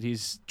facet.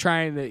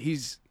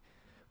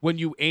 When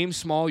you aim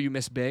small, you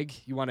miss big.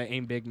 You want to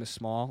aim big, miss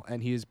small,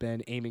 and he has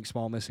been aiming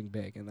small, missing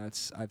big, and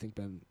that's I think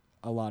been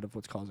a lot of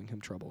what's causing him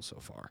trouble so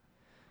far,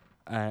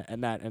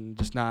 and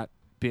just not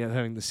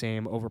having the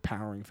same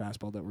overpowering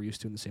fastball that we're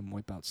used to in the same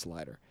wipeout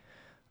slider.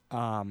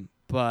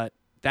 But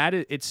that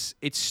is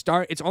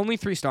it's only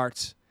 3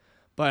 starts,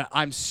 but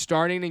I'm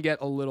starting to get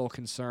a little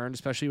concerned,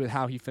 especially with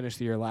how he finished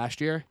the year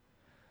last year.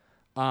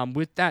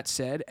 With that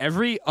said,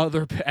 every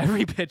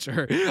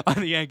pitcher on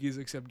the Yankees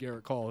except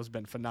Garrett Cole has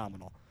been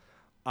phenomenal.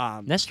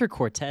 Nestor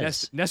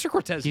Cortez. Nestor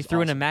Cortez. He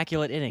threw an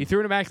immaculate inning.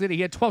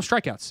 He had 12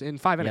 strikeouts in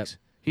 5 innings.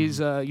 He's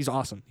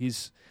awesome.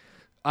 He's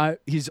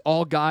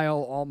all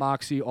guile, all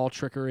moxie, all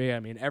trickery. I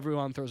mean,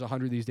 everyone throws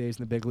 100 these days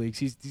in the big leagues.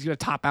 He's going to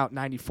top out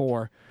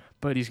 94,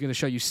 but he's going to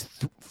show you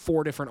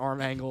 4 different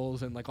arm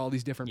angles and like all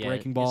these different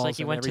breaking balls. It's like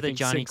he went to the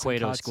Johnny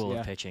Cueto school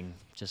of pitching,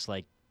 just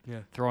like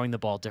throwing the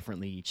ball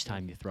differently each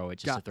time you throw it,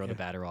 just to throw the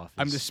batter off.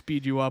 I'm going to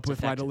speed you up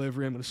with my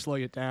delivery. I'm going to slow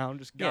you down.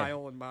 Just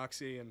guile and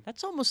moxie. And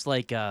that's almost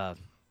like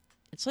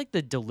it's like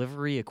the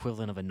delivery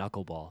equivalent of a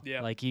knuckleball.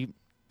 Yeah. Like you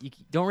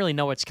don't really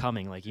know what's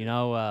coming. Like you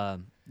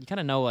kind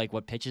of know like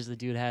what pitches the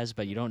dude has,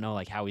 but you don't know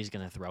like how he's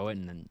gonna throw it,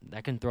 and then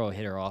that can throw a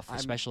hitter off.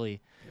 Especially,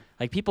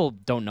 like people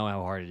don't know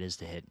how hard it is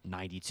to hit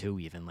 92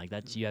 even. Like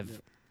you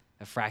have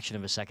a fraction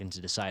of a second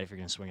to decide if you're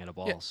gonna swing at a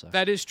ball. Yeah, so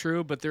that is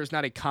true, but there's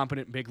not a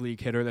competent big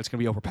league hitter that's gonna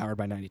be overpowered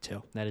by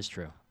 92. That is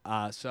true.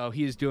 So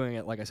he's doing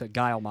it like I said,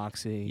 guile,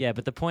 moxie. Yeah,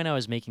 but the point I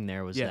was making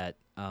there was that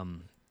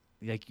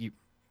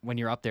when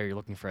you're up there, you're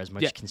looking for as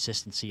much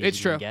consistency as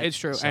you can get. It's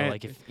true. So, and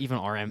like, if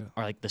even RM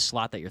or like the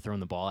slot that you're throwing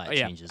the ball at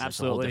changes, absolutely. That's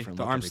a whole different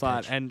the look arm every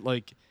slot, pitch. and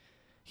like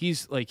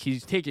he's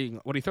taking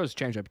when he throws a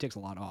changeup, he takes a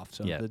lot off.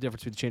 So the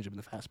difference between the changeup and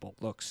the fastball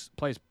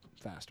plays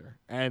faster.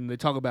 And they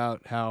talk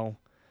about how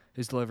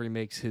his delivery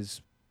makes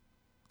his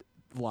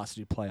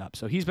velocity play up.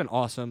 So he's been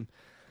awesome.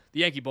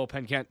 The Yankee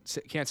bullpen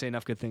can't say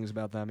enough good things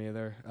about them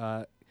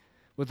either.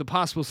 With the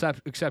possible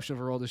exception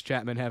of Aroldis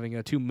Chapman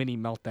having 2 mini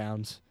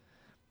meltdowns.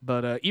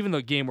 But even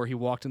the game where he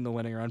walked in the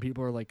winning run,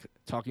 people are like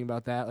talking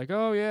about that. Like,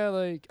 oh, yeah,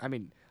 like, I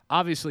mean,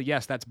 obviously,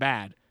 yes, that's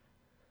bad.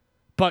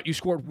 But you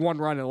scored 1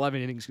 run in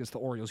 11 innings against the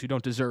Orioles. You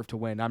don't deserve to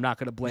win. I'm not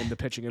going to blame the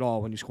pitching at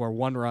all when you score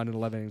 1 run in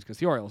 11 innings against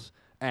the Orioles.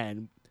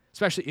 And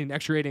especially in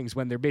extra innings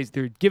when they're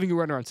giving you a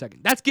runner on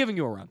second. That's giving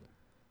you a run.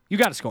 You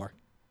got to score.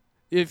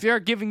 If they're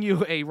giving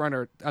you a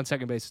runner on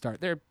second base to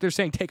start, they're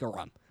saying take a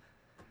run.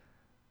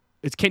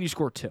 It's can you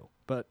score 2?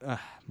 But,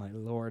 my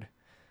Lord.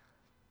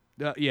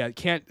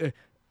 Can't...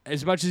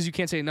 as much as you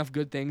can't say enough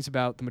good things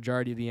about the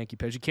majority of the Yankee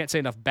pitch, you can't say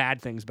enough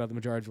bad things about the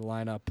majority of the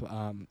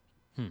lineup.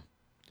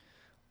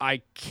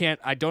 I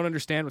don't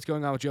understand what's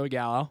going on with Joey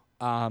Gallo.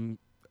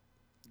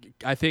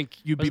 I think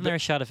Wasn't there a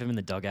shot of him in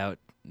the dugout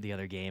the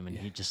other game, and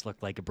he just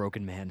looked like a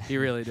broken man? He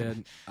really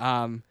did.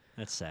 That's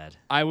sad.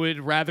 I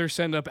would rather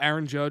send up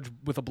Aaron Judge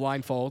with a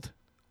blindfold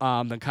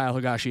than Kyle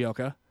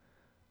Higashioka.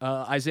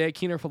 Isaiah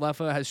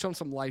Keener-Falefa has shown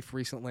some life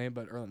recently,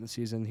 but early in the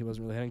season he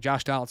wasn't really hitting.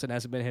 Josh Donaldson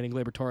hasn't been hitting.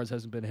 Gleyber Torres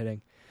hasn't been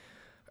hitting.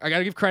 I got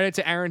to give credit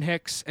to Aaron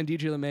Hicks and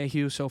DJ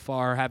LeMahieu so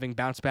far, having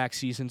bounce-back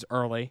seasons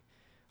early.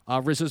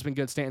 Rizzo's been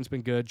good. Stanton's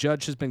been good.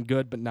 Judge has been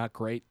good, but not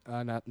great.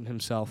 Not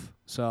himself.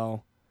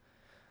 So,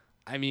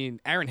 I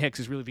mean, Aaron Hicks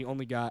is really the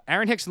only guy.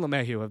 Aaron Hicks and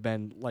LeMahieu have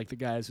been like the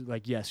guys who,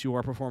 like, yes, you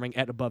are performing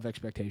at above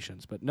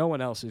expectations, but no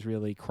one else is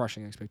really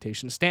crushing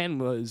expectations. Stanton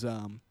was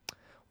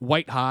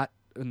white hot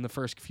in the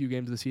first few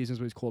games of the season,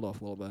 so he's cooled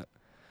off a little bit.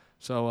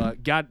 So,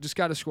 got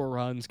to score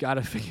runs. Got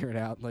to figure it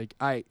out. Like,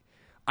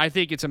 I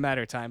think it's a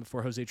matter of time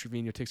before Jose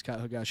Trevino takes Kyle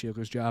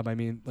Higashioka's job. I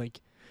mean, like,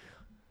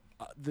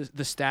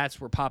 the stats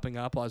were popping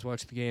up while I was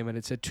watching the game, and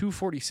it said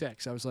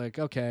 246. I was like,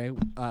 okay,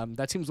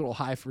 that seems a little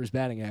high for his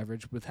batting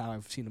average with how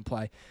I've seen him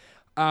play.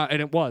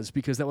 And it was,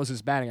 because that was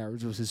his batting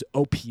average. It was his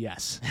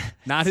OPS.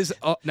 not his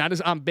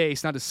on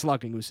base, not his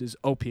slugging. It was his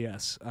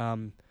OPS.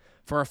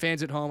 For our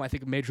fans at home, I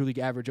think a Major League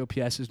average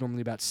OPS is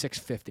normally about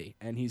 650,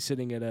 and he's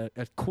sitting at a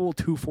cool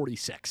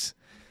 246.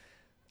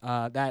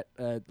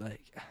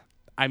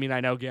 I mean, I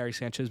know Gary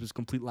Sanchez was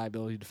complete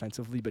liability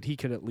defensively, but he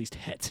could at least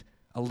hit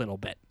a little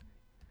bit.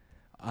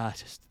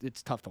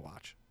 It's tough to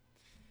watch.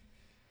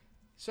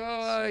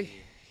 So,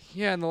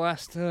 in the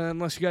last,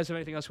 unless you guys have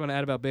anything else you want to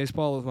add about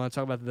baseball, we want to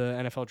talk about the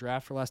NFL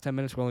draft for the last 10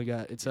 minutes. We only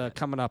got it's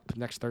coming up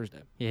next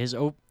Thursday. Yeah,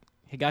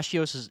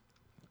 Higashioka's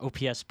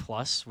OPS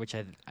plus, which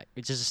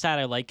is a stat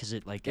I like because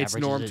it like it's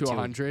averages norm to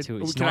 100.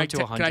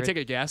 Can I take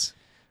a guess?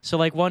 So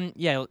like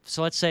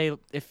so let's say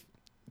if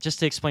just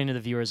to explain to the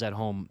viewers at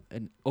home,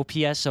 an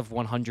OPS of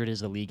 100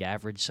 is the league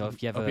average. So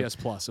if you have OPS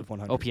plus of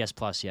 100. OPS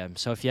plus, yeah.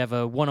 So if you have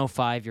a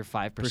 105, you're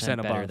 5% better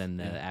above, than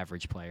the yeah.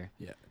 average player.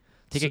 Yeah.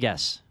 Take So- a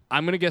guess.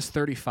 I'm gonna guess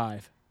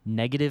 35.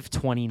 Negative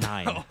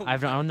 29. I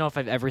don't know if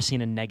I've ever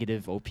seen a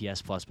negative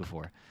OPS plus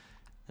before.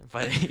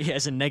 But he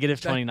has a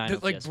negative 29 That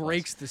OPS like plus.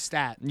 breaks the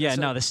stat. Yeah,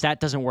 So, no, the stat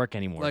doesn't work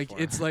anymore. like for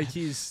him. it's like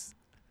he's.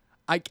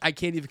 I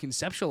can't even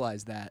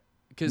conceptualize that.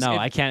 Because No,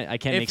 I can't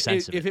make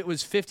sense of if it. it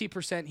was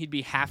 50%, he'd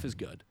be half as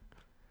good.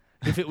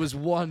 If it was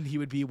 1, he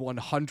would be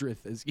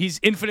 100th. He's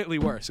infinitely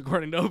worse.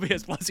 According to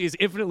OPS Plus, he is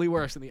infinitely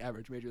worse than the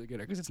average Major League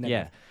hitter because it's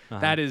negative. Yeah.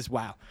 That is,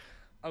 wow.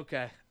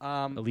 Okay.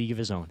 A league of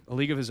his own. A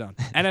league of his own.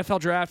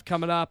 NFL draft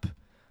coming up.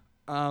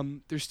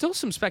 There's still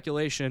some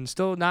speculation,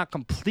 still not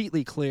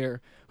completely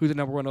clear who the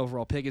number 1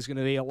 overall pick is going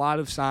to be. A lot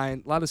of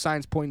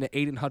signs pointing to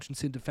Aiden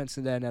Hutchinson,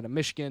 defensive end out of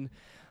Michigan,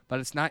 but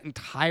it's not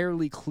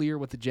entirely clear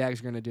what the Jags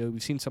are going to do.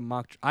 I've seen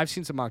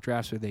some mock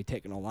drafts where they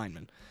take an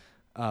alignment,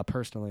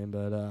 personally,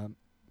 but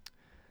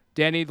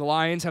Danny, the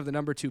Lions have the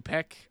number 2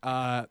 pick.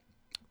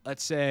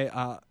 Let's say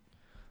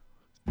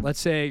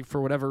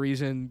for whatever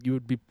reason you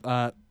would be.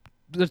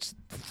 Let's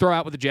throw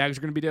out what the Jags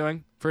are going to be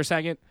doing for a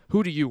second.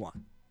 Who do you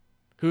want?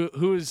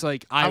 Who is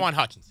like I want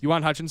Hutchinson. You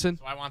want Hutchinson?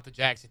 So I want the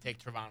Jags to take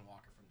Trevon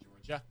Walker from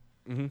Georgia.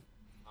 Mm-hmm.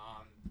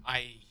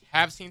 I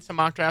have seen some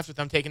mock drafts with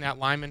them taking that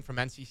lineman from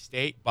NC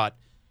State, but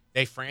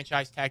they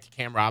franchise tagged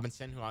Cam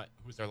Robinson,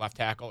 who's their left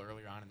tackle,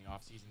 earlier on in the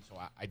offseason, so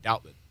I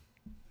doubt that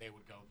they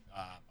would go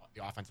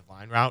the offensive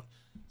line route.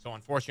 So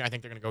unfortunately, I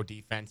think they're going to go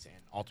defense,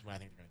 and ultimately I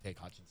think they're going to take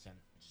Hutchinson,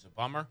 which is a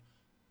bummer.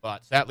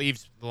 But so that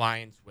leaves the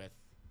Lions with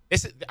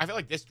this. I feel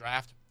like this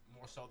draft,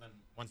 more so than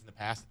ones in the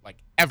past, like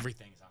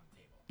everything is on the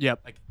table.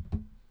 Yep. Like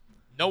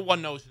no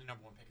one knows who the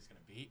number 1 pick is going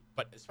to be,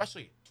 but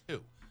especially at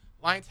 2.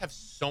 Lions have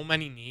so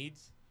many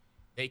needs.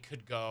 They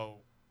could go.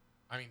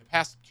 I mean, the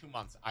past 2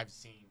 months, I've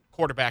seen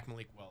quarterback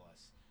Malik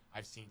Willis.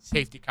 I've seen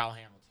safety Kyle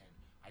Hamilton.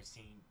 I've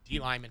seen D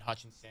lineman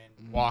Hutchinson,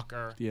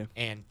 Walker,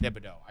 and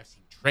Thibodeau. I've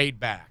seen trade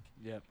back.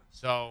 Yep.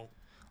 So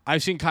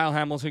I've seen Kyle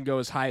Hamilton go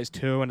as high as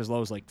 2 and as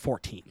low as like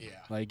 14. Yeah.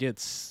 Like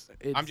it's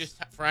I'm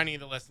just, for any of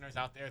the listeners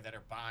out there that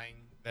are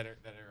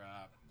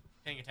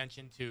paying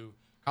attention to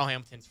Kyle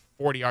Hamilton's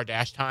 40-yard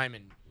dash time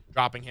and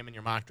dropping him in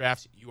your mock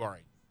drafts, you are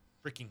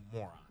a freaking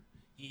moron.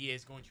 He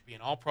is going to be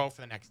an all-pro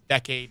for the next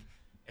decade.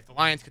 If the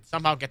Lions could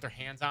somehow get their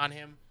hands on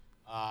him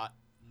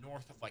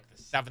north of like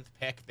the 7th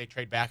pick, if they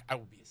trade back, I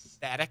will be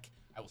ecstatic.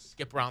 I will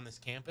skip around this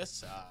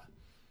campus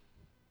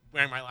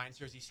wearing my Lions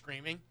jersey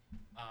screaming.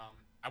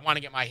 I want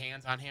to get my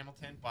hands on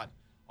Hamilton, but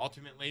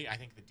ultimately I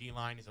think the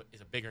D-line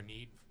is a bigger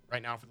need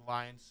right now for the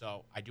Lions,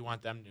 so I do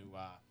want them to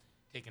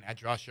take an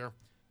edge rusher.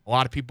 A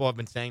lot of people have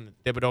been saying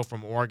that Thibodeau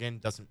from Oregon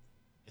isn't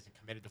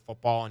committed to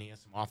football, and he has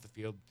some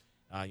off-the-field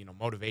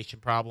motivation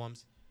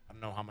problems. I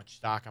don't know how much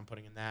stock I'm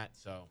putting in that,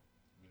 so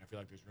I feel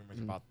like there's rumors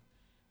about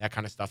that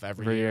kind of stuff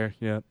every year.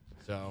 Yep.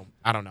 So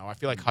I don't know. I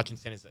feel like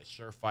Hutchinson is a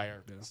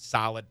surefire,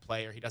 solid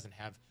player. He doesn't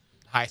have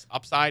the highest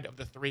upside of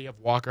the 3 of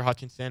Walker,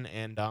 Hutchinson,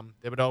 and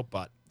Thibodeau,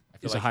 but I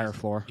feel He's like a higher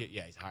floor.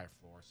 Yeah, he's a higher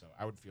floor. So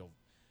I would feel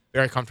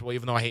very comfortable,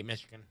 even though I hate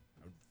Michigan.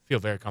 I would feel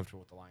very comfortable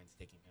with the Lions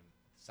taking him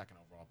 2nd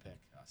overall pick,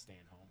 staying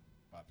home.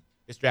 But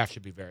this draft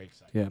should be very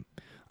exciting. Yeah.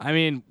 I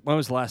mean, when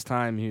was the last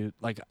time when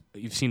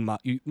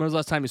was the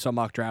last time you saw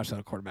mock drafts on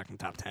a quarterback in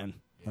the top 10?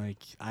 Yeah.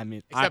 Like, I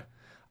mean, Except,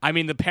 I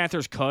mean, the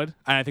Panthers could,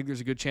 and I think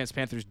there's a good chance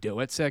Panthers do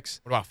at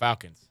 6. what about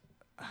Falcons?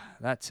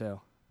 That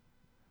too.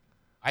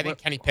 I think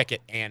Kenny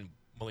Pickett and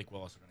Malik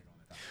Willis are going to go in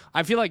the top.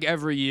 I feel like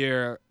every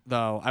year,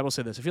 though, I will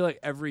say this. I feel like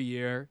every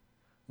year,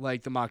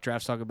 like the mock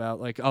drafts talk about,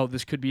 like, oh,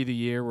 this could be the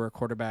year where the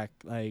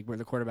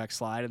quarterbacks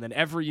slide, and then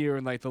every year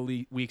in like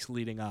the weeks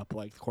leading up,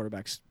 like the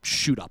quarterbacks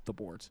shoot up the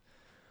boards.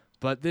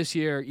 But this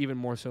year, even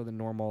more so than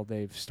normal,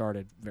 they've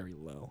started very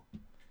low.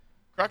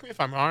 Correct me if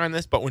I'm wrong on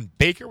this, but when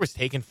Baker was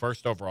taken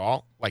 1st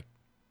overall, like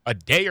a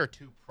day or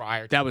 2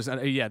 prior, That was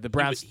the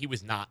Browns. he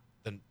was not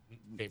the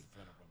favorite for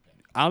the number 1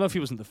 pick. I don't know if he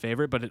wasn't the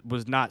favorite, but it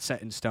was not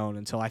set in stone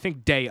until I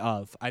think day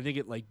of. I think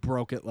it like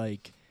broke it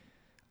like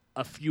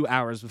a few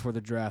hours before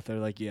the draft. They're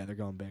like, yeah, they're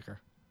going Baker.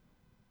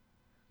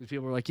 Because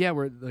people were like, yeah,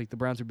 we're like the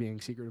Browns are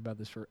being secret about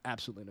this for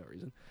absolutely no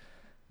reason.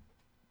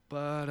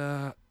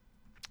 But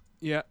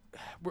yeah,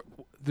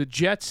 the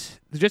Jets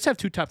have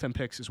 2 top 10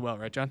 picks as well,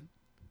 right, John?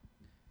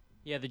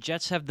 Yeah, the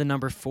Jets have the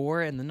number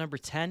 4 and the number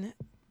 10,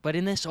 but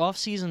in this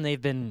offseason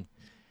they've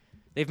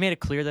made it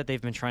clear that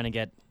they've been trying to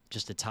get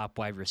just a top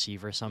wide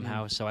receiver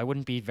somehow. So I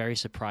wouldn't be very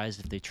surprised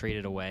if they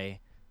traded away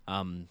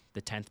the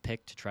 10th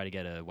pick to try to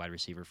get a wide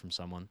receiver from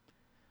someone,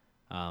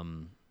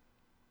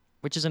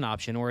 which is an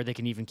option, or they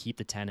can even keep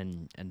the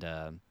 10 and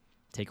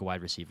take a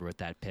wide receiver with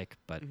that pick.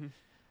 But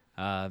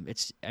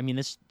this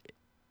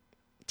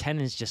 10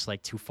 is just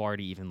like too far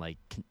to even like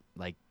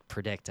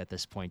predict at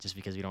this point, just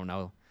because we don't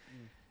know.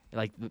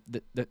 Like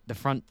the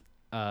front,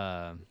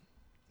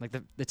 like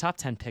the top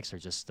 10 picks are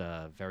just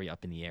very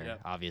up in the air. Yeah.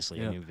 Obviously,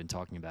 Yeah. I mean, we've been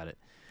talking about it.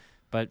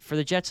 But for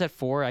the Jets at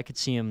 4, I could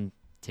see him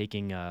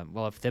taking.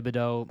 If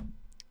Thibodeau,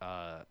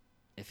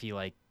 if he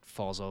like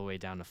falls all the way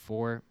down to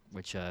 4,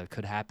 which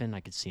could happen, I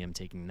could see him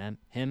taking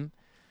him.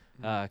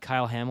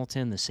 Kyle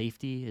Hamilton, the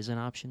safety, is an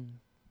option,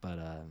 but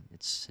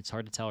it's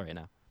hard to tell right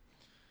now.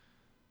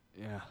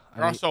 Yeah.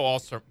 There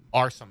also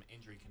are some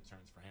injury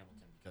concerns for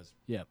Hamilton because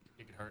Yep.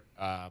 he could hurt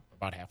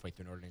about halfway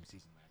through Notre Dame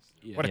season last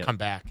year. Yeah. Would have Yep. come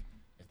back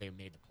if they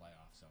made the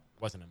playoffs, so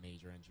it wasn't a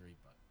major injury.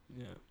 But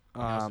Yeah.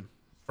 that was the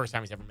first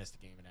time he's ever missed a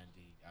game in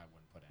ND. I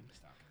wouldn't put any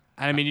stock in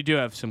that. And I mean, you do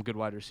have some good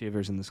wide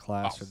receivers in this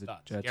class for the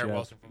Studs. Jets. Garrett yeah.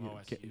 Wilson from You-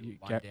 OSU, you-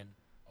 London,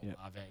 yeah.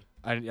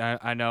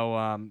 Olave. I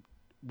know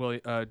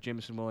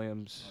Jameson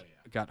Williams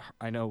Oh, yeah.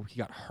 I know he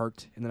got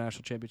hurt in the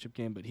national championship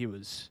game, but he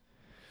was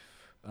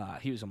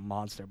a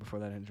monster before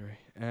that injury.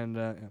 And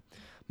yeah.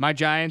 My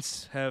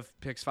Giants have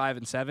picks 5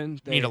 and 7.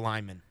 Need a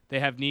lineman. They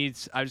have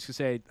needs. I was just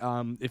gonna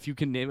say, if you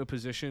can name a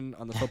position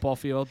on the football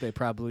field, they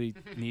probably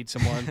need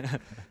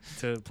someone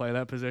to play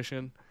that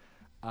position.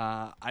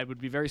 I would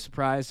be very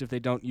surprised if they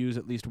don't use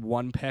at least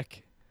one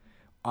pick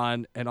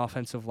on an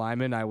offensive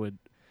lineman. I would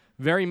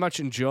very much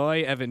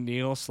enjoy Evan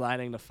Neal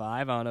sliding to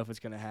 5. I don't know if it's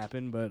going to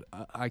happen, but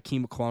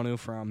Akeem Ekwonu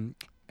from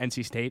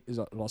NC State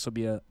will also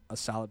be a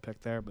solid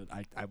pick there, but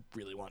I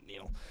really want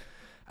Neal.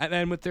 And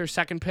then with their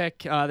second pick,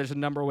 there's a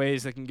number of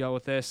ways they can go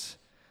with this.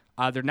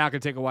 They're not going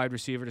to take a wide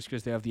receiver just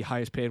because they have the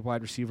highest paid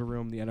wide receiver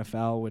room in the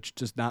NFL, which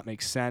does not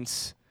make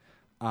sense.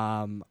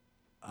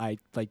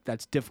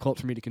 That's difficult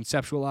for me to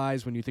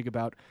conceptualize when you think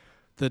about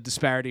the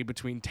disparity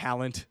between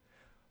talent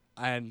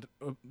and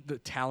the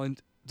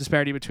talent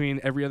disparity between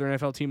every other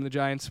NFL team in the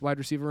Giants wide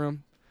receiver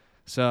room.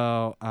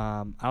 So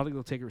I don't think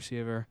they'll take a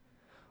receiver.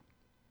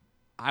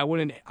 I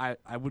would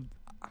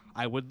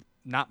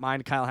not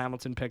mind a Kyle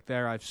Hamilton pick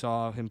there. I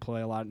saw him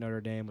play a lot at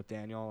Notre Dame with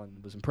Daniel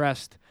and was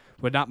impressed.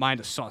 Would not mind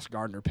a Sauce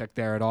Gardner pick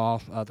there at all.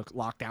 The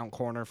lockdown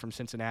corner from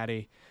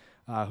Cincinnati,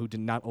 who did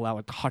not allow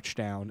a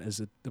touchdown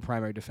as the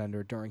primary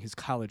defender during his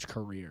college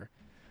career.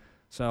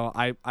 So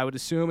I would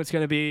assume it's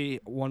going to be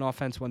one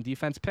offense, one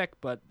defense pick.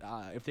 But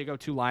if they go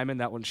 2 linemen,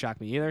 that wouldn't shock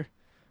me either.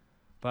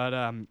 But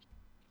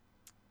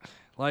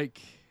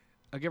like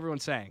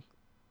everyone's saying,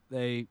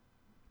 they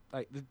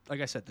like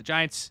I said, the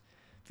Giants.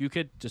 If you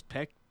could just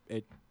pick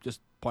it,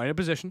 just point a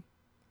position.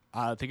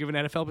 Think of an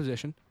NFL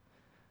position.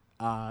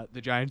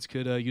 The Giants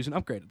could use an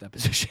upgrade at that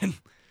position.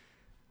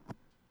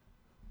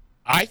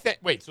 I think.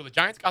 Wait, so the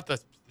Giants got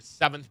the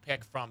 7th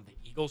pick from the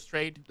Eagles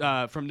trade?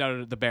 From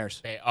the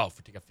Bears.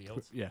 For Tika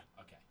Fields. Yeah.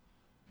 Okay.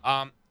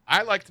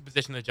 I like the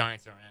position the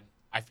Giants are in.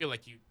 I feel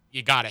like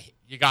you gotta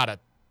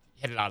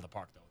hit it out of the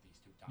park though with these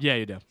 2 top Yeah,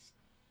 you do. picks.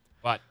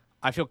 But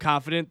I feel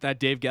confident that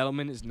Dave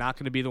Gettleman is not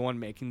going to be the one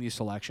making these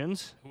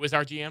selections. who is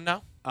our GM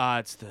now?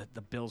 It's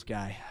the Bills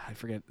guy. I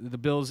forget the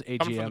Bills Coming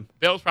AGM. from the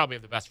Bills probably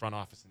have the best front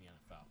office in the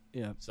NFL.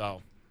 Yeah.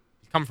 So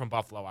he's coming from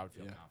Buffalo. I would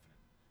feel Yeah. confident.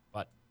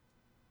 But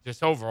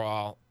just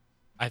overall,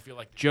 I feel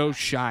like Joe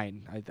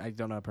Shine. I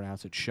don't know how to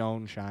pronounce it.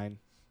 Shine.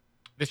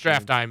 this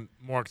draft I'm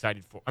more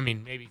excited for. I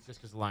mean, maybe it's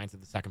just because the Lions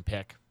have the 2nd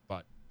pick,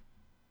 but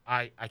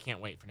I can't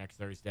wait for next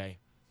Thursday.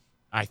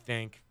 I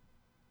think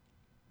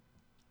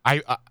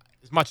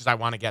as much as I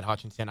want to get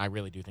Hutchinson, I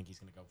really do think he's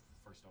going to go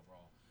first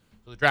overall.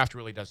 So the draft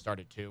really does start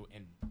at 2.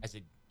 And as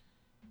a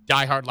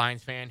diehard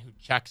Lions fan who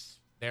checks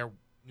their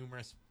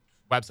numerous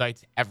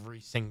websites every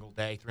single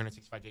day,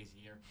 365 days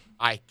a year,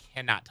 I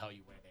cannot tell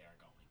you where they are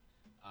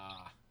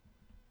going.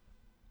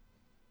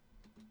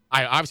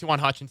 I obviously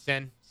want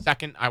Hutchinson.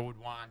 2nd, I would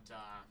want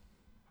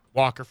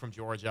Walker from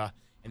Georgia.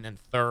 And then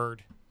 3rd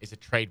is a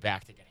trade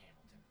back to get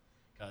Hamilton.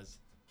 Because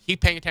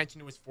keep paying attention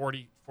to his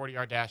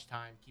 40-yard dash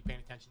time. Keep paying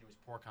attention to his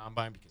poor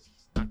combine because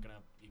he's not going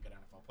to be a good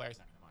NFL player. He's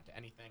not going to amount to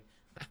anything.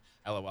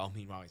 LOL.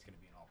 Meanwhile, he's going to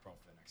be an all-pro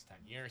for the next 10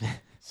 years.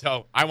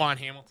 So I want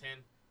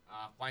Hamilton.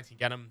 Lions can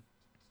get him.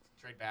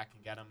 Trade back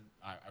and get him.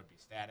 I would be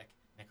ecstatic.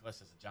 Nicholas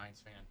is a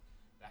Giants fan.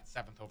 That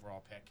 7th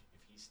overall pick,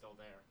 if he's still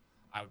there,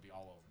 I would be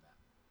all over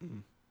that.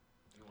 Mm.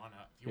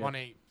 If you want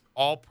a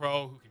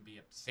all-pro who can be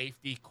a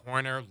safety,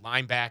 corner,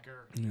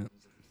 linebacker, Yeah.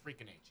 who's a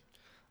freak of nature.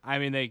 I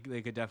mean, they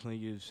could definitely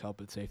use help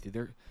at safety.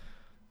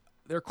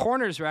 Their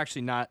corners were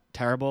actually not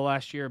terrible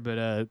last year,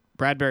 but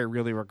Bradbury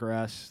really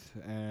regressed,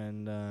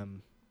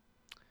 and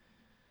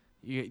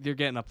they're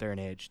getting up there in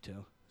age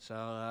too.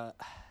 So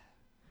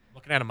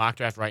Looking at a mock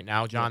draft right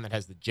now, John, that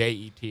has the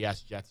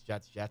JETS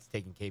Jets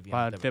taking KV.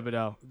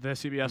 Thibodeau, the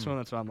CBS one.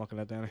 That's what I'm looking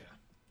at, Danny.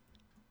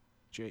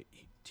 JETS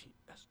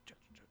Jets.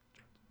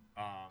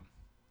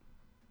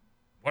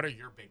 What are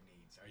your big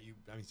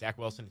needs? Zach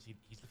Wilson,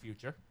 he's the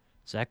future.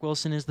 Zach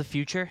Wilson is the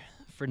future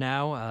for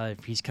now.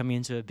 He's coming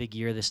into a big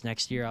year this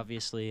next year,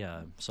 obviously,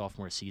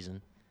 sophomore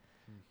season.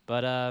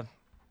 But I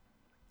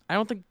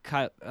don't think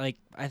I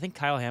think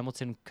Kyle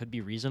Hamilton could be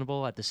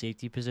reasonable at the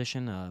safety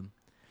position.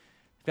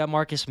 We've got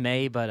Marcus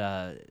May,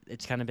 but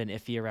it's kind of been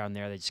iffy around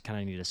there. They just kind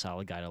of need a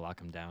solid guy to lock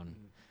him down.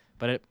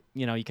 But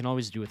you can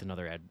always do with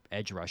another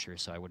edge rusher,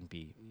 so I wouldn't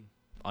be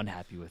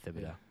unhappy with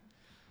Thibodeau. Yeah.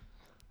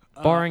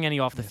 Barring any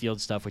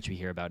off-the-field stuff, which we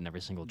hear about in every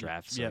single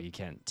draft, so Yeah. you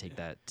can't take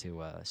that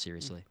too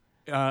seriously.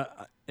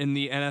 In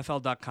the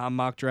NFL.com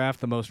mock draft,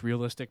 the most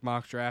realistic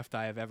mock draft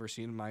I have ever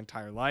seen in my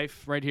entire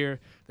life, right here,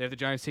 they have the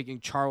Giants taking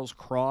Charles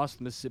Cross,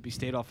 Mississippi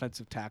State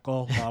offensive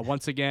tackle,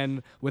 once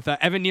again with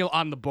Evan Neal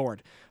on the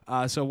board.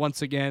 So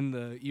once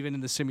again, even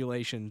in the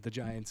simulation, the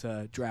Giants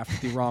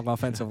drafted the wrong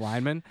offensive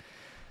lineman.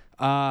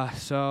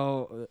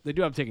 So they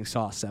do have taking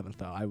Sauce 7th,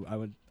 though. I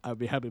would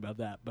be happy about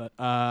that. But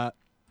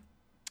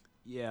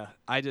yeah,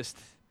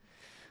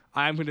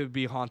 I'm going to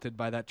be haunted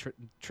by that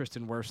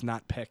Tristan Wirfs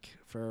not pick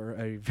for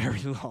a very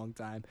long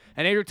time.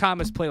 And Andrew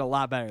Thomas played a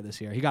lot better this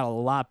year. He got a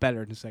lot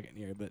better in his second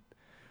year, but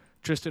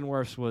Tristan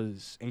Wirfs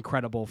was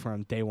incredible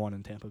from day one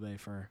in Tampa Bay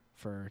for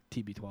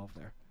TB12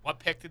 there. What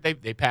pick did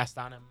they passed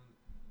on him?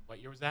 What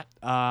year was that?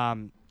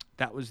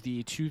 That was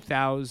the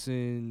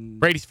 2000.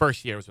 Brady's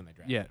first year was when they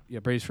drafted. Yeah,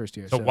 Brady's first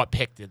year. So what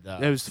pick did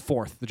It was the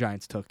 4th. The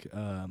Giants took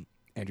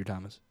Andrew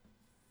Thomas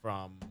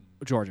from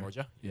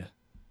Georgia. Yeah.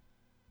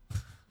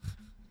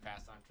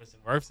 Passed on Tristan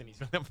Wirfs, and he's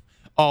with them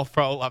all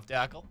pro left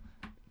tackle.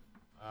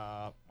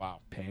 Wow.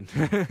 Pain.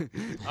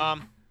 Well,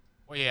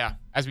 yeah,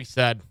 as we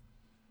said,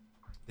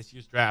 this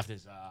year's draft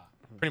is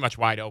pretty much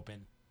wide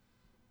open.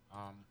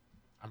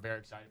 I'm very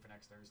excited for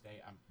next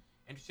Thursday. I'm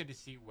interested to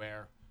see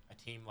where a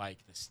team like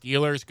the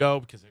Steelers go,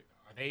 because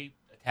are they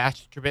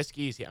attached to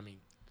Trubisky? Is he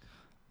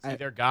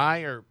their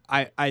guy? Or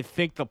I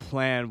think the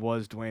plan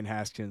was Dwayne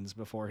Haskins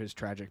before his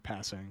tragic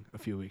passing a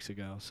few weeks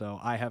ago. So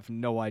I have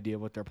no idea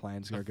what their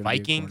plans are going to be.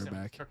 Vikings,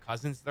 Quarterback. Kirk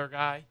Cousins, their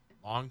guy,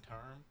 long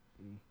term.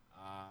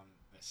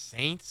 The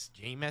Saints,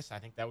 Jameis, I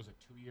think that was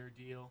a 2-year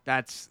deal.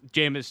 That's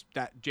Jameis.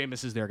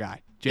 Jameis is their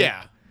guy.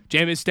 Yeah.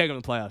 Jameis is taking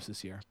the playoffs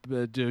this year.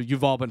 But,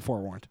 you've all been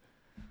forewarned.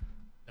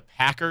 The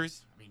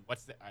Packers, I mean, I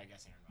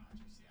guess Aaron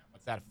Rodgers, yeah.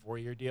 What's that, a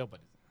 4-year deal? But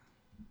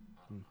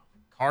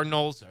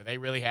Cardinals, are they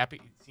really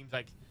happy? It seems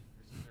like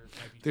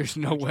there's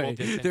no way.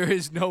 There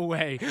is no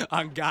way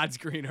on God's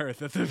green earth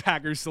that the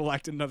Packers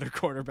select another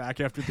quarterback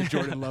after the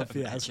Jordan Love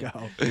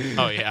fiasco.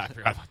 Oh, yeah, I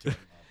forgot about Jordan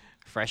Love.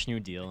 Fresh new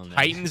deal. And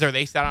Titans, are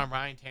they set on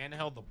Ryan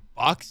Tannehill? The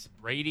Bucks,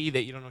 Brady,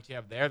 that you don't know what you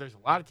have there. There's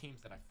a lot of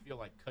teams that I feel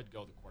like could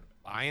go the quarterback.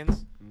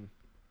 Lions,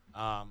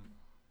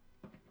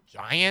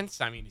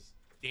 Giants. I mean, is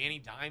Danny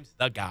Dimes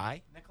the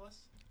guy, Nicholas?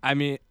 I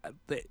mean,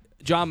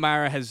 John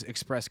Mara has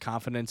expressed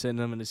confidence in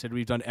him and has said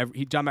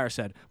John Mara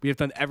said we have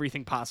done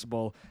everything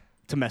possible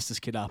to mess this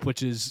kid up,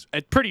 which is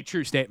a pretty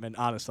true statement,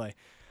 honestly.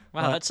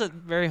 Wow, that's a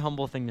very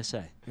humble thing to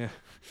say. Yeah,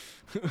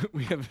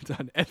 we have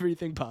done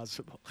everything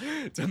possible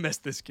to mess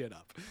this kid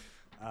up.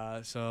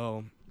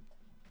 So,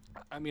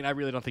 I mean, I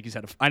really don't think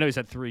I know he's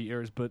had 3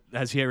 years, but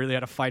has he really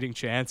had a fighting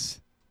chance?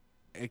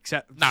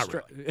 Except not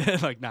really.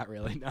 Like, not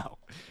really. No.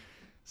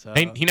 So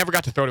he never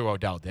got to throw to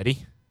Odell, did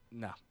he?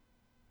 No.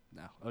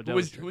 Who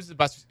was the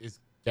best?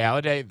 Is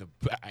Galladay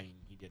I mean,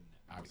 he didn't.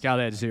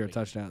 Galladay had 0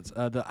 touchdowns.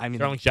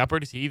 Sterling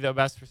Shepard, is he the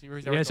best receiver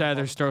he's ever? Yes,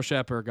 either Sterling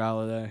Shepard or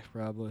Galladay,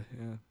 probably.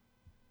 Yeah.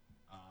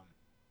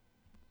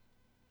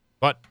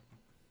 But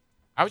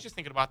I was just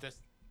thinking about this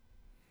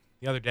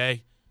the other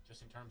day,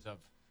 just in terms of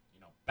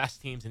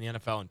best teams in the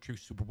NFL and true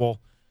Super Bowl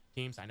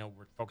teams. I know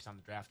we're focused on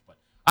the draft, but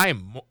the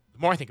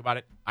more I think about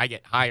it, I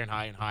get higher and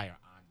higher and higher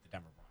on the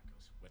Denver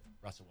Broncos with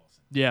Russell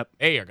Wilson. Yep,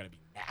 they are going to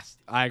be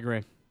nasty. I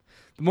agree.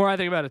 The more I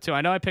think about it too,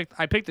 I know I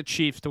picked the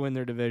Chiefs to win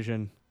their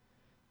division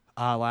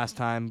last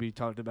time we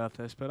talked about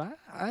this, but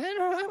I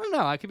don't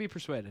know. I could be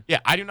persuaded. Yeah,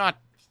 I do not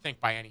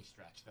think by any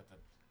stretch that the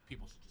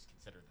people should just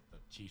consider that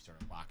the Chiefs are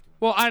a lock to win.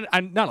 Well,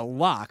 I'm not a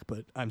lock,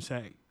 but I'm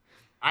saying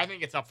I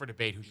think it's up for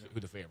debate who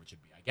the favorite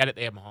should be. I get it;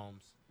 they have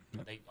Mahomes.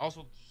 But they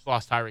also just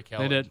lost Tyreek Hill.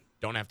 They did.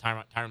 Don't have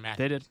Tyrann Mathieu.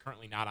 They did. He's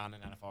currently not on an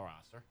NFL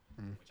roster,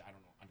 which I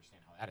don't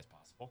understand how that is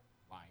possible.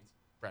 Lions,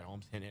 Brett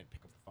Holmes didn't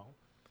pick up the phone.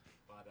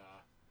 But,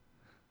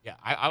 yeah,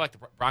 I like the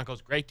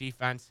Broncos. Great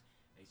defense.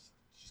 They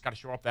just got to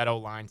shore up that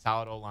O-line,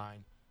 solid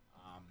O-line.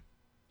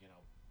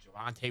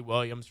 Javonte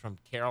Williams from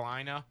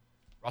Carolina,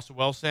 Russell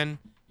Wilson.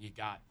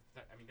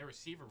 Their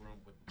receiver room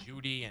with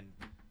Judy and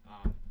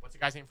what's the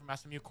guy's name from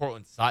SMU?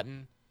 Cortland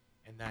Sutton.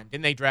 And then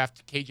didn't they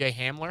draft KJ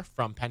Hamler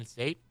from Penn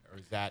State? Or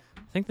is that?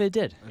 I think they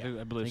did.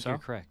 I believe so. You're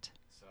correct.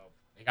 So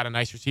they got a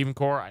nice receiving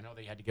core. I know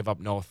they had to give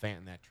up Noah Fant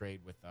in that trade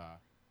with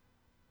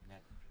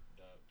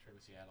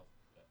Seattle,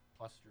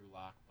 plus Drew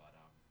Lock. But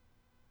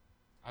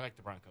I like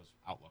the Broncos'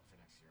 outlook for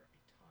next year a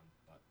ton.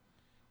 But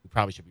we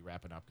probably should be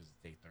wrapping up because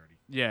it's 8:30.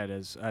 Yeah, it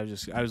is. I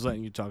was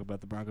letting you talk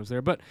about the Broncos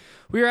there, but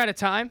we are out of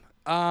time.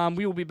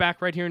 We will be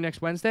back right here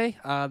next Wednesday,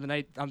 the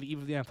night on the eve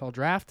of the NFL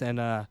draft,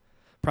 and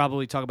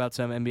probably talk about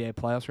some NBA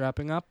playoffs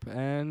wrapping up,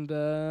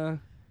 and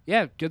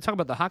yeah, good talk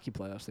about the hockey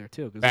playoffs there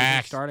too, because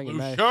they're starting in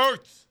May.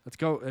 Shirts. Let's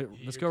go!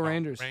 Let's go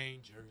Rangers!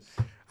 Rangers.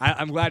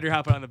 I'm glad you're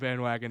hopping on the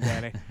bandwagon,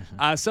 Danny.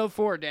 So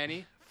for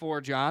Danny, for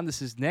John,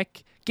 this is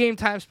Nick. Game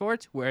Time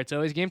Sports, where it's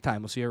always game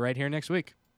time. We'll see you right here next week.